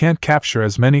 But I can't capture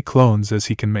as many clones as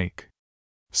he can make.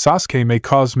 Sasuke may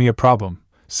cause me a problem,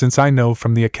 since I know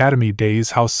from the academy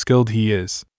days how skilled he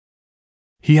is.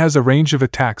 He has a range of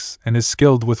attacks and is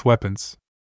skilled with weapons.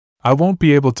 I won't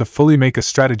be able to fully make a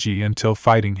strategy until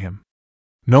fighting him.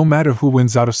 No matter who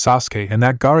wins out of Sasuke and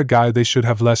that Gaara guy, they should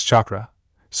have less chakra,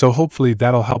 so hopefully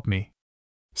that'll help me.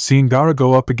 Seeing Gaara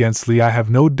go up against Lee, I have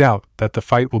no doubt that the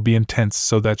fight will be intense,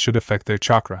 so that should affect their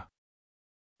chakra.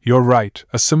 You're right,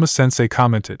 Asuma-sensei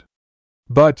commented.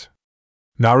 But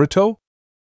Naruto?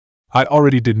 I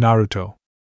already did Naruto.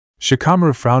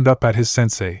 Shikamaru frowned up at his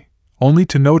sensei, only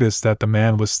to notice that the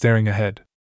man was staring ahead.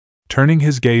 Turning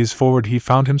his gaze forward, he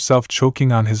found himself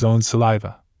choking on his own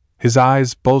saliva, his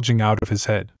eyes bulging out of his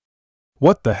head.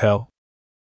 What the hell?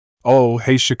 Oh,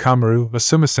 hey Shikamaru,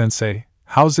 Asuma-sensei,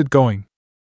 how's it going?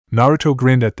 Naruto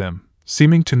grinned at them,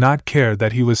 seeming to not care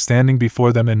that he was standing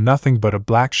before them in nothing but a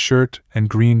black shirt and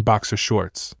green boxer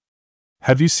shorts.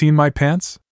 Have you seen my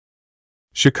pants?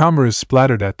 Shikamaru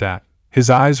splattered at that, his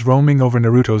eyes roaming over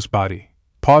Naruto's body,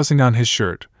 pausing on his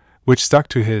shirt, which stuck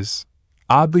to his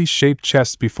oddly shaped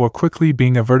chest before quickly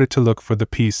being averted to look for the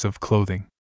piece of clothing.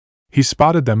 He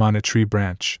spotted them on a tree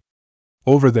branch.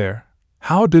 Over there.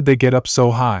 How did they get up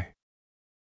so high?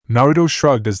 Naruto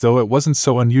shrugged as though it wasn't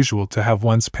so unusual to have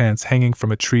one's pants hanging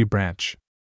from a tree branch.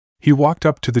 He walked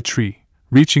up to the tree,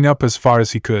 reaching up as far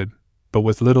as he could, but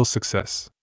with little success.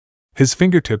 His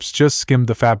fingertips just skimmed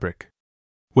the fabric.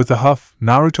 With a huff,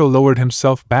 Naruto lowered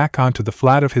himself back onto the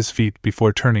flat of his feet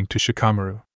before turning to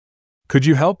Shikamaru. Could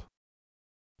you help?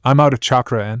 I'm out of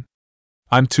chakra and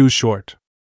I'm too short.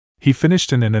 He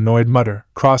finished in an annoyed mutter,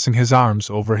 crossing his arms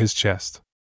over his chest.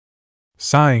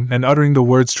 Sighing and uttering the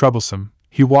words troublesome,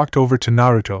 he walked over to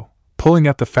Naruto, pulling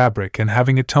at the fabric and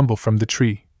having it tumble from the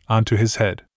tree onto his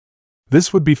head.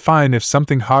 This would be fine if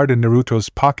something hard in Naruto's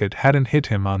pocket hadn't hit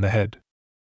him on the head.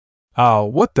 Ow,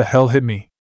 what the hell hit me?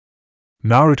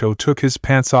 Naruto took his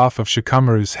pants off of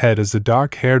Shikamaru's head as the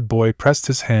dark-haired boy pressed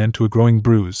his hand to a growing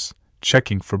bruise,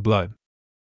 checking for blood.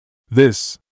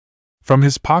 This. From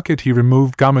his pocket he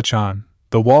removed Gamachan,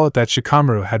 the wallet that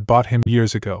Shikamaru had bought him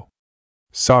years ago.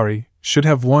 Sorry, should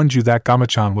have warned you that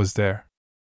Gamachan was there.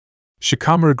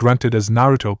 Shikamaru grunted as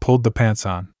Naruto pulled the pants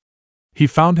on. He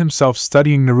found himself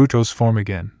studying Naruto's form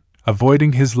again,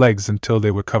 avoiding his legs until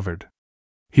they were covered.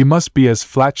 He must be as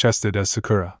flat-chested as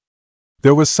Sakura.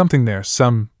 There was something there,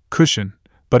 some cushion,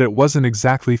 but it wasn't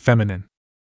exactly feminine.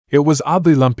 It was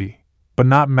oddly lumpy, but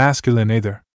not masculine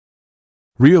either.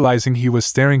 Realizing he was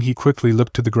staring, he quickly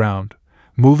looked to the ground,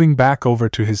 moving back over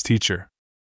to his teacher.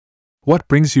 What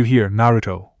brings you here,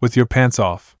 Naruto, with your pants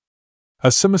off?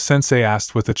 Asuma-sensei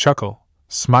asked with a chuckle,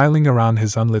 smiling around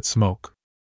his unlit smoke.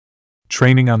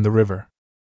 Training on the river.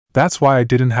 That's why I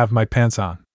didn't have my pants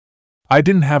on. I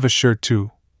didn't have a shirt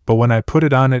too, but when I put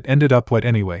it on it ended up wet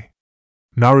anyway.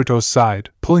 Naruto sighed,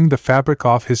 pulling the fabric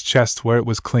off his chest where it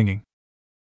was clinging.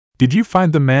 Did you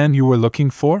find the man you were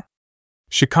looking for?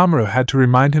 Shikamaru had to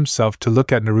remind himself to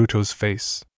look at Naruto's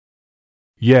face.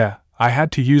 Yeah, I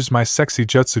had to use my sexy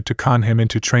jutsu to con him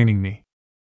into training me.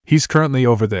 He's currently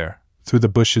over there, through the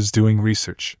bushes doing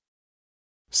research.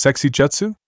 Sexy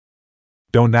jutsu?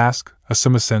 Don't ask,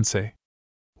 Asuma-sensei.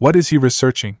 What is he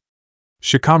researching?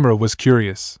 Shikamaru was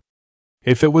curious.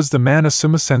 If it was the man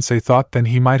Asuma-sensei thought, then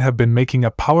he might have been making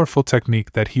a powerful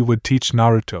technique that he would teach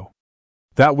Naruto.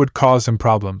 That would cause him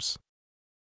problems.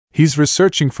 He's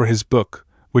researching for his book,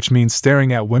 which means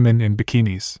staring at women in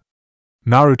bikinis.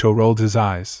 Naruto rolled his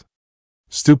eyes.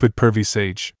 Stupid pervy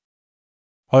sage.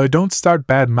 Oh, don't start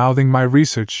bad-mouthing my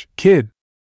research, kid.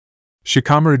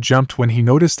 Shikamaru jumped when he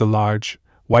noticed a large,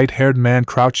 white-haired man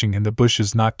crouching in the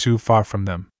bushes not too far from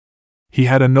them. He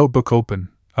had a notebook open,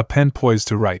 a pen poised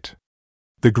to write.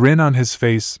 The grin on his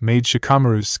face made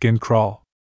Shikamaru's skin crawl.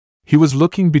 He was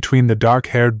looking between the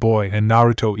dark-haired boy and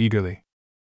Naruto eagerly.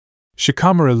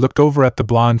 Shikamaru looked over at the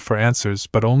blonde for answers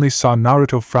but only saw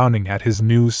Naruto frowning at his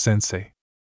new sensei.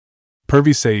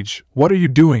 Pervy sage, what are you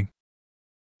doing?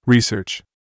 Research.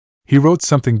 He wrote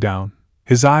something down,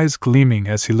 his eyes gleaming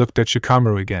as he looked at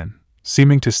Shikamaru again,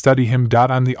 seeming to study him.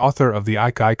 I'm the author of the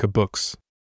Ika Ika books.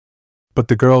 But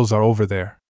the girls are over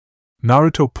there.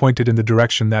 Naruto pointed in the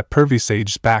direction that pervy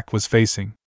sage's back was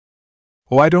facing.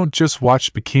 Oh, I don't just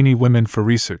watch bikini women for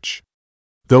research.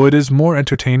 Though it is more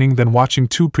entertaining than watching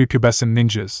two prepubescent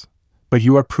ninjas, but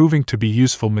you are proving to be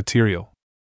useful material.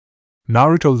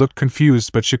 Naruto looked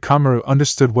confused, but Shikamaru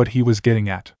understood what he was getting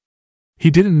at. He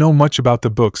didn't know much about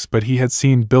the books, but he had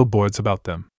seen billboards about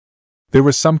them. There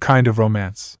was some kind of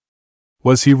romance.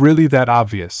 Was he really that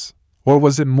obvious, or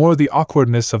was it more the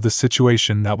awkwardness of the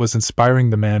situation that was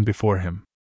inspiring the man before him?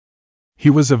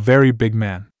 He was a very big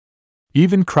man.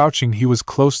 Even crouching, he was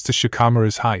close to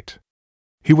Shikamaru's height.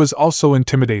 He was also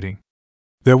intimidating.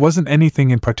 There wasn't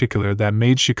anything in particular that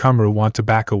made Shikamaru want to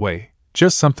back away,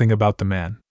 just something about the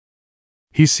man.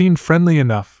 He seemed friendly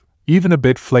enough, even a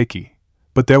bit flaky,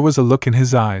 but there was a look in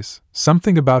his eyes,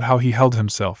 something about how he held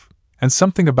himself, and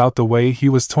something about the way he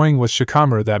was toying with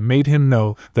Shikamaru that made him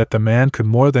know that the man could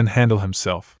more than handle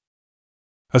himself.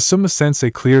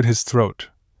 Asuma-sensei cleared his throat,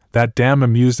 that damn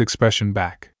amused expression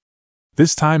back.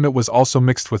 This time it was also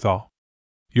mixed with awe.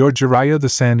 You're Jiraiya the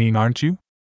Sannin, aren't you?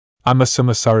 I'm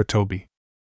Asuma Sarutobi.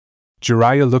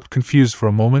 Jiraiya looked confused for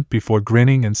a moment before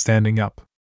grinning and standing up.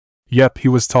 Yep, he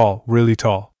was tall, really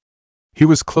tall. He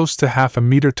was close to half a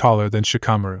meter taller than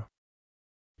Shikamaru.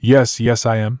 Yes,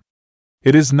 I am.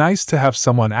 It is nice to have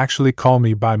someone actually call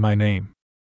me by my name.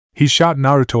 He shot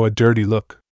Naruto a dirty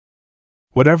look.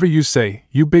 Whatever you say,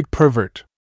 you big pervert.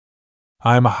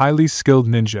 I am a highly skilled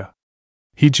ninja.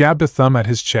 He jabbed a thumb at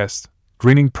his chest,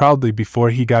 grinning proudly before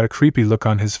he got a creepy look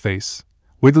on his face,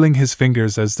 wiggling his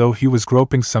fingers as though he was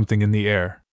groping something in the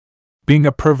air. Being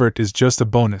a pervert is just a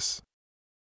bonus.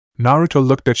 Naruto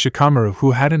looked at Shikamaru,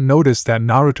 who hadn't noticed that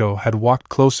Naruto had walked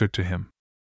closer to him.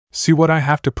 See what I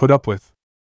have to put up with?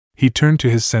 He turned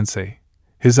to his sensei,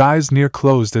 His eyes near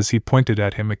closed as he pointed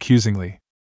at him accusingly.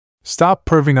 Stop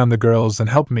perving on the girls and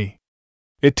help me.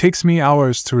 It takes me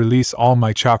hours to release all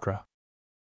my chakra.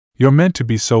 You're meant to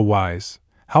be so wise.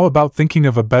 How about thinking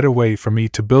of a better way for me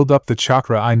to build up the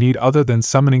chakra I need other than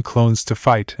summoning clones to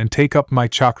fight and take up my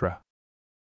chakra?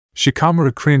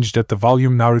 Shikamaru cringed at the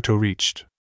volume Naruto reached.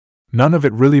 None of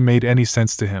it really made any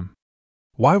sense to him.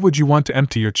 Why would you want to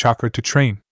empty your chakra to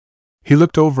train? He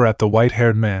looked over at the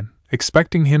white-haired man,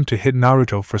 expecting him to hit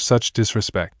Naruto for such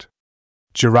disrespect.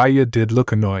 Jiraiya did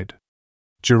look annoyed.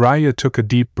 Jiraiya took a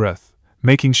deep breath,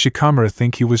 making Shikamaru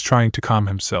think he was trying to calm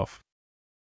himself.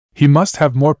 He must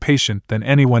have more patience than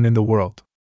anyone in the world.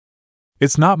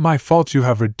 It's not my fault you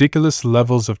have ridiculous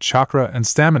levels of chakra and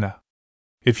stamina.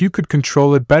 If you could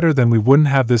control it better, then we wouldn't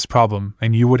have this problem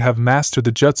and you would have mastered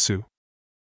the jutsu.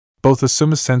 Both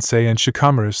Asuma-sensei and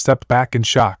Shikamaru stepped back in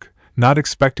shock, not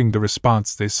expecting the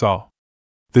response they saw.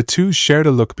 The two shared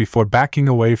a look before backing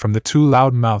away from the two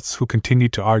loud mouths who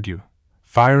continued to argue,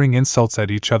 firing insults at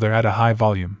each other at a high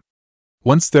volume.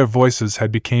 Once their voices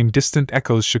had become distant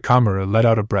echoes, Shikamaru let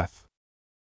out a breath.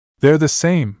 They're the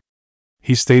same,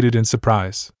 he stated in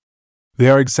surprise. They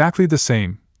are exactly the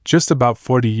same, just about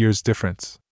 40 years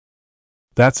difference.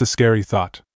 That's a scary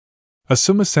thought.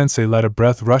 Asuma-sensei let a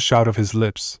breath rush out of his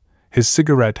lips, his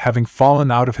cigarette having fallen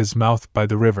out of his mouth by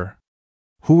the river.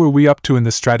 Who were we up to in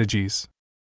the strategies?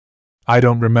 I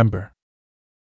don't remember.